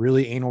things I'm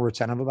really anal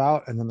retentive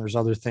about, and then there's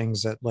other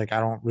things that like I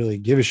don't really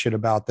give a shit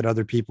about, that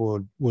other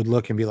people would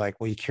look and be like,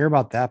 well, you care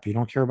about that, but you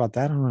don't care about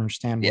that. I don't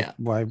understand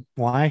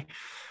why.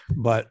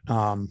 But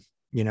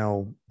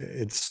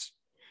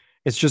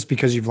it's just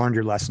because you've learned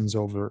your lessons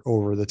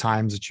over the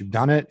times that you've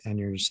done it, and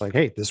you're just like,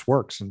 hey, this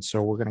works. And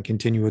so we're going to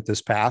continue with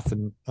this path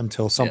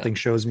until something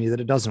shows me that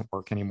it doesn't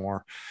work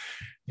anymore,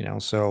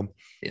 So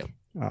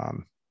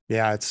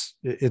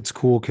it's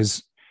cool.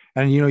 Cause,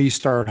 and, you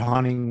start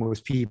hunting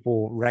with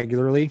people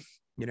regularly,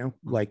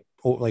 like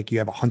you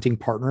have a hunting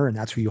partner, and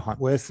that's who you hunt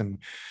with. And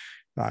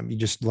you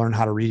just learn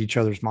how to read each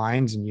other's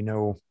minds,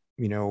 and,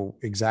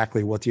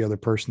 exactly what the other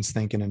person's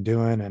thinking and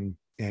doing.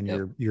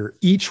 And you're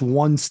each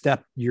one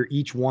step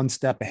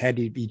ahead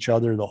of each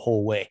other the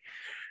whole way.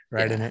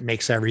 Right. Yeah. And it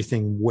makes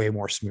everything way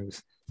more smooth.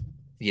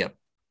 Yep.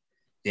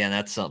 Yeah. And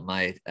that's something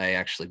I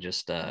actually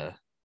just kind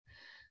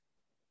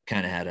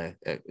of had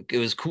it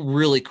was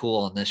really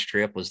cool on this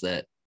trip, was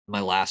that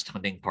my last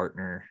hunting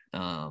partner,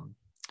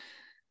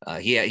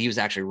 he was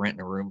actually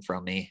renting a room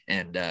from me,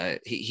 and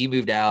he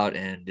moved out,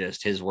 and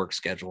just his work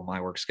schedule,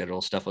 my work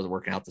schedule, stuff was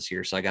working out this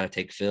year. So I got to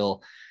take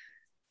Phil,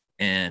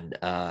 and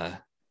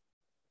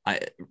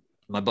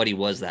my buddy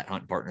was that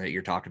hunting partner that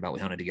you're talking about.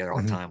 We hunted together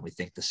all the time. We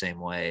think the same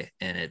way.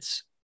 And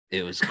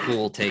it was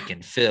cool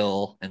taking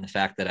Phil, and the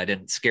fact that I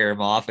didn't scare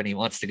him off and he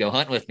wants to go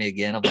hunt with me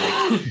again. I'm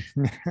like,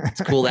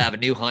 it's cool to have a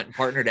new hunting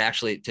partner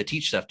to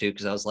teach stuff to.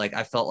 Cause I was like,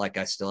 I felt like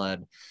I still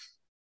had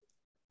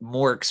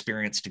more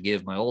experience to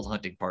give my old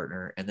hunting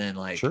partner. And then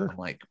I'm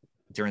like,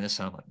 during this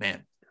time, I'm like,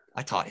 man,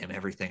 I taught him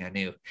everything I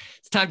knew.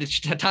 It's time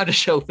to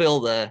show Phil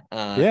the,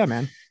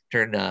 man,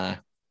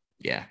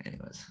 yeah,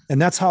 anyways.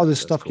 And that's how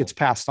this stuff cool. gets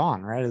passed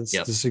on, right? This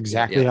is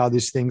exactly Yep. how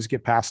these things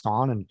get passed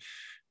on.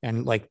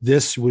 And like,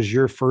 this was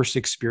your first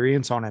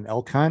experience on an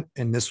elk hunt.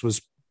 And this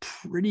was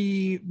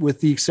pretty,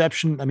 with the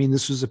exception, I mean,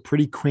 this was a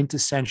pretty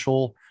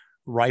quintessential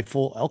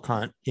rifle elk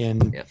hunt in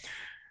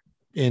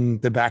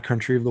the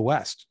backcountry of the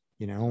West,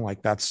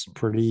 like that's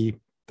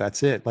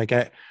it.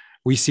 Like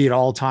we see it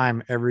all the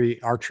time.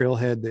 Our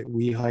trailhead that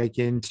we hike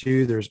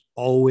into, there's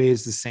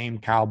always the same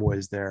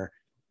cowboys there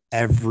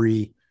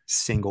every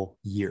single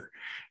year.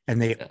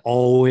 And they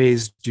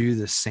always do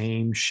the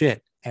same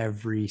shit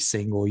every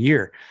single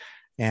year.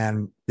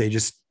 And they've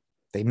just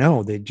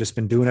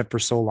been doing it for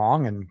so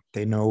long, and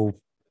they know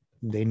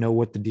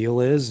what the deal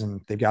is,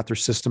 and they've got their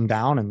system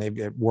down, and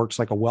it works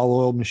like a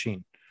well-oiled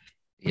machine.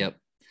 Yep.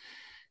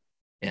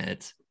 And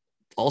it's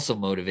also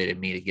motivated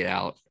me to get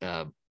out.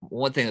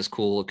 One thing that's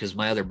cool, because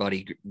my other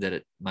buddy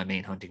my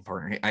main hunting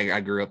partner,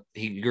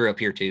 he grew up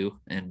here too.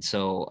 And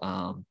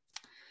so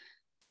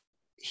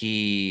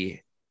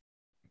he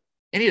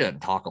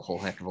doesn't talk a whole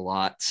heck of a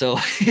lot. So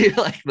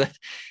but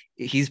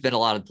he's been a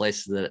lot of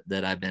places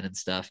that I've been and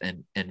stuff.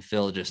 And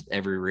Phil, just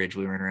every ridge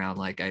we went around,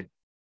 I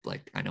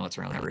know it's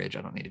around that ridge.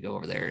 I don't need to go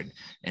over there.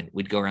 And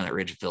we'd go around that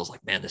ridge, and Phil's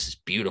like, man, this is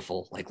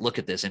beautiful. Like, look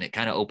at this. And it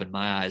kind of opened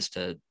my eyes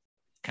to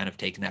kind of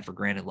taking that for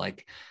granted.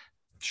 Like,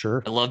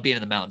 sure, I love being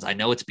in the mountains. I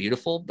know it's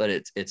beautiful, but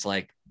it's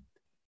like,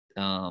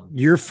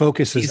 your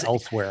focus is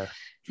elsewhere.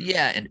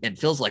 Yeah. And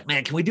Phil's like,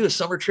 man, can we do a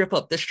summer trip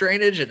up this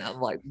drainage? And I'm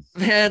like,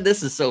 man,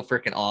 this is so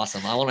freaking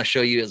awesome. I want to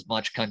show you as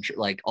much country,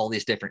 like all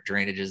these different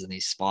drainages and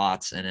these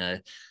spots.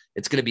 And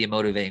it's going to be a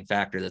motivating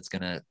factor that's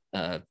going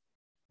to,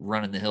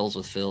 running the hills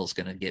with Phil is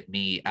going to get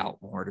me out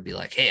more to be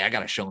like, hey, I got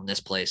to show him this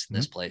place and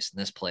this place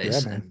and this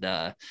place.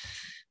 Yeah,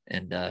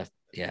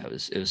 it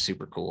was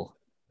super cool.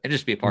 And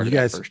just be a part of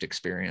that first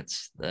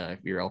experience,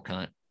 your elk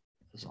hunt.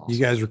 Was awesome. You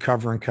guys were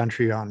covering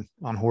country on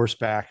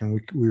horseback,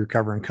 and we were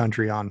covering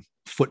country on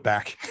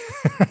footback.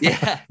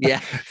 yeah.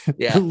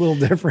 A little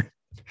different.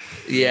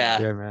 Yeah,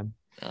 man.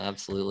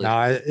 Absolutely.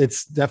 No,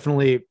 it's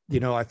definitely,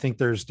 I think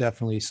there's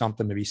definitely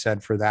something to be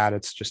said for that.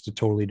 It's just a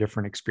totally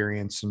different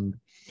experience. And,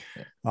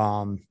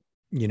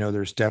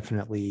 there's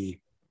definitely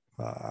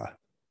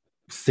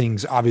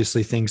things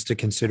to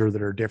consider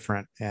that are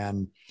different.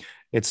 And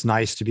it's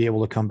nice to be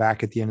able to come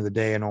back at the end of the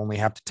day and only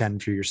have to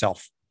tend to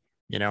yourself,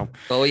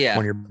 Oh yeah.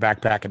 when you're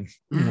backpacking,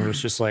 where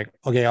it's just like,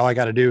 okay, all I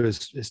got to do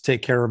is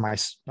take care of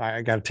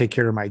I got to take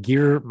care of my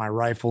gear, my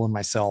rifle, and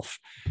myself,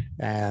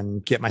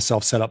 and get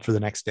myself set up for the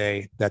next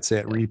day. That's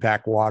it.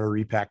 Repack water,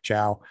 repack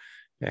chow,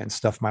 and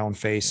stuff my own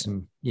face,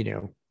 and,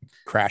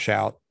 crash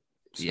out.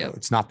 So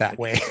it's not that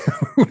way.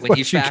 When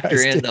you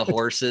factor in the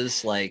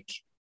horses, I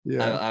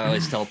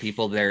always tell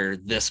people they're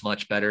this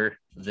much better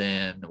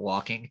than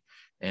walking.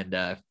 And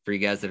for you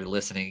guys that are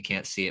listening, you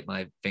can't see it.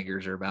 My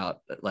fingers are about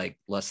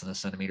less than a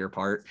centimeter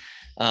apart.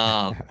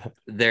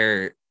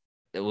 They're,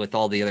 with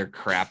all the other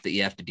crap that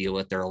you have to deal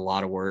with, they're a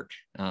lot of work.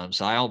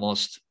 So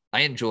I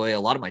enjoy a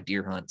lot of my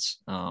deer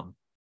hunts. I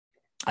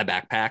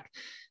backpack,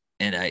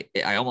 and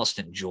I almost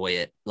enjoy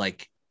it.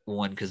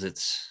 Because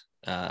it's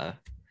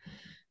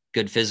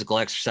good physical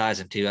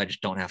exercise, and two, I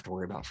just don't have to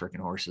worry about freaking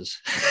horses.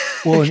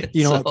 Well,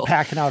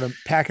 packing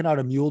out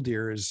a mule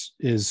deer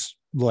is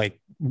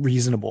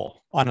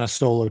reasonable on a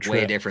solo trip.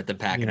 Way different than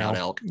packing out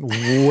elk.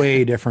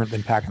 Way different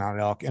than packing out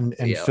elk. And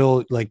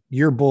Phil,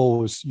 your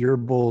bull's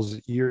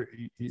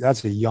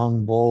that's a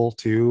young bull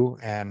too,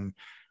 and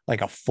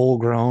a full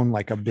grown,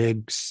 a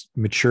big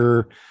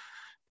mature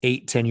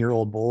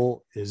 8-10-year-old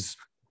bull is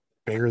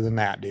bigger than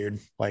that, dude.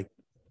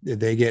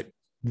 They get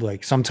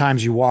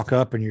sometimes you walk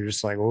up and you're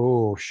just like,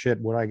 oh shit,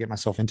 what did I get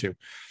myself into?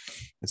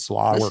 It's a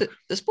lot of work.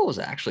 This bull is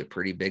actually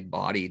pretty big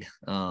bodied.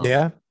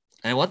 Yeah.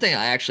 And one thing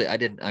I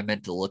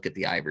meant to look at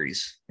the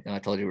ivories. I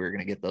told you we were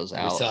going to get those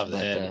out.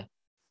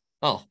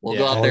 We'll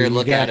go out there and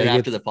look at it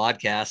after the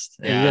podcast.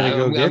 Yeah, you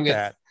gotta go get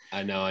that.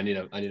 I know. I'm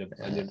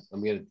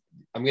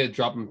gonna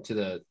drop them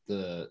to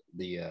the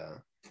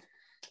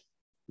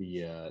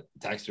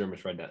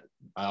taxidermist right now.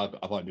 I'll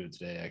probably do it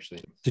today,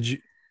 actually. Did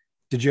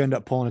you end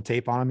up pulling a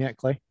tape on him yet,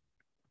 Clay?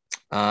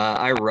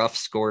 I rough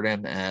scored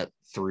him at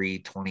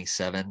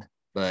 327,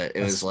 but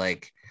it was I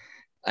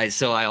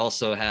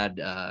also had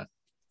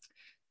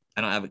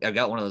I've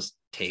got one of those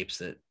tapes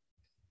that,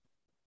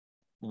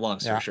 long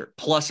story short,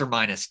 plus or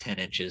minus 10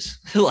 inches.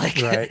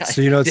 Right.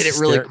 So did it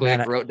really quick,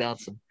 man, wrote down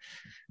some.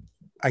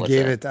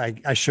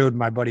 I showed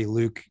my buddy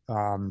Luke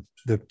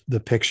the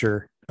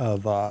picture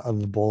of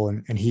the bull,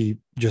 and he,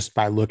 just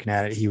by looking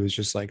at it, he was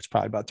just like, it's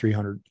probably about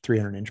 300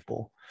 inch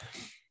bull.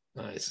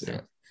 Nice.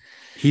 Yeah.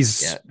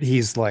 He's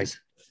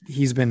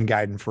been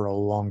guiding for a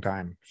long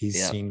time.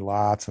 He's seen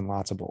lots and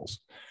lots of bulls.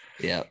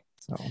 Yeah.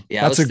 So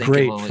that's a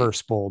great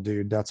first bull,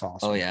 dude. That's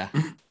awesome. Oh yeah.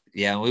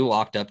 Yeah. We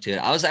walked up to it.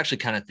 I was actually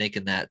kind of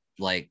thinking that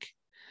like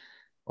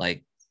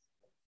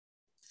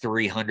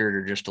 300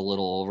 or just a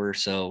little over.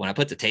 So when I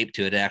put the tape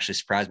to it, it actually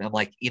surprised me. I'm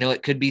like,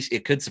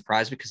 it could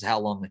surprise me because of how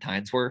long the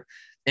tines were.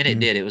 And it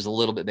did. It was a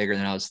little bit bigger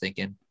than I was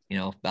thinking,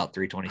 about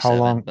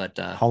 327.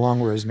 How long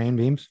were his main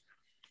beams?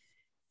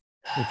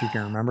 If you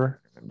can remember.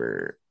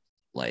 remember,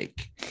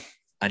 like,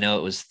 I know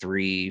it was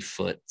 3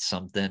 foot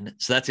something.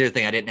 So that's the other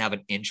thing. I didn't have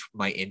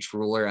my inch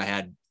ruler. I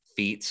had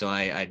feet. So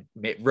I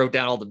wrote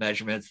down all the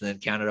measurements and then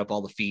counted up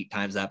all the feet,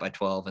 times that by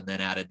 12, and then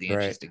added the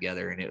inches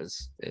together. And it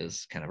was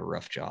kind of a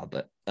rough job,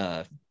 but,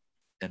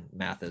 and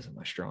math isn't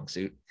my strong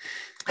suit,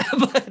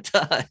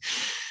 but,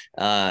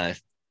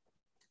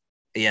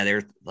 yeah,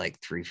 they're like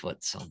 3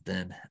 foot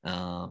something.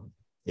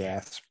 Yeah,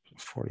 it's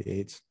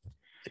 48,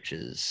 which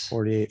is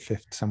 48,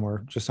 50,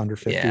 somewhere just under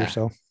 50 or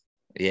so.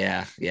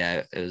 Yeah,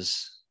 it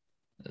was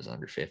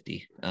under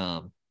 50.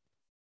 Yeah,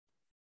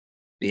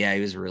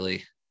 he was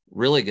really,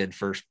 really good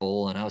first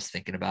bull. And I was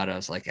thinking about it. I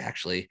was like,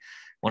 actually,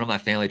 one of my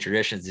family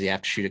traditions is you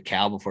have to shoot a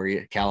cow before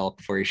you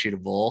shoot a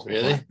bull.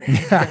 Really?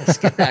 Like, let's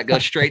get that. Go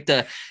straight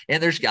to.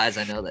 And there's guys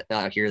I know that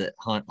out here that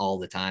hunt all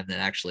the time that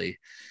actually,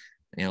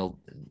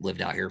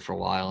 lived out here for a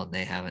while and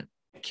they haven't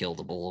killed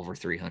a bull over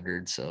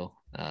 300. So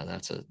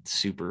that's a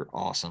super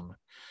awesome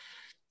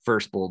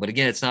first bull. But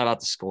again, it's not about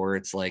the score.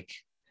 It's like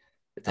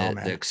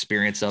the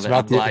experience of it.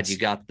 I'm glad you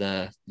got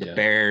the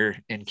bear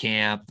in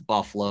camp, the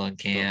buffalo in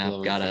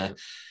camp. Gotta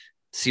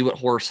see what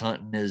horse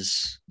hunting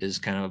is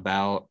kind of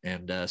about,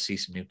 and see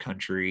some new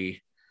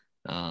country.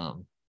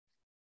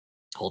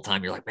 Whole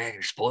time you're like, man,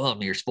 you're spoiling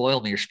me. So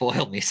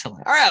I'm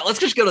like, all right, let's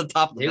just go to the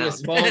top of the mountain. He was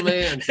spoiling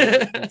me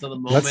until the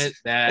moment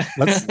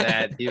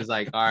that he was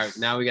like, all right,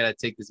 now we got to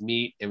take this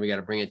meat and we got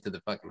to bring it to the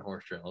fucking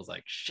horse trail. I was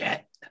like,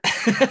 shit.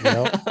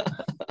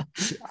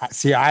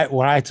 See,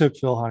 when I took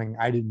Phil hunting,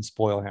 I didn't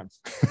spoil him.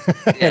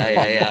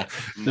 Yeah.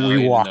 No,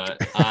 we walked.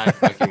 I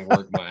fucking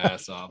worked my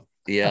ass off.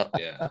 Yeah.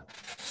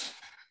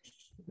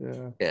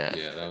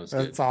 That's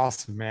good.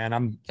 Awesome,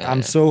 man.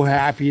 I'm so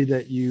happy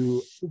that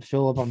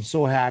Philip, I'm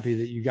so happy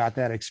that you got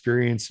that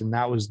experience, and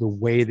that was the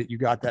way that you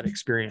got that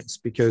experience,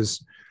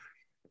 because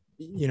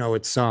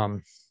it's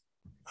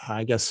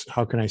I guess,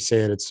 how can I say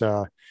it, it's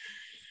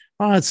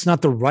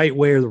not the right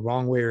way or the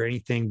wrong way or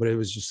anything, but it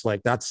was just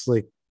like, that's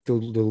like the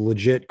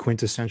legit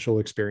quintessential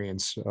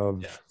experience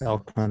of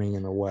elk hunting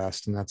in the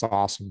West, and that's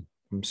awesome.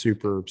 I'm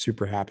super,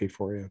 super happy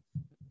for you.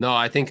 No,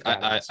 I think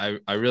I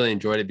really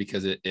enjoyed it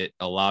because it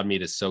allowed me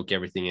to soak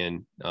everything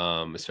in,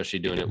 especially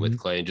doing it with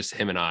Clay and just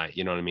him and I,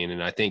 you know what I mean?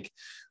 And I think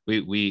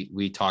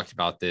we talked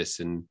about this,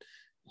 and,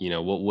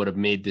 what would have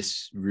made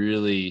this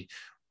really,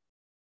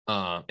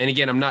 and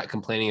again, I'm not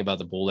complaining about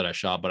the bull that I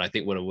shot, but I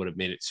think what would have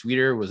made it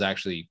sweeter was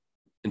actually,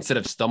 instead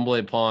of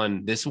stumbling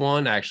upon this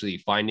one, actually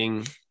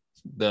finding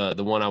the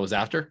one I was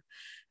after.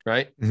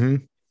 Right.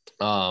 And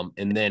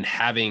then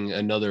having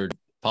another,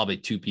 probably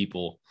 2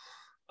 people.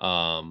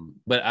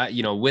 But I,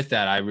 with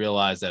that, I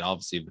realized that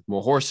obviously with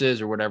more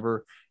horses or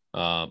whatever,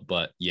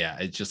 but yeah,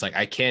 it's just like,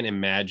 I can't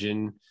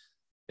imagine,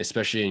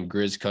 especially in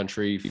Grizz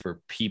country, for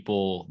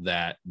people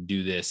that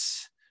do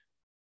this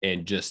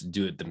and just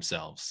do it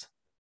themselves,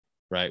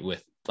 right?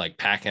 With like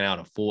packing out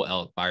a full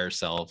elk by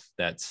yourself.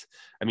 That's,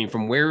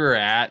 from where we were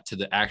at to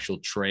the actual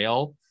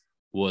trail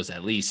was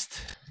at least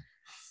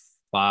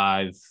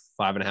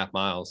 5.5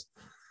 miles.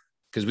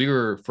 Cause we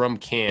were from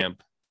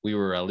camp, we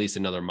were at least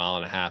another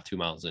 1.5 miles, 2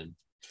 miles in.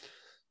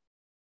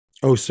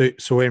 Oh, so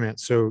wait a minute.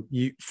 So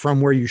you,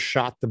 from where you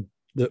shot the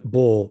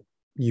bull,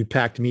 you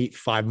packed meat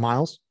 5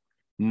 miles?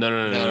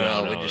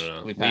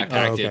 No. We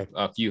packed it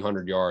a few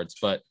hundred yards,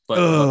 but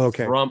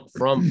okay.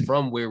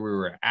 From where we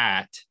were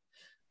at,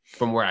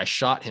 from where I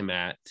shot him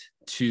at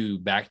to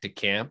back to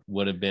camp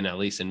would have been at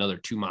least another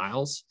 2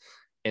 miles,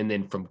 and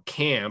then from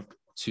camp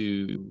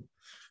to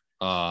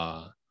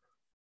to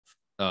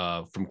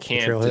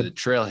the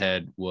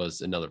trailhead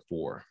was another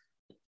 4.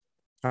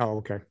 Oh,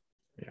 okay.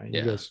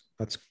 Yeah. Guys,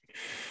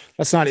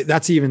 that's not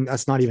even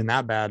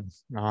that bad.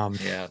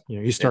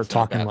 You start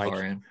talking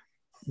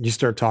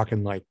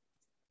like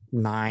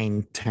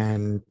 9,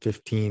 10,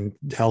 15.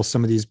 Hell,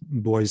 some of these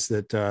boys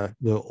that the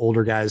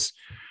older guys,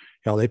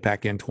 they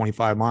pack in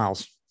 25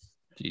 miles.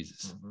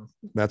 Jesus.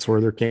 That's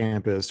where their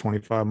camp is,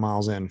 25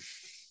 miles in.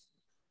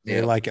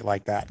 They like it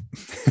like that.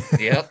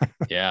 Yep.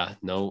 Yeah.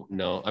 No.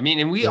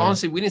 And we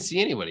honestly, we didn't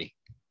see anybody.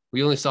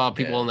 We only saw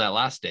people on that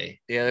last day.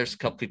 Yeah. There's a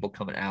couple people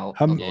coming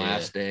out on the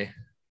last day.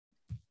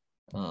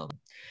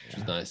 Which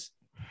is nice.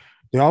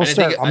 Yeah, I'm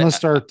gonna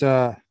start.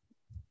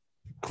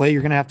 Clay,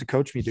 you're gonna have to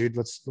coach me, dude.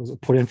 Let's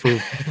put in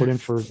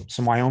for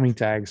some Wyoming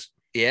tags.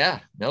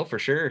 Yeah, no, for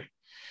sure.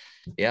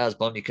 Yeah, I was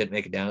bummed you couldn't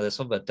make it down to this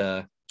one, but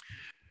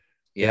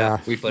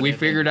we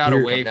figured out a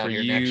way for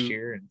you next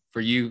year,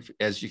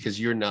 because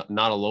you're not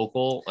a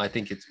local. I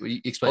think it's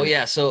explain. Oh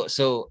yeah,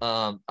 so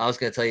I was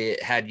gonna tell you,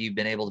 had you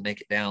been able to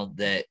make it down,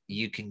 that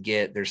you can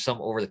get, there's some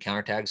over the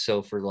counter tags.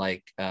 So for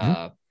like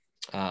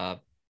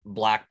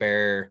black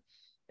bear,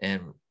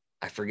 and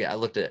I forget, I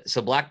looked at,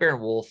 so black bear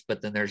and wolf,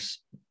 but then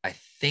I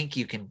think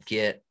you can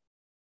get,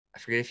 I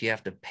forget if you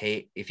have to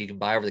pay, if you can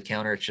buy over the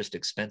counter, it's just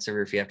expensive,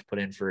 or if you have to put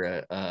in for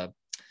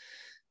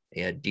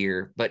a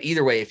deer. But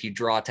either way, if you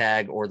draw a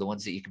tag or the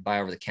ones that you can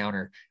buy over the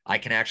counter, I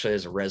can actually,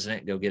 as a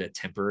resident, go get a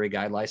temporary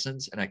guide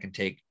license, and I can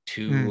take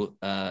 2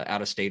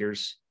 out of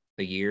staters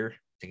a year.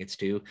 I think it's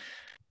 2.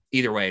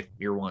 Either way,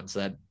 your ones,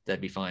 that'd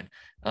be fine.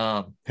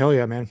 Hell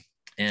yeah, man.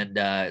 And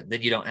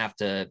then you don't have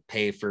to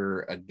pay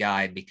for a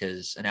guide,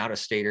 because an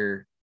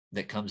out-of-stater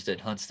that comes that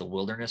hunts the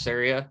wilderness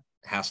area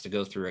has to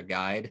go through a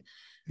guide.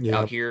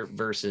 Out here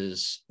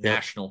versus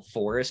national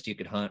forest, you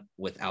could hunt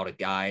without a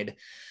guide.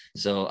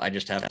 So I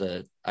just have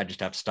to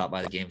stop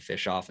by the game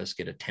fish office,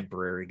 get a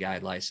temporary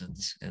guide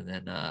license, and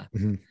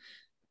then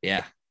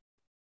yeah.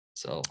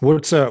 So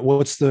what's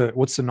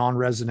the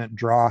non-resident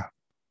draw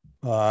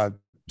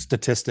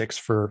statistics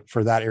for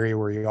that area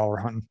where you all were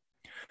hunting?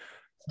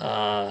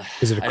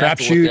 Is it a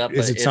crapshoot?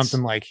 Is it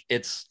something like?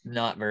 It's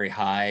not very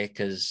high,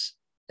 because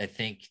I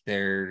think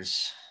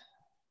there's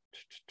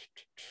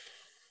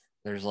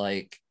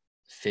like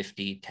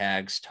 50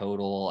 tags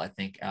total. I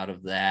think out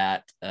of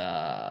that,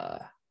 I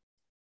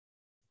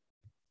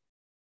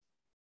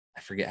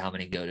forget how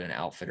many go to an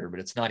outfitter,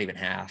 but it's not even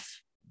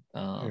half.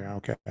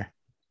 Okay.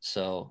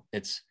 So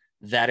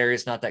that area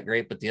is not that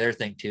great. But the other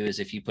thing too is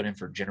if you put in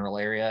for general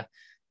area,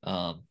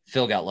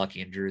 Phil got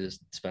lucky and drew this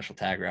special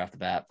tag right off the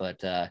bat.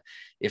 But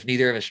if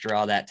neither of us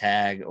draw that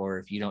tag, or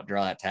if you don't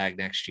draw that tag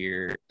next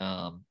year,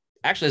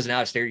 actually as an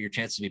out-of-stater, your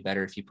chances would be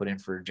better if you put in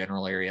for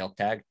general area elk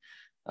tag.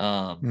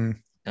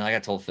 And like I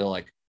told Phil,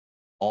 like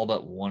all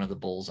but one of the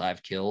bulls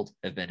I've killed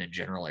have been in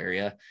general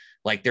area.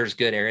 Like there's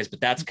good areas, but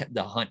that's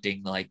the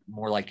hunting, like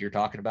more like you're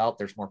talking about.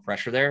 There's more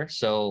pressure there.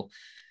 So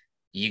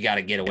you got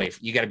to get away.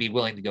 You got to be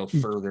willing to go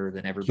further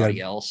than everybody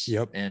else.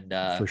 Yep. And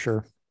for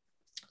sure.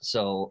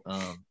 So,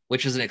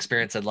 which is an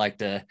experience I'd like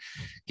to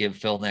give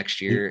Phil next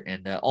year.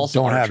 And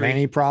also don't have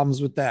any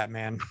problems with that,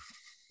 man.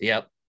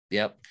 Yep.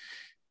 And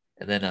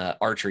then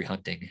archery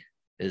hunting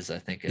is, I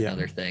think,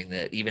 another thing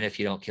that even if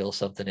you don't kill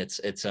something,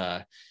 it's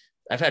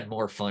I've had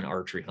more fun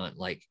archery hunt,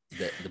 like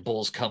the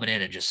bulls coming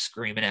in and just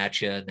screaming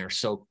at you, and they're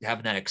so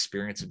having that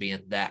experience of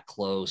being that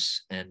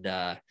close, and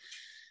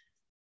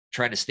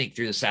trying to sneak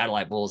through the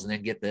satellite bulls and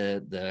then get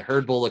the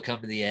herd bull to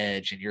come to the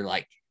edge, and you're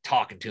like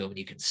talking to them and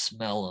you can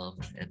smell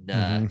them,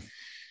 and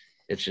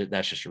that's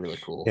just a really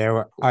cool.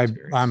 Yeah,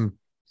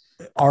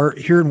 cool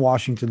here in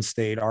Washington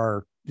State,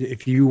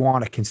 if you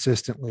want to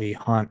consistently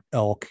hunt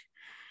elk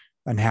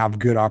and have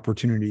good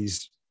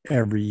opportunities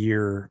every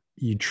year,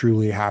 you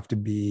truly have to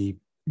be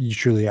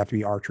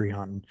archery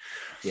hunting.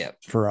 Yeah,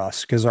 for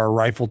us, because our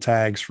rifle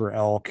tags for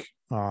elk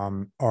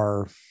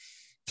are,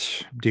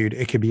 dude,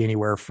 it could be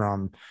anywhere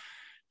from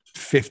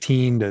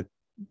 15 to,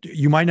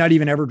 you might not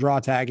even ever draw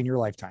a tag in your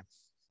lifetime.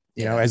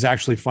 You know, it's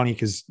actually funny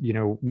because, you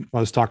know, I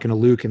was talking to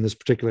Luke in this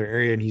particular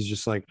area, and he's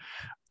just like,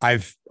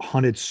 I've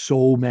hunted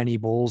so many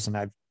bulls and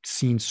I've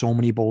seen so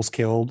many bulls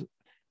killed.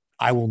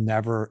 I will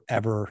never,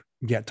 ever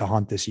get to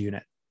hunt this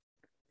unit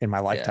in my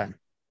lifetime.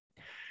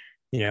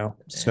 You know,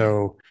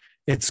 so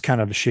it's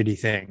kind of a shitty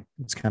thing.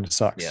 It's kind of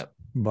sucks,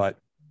 but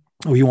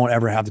he won't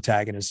ever have the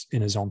tag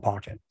in his own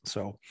pocket.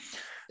 So,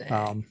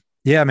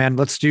 yeah, man,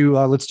 let's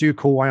do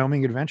cool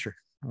Wyoming adventure.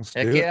 Let's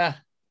do it.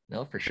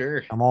 No, for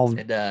sure. I'm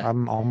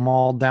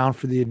all down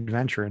for the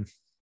adventuring.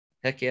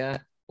 Heck yeah.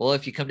 Well,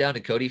 if you come down to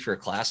Cody for a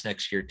class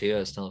next year too, I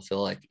was telling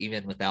Phil, like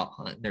even without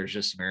hunting, there's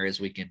just some areas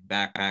we can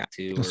backpack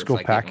to, let's go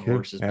pack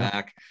horses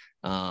back.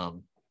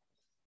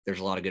 There's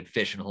a lot of good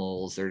fishing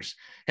holes. There's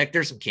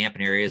some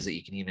camping areas that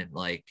you can even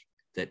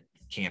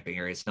camping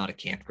area. It's not a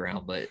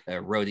campground, but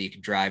a road that you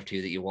can drive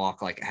to, that you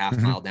walk like a half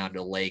mile down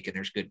to a lake, and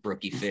there's good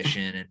brookie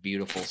fishing and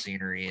beautiful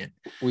scenery. And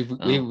we've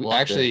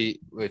actually,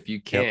 if you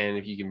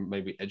can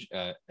maybe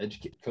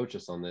educate, coach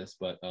us on this,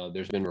 but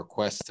there's been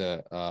requests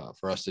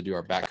for us to do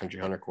our backcountry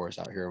hunter course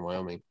out here in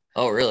Wyoming.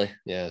 Oh, really?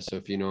 Yeah. So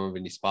if you know of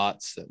any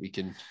spots that we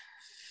can.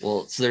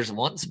 Well, so there's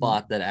one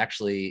spot that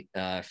actually,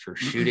 for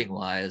shooting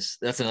wise,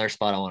 that's another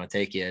spot I want to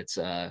take you. It's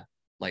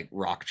like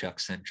Rock Chuck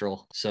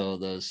Central. So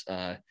those,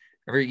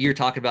 remember you're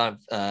talking about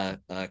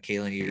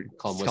Kaylin, you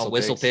call them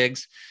whistle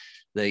pigs.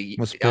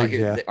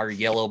 Our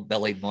yellow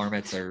bellied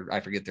marmots, or I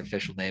forget their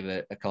official name,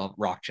 but I call them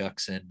rock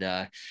chucks.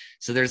 And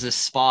so there's this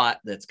spot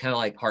that's kind of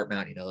like Heart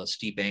Mountain, you know, those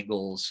steep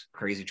angles,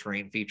 crazy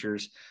terrain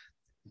features,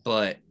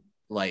 but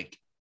like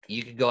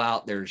you can go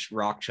out, there's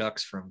rock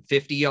chucks from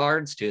 50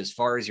 yards to as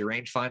far as your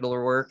rangefinder will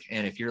work.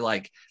 And if you're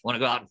like, want to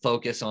go out and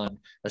focus on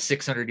a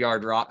 600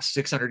 yard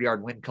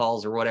wind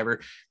calls or whatever,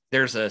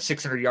 there's a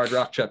 600-yard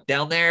rock chuck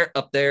down there,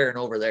 up there, and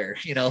over there,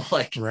 you know,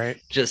 like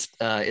just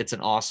it's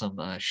an awesome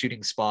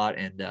shooting spot,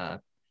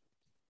 and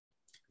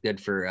good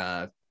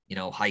for, you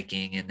know,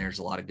 hiking. And there's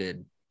a lot of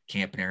good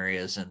camping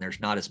areas, and there's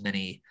not as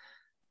many,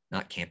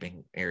 not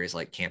camping areas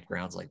like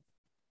campgrounds,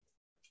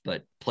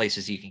 but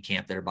places you can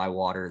camp there by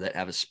water that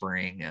have a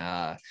spring.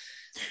 I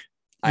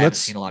haven't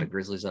seen a lot of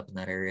grizzlies up in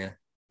that area.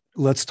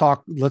 Let's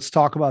talk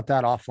about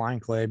that offline,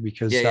 Clay,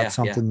 because that's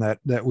something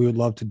that we would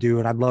love to do.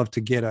 And I'd love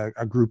to get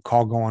a group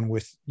call going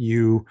with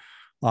you,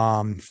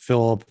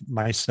 Philip,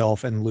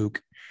 myself, and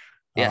Luke.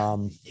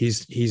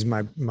 He's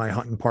my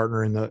hunting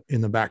partner in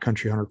the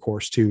backcountry hunter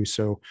course too.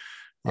 So,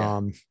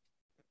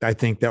 I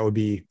think that would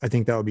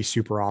be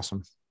super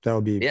awesome. That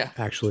would be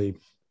actually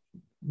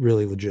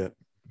really legit.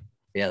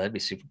 Yeah. That'd be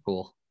super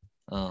cool.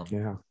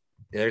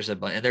 There's a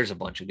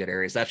bunch of good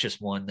areas. That's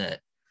just one that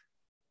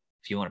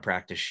if you want to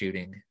practice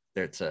shooting,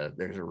 there's a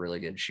really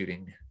good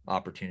shooting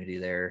opportunity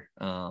there.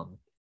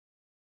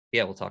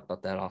 yeah, we'll talk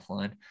about that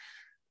offline.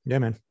 Yeah,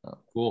 man.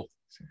 Cool.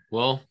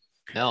 Well,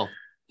 hell,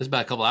 it's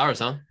about a couple hours,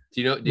 huh?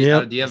 Do you know?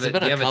 Yep. Do you have a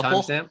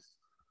timestamp?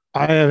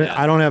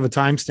 I don't have a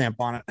timestamp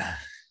on it.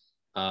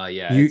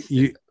 Yeah.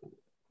 You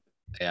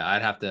Yeah,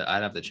 I'd have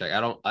to check.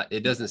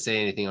 It doesn't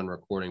say anything on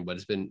recording, but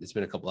it's been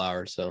a couple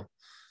hours. So,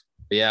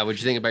 but yeah,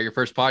 what'd you think about your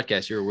first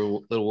podcast? You're a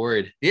little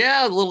worried.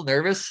 Yeah, a little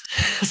nervous.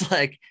 It's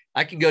like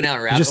I can go down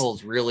rabbit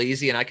holes real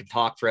easy, and I can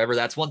talk forever.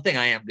 That's one thing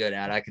I am good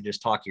at. I can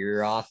just talk your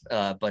ear off.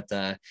 But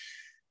I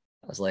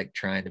was like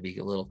trying to be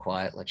a little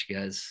quiet, let you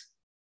guys.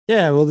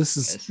 Yeah, well, this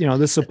is a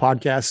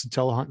podcast to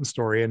tell a hunting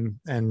story,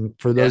 and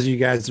for those of you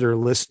guys that are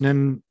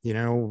listening,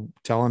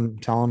 tell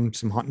them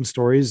some hunting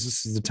stories.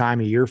 This is the time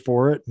of year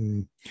for it,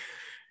 and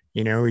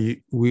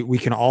we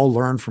can all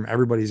learn from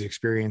everybody's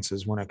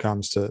experiences when it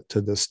comes to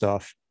this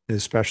stuff,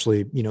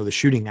 especially the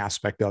shooting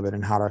aspect of it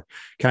and how to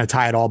kind of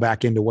tie it all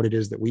back into what it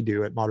is that we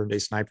do at Modern Day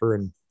Sniper.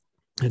 And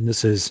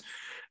this is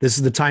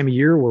the time of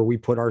year where we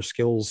put our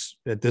skills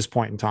at this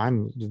point in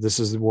time. This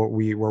is where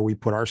we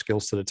put our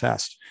skills to the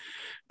test,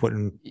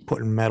 putting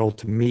metal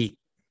to meat.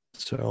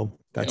 So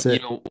that's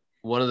it.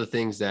 One of the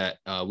things that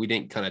we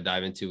didn't kind of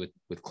dive into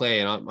with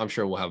Clay, and I'm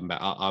sure we'll have him back.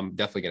 I'm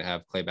definitely going to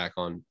have Clay back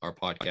on our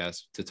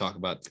podcast to talk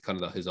about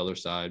kind of his other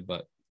side.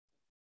 But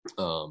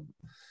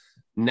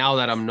now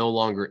that I'm no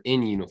longer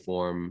in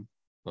uniform,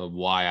 of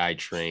why I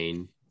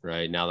train,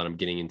 right now that I'm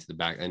getting into the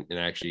back, and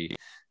actually,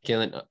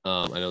 Kaylin,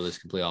 I know this is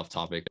completely off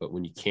topic, but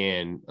when you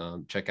can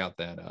check out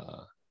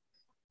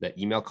that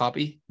email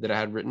copy that I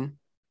had written.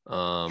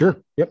 Sure.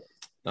 Yep.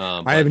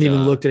 I haven't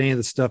even looked at any of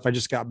the stuff. I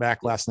just got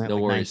back last night,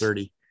 like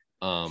 9:30.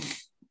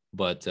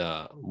 But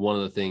one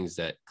of the things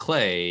that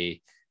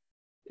Clay,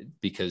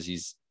 because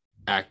he's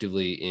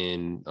actively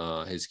in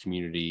his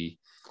community,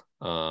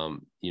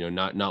 not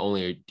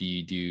only do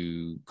you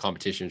do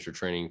competitions or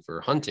training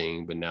for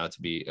hunting, but now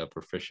to be a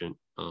proficient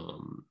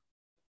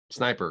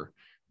sniper.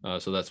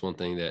 So that's one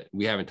thing that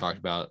we haven't talked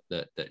about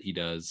that he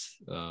does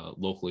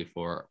locally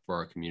for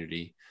our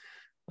community.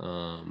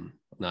 In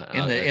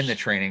the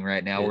training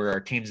right now, where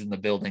our team's in the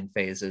building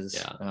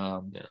phases,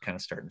 kind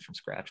of starting from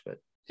scratch, but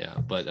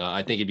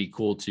I think it'd be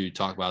cool to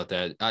talk about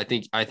that. I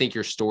think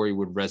your story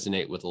would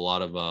resonate with a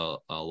lot of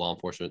law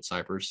enforcement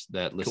snipers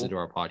that listen to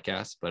our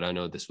podcast, but I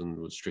know this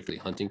one was strictly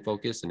hunting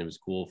focused, and it was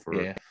cool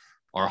for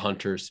our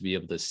hunters to be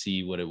able to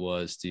see what it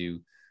was to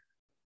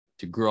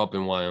grow up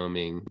in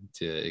Wyoming,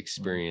 to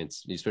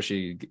experience,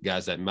 especially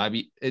guys that might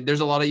be, there's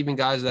a lot of even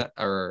guys that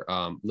are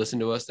listen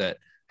to us that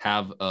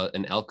have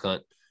an elk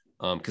hunt.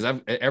 Because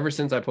I've ever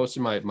since I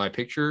posted my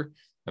picture,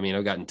 I mean,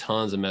 I've gotten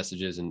tons of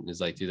messages, and it's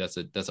like, dude,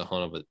 that's a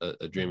hunt of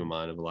a dream of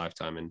mine, of a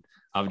lifetime. And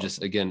I'm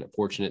just, again,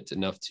 fortunate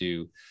enough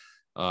to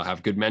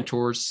have good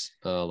mentors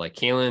like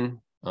Kaylin,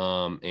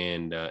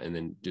 and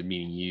then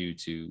meeting you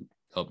to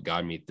help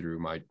guide me through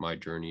my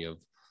journey of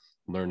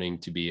learning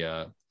to be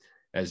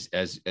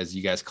as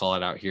you guys call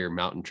it out here,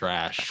 mountain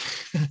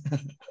trash.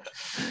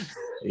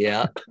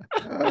 Yeah.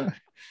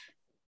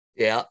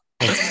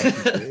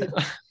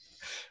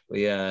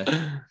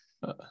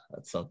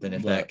 That's something.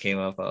 If that came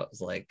up, I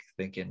was like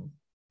thinking,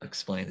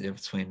 explain the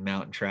difference between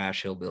mountain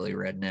trash, hillbilly,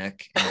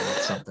 redneck, and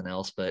something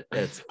else. But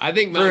I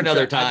think for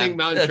another time. I think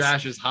mountain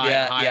trash is high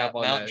up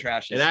on mountain that.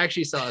 trash. And I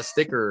actually saw a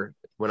sticker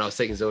when I was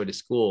taking Zoe to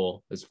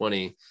school. It's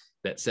funny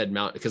that said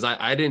mountain, because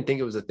I didn't think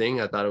it was a thing.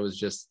 I thought it was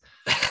just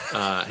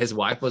his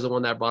wife was the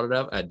one that brought it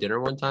up at dinner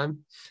one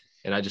time,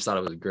 and I just thought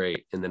it was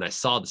great. And then I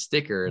saw the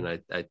sticker, and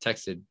I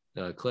texted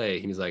Clay.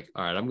 He was like,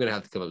 all right, I'm gonna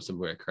have to come up with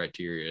some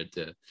criteria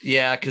to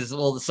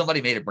because somebody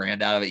made a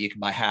brand out of it. You can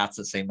buy hats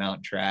that say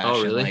mountain trash.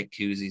 Oh, really? And like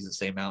koozies that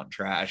say mountain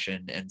trash,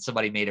 and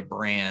somebody made a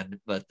brand,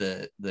 but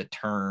the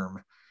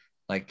term,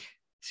 like,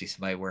 see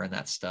somebody wearing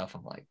that stuff,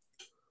 I'm like,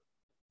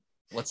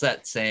 what's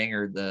that saying?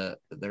 Or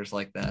there's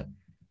like that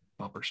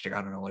bumper sticker,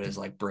 I don't know what it is,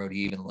 like, bro, do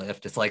you even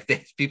lift? It's like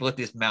people with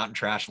this mountain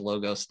trash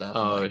logo stuff.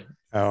 Like,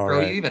 bro,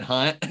 right. You even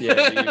hunt?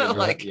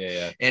 Like,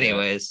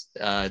 anyways,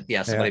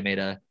 somebody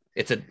made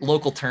it's a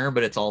local term,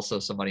 but it's also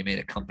somebody made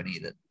a company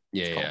that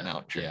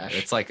mountain trash.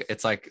 It's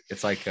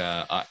like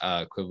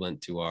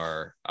equivalent to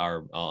our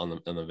on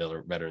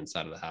the veteran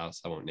side of the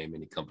house. I won't name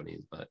any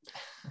companies, but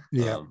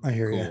I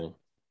hear you.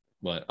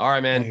 But all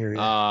right, man.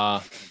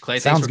 Clay,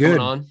 Sounds thanks for good. coming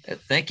on.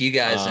 Thank you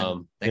guys,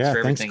 and thanks for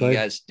everything Clay. you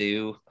guys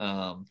do.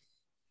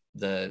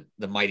 The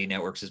Mighty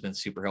Networks has been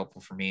super helpful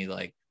for me.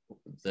 Like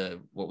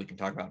what we can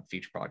talk about in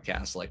future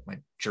podcasts, like my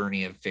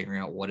journey of figuring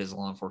out what is a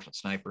law enforcement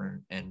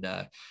sniper, and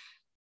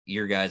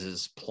your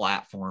guys'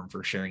 platform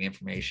for sharing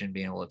information,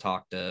 being able to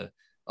talk to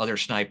other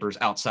snipers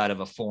outside of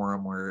a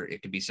forum where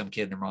it could be some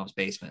kid in their mom's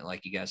basement.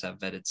 Like, you guys have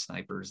vetted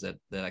snipers that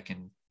I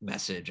can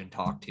message and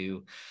talk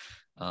to.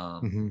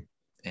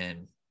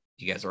 And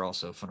you guys are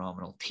also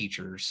phenomenal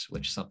teachers,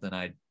 which is something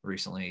I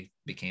recently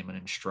became an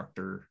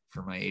instructor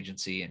for my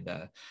agency.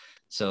 And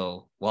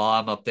so while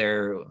I'm up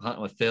there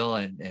hunting with Phil,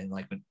 and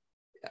like,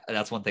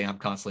 that's one thing I'm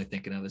constantly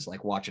thinking of, is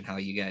like watching how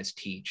you guys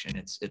teach, and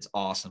it's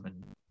awesome.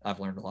 And I've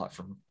learned a lot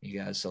from you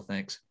guys. So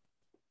thanks.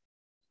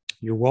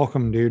 You're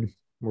welcome, dude.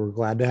 We're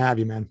glad to have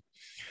you, man.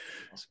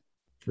 Awesome.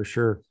 For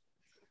sure.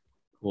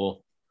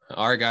 Cool.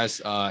 All right,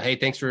 guys. Hey,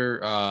 thanks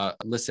for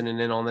listening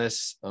in on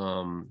this.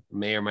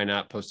 May or may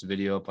not post a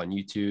video up on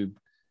YouTube.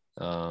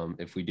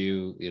 If we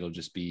do, it'll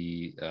just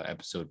be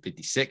episode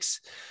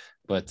 56.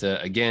 But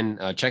again,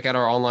 check out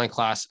our online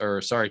class,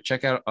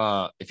 check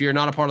out if you're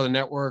not a part of the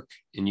network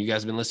and you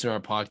guys have been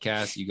listening to our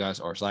podcast, you guys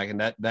are slacking.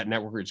 That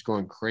network is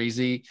going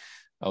crazy.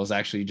 I was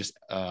actually just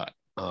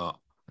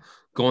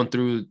going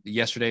through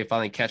yesterday,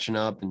 finally catching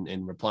up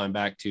and replying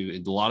back to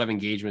a lot of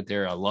engagement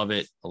there. I love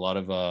it. A lot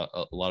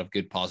of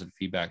good positive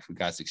feedback from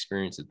guys'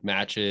 experience with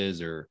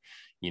matches or,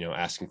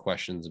 asking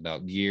questions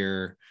about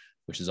gear,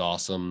 which is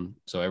awesome.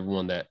 So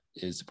everyone that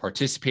is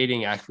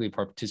actively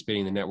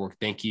participating in the network,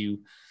 thank you.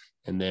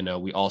 And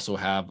then we also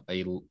have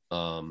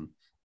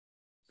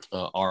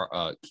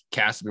our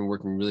cast have been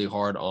working really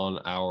hard on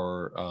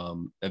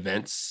our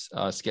events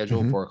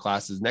schedule for our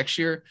classes next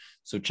year.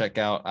 So check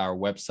out our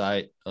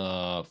website,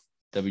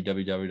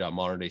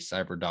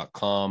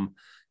 www.moderndaycyber.com,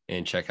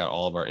 and check out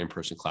all of our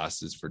in-person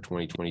classes for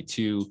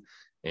 2022.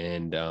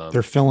 And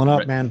they're filling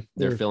up, man.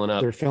 They're filling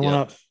up. They're filling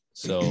up.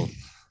 So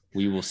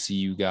we will see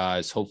you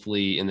guys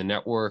hopefully in the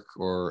network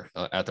or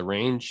at the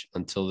range.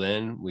 Until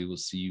then, we will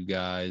see you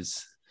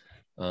guys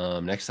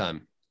next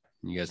time.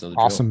 You guys know the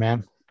awesome, drill.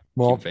 Man.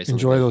 Well,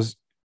 enjoy those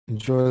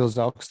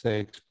elk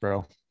steaks,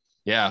 bro.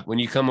 Yeah, when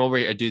you come over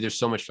here, dude, there's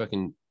so much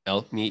fucking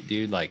elk meat,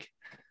 dude. Like,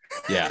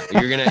 yeah,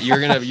 you're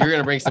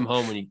gonna bring some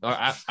home when you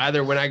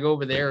either when I go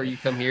over there or you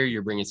come here,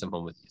 you're bringing some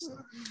home with you.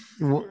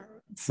 So.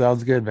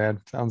 Sounds good, man.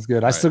 Sounds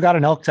good. I still got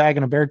an elk tag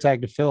and a bear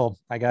tag to fill.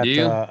 I got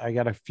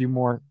a few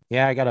more.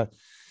 Yeah,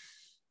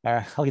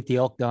 I'll get the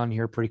elk done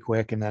here pretty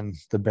quick, and then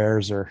the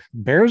bears are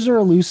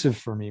elusive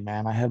for me,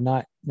 man. I have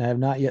not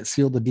yet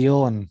sealed the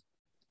deal, and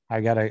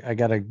I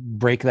gotta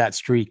break that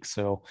streak.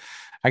 So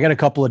I got a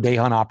couple of day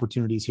hunt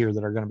opportunities here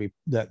that are going to be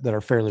that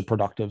are fairly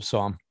productive.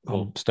 So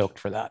I'm stoked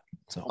for that.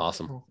 So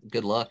awesome.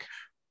 Good luck.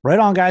 Right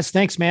on, guys.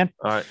 Thanks, man.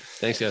 All right.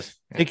 Thanks, guys.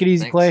 Take it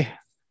easy, Clay.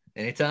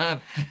 Anytime.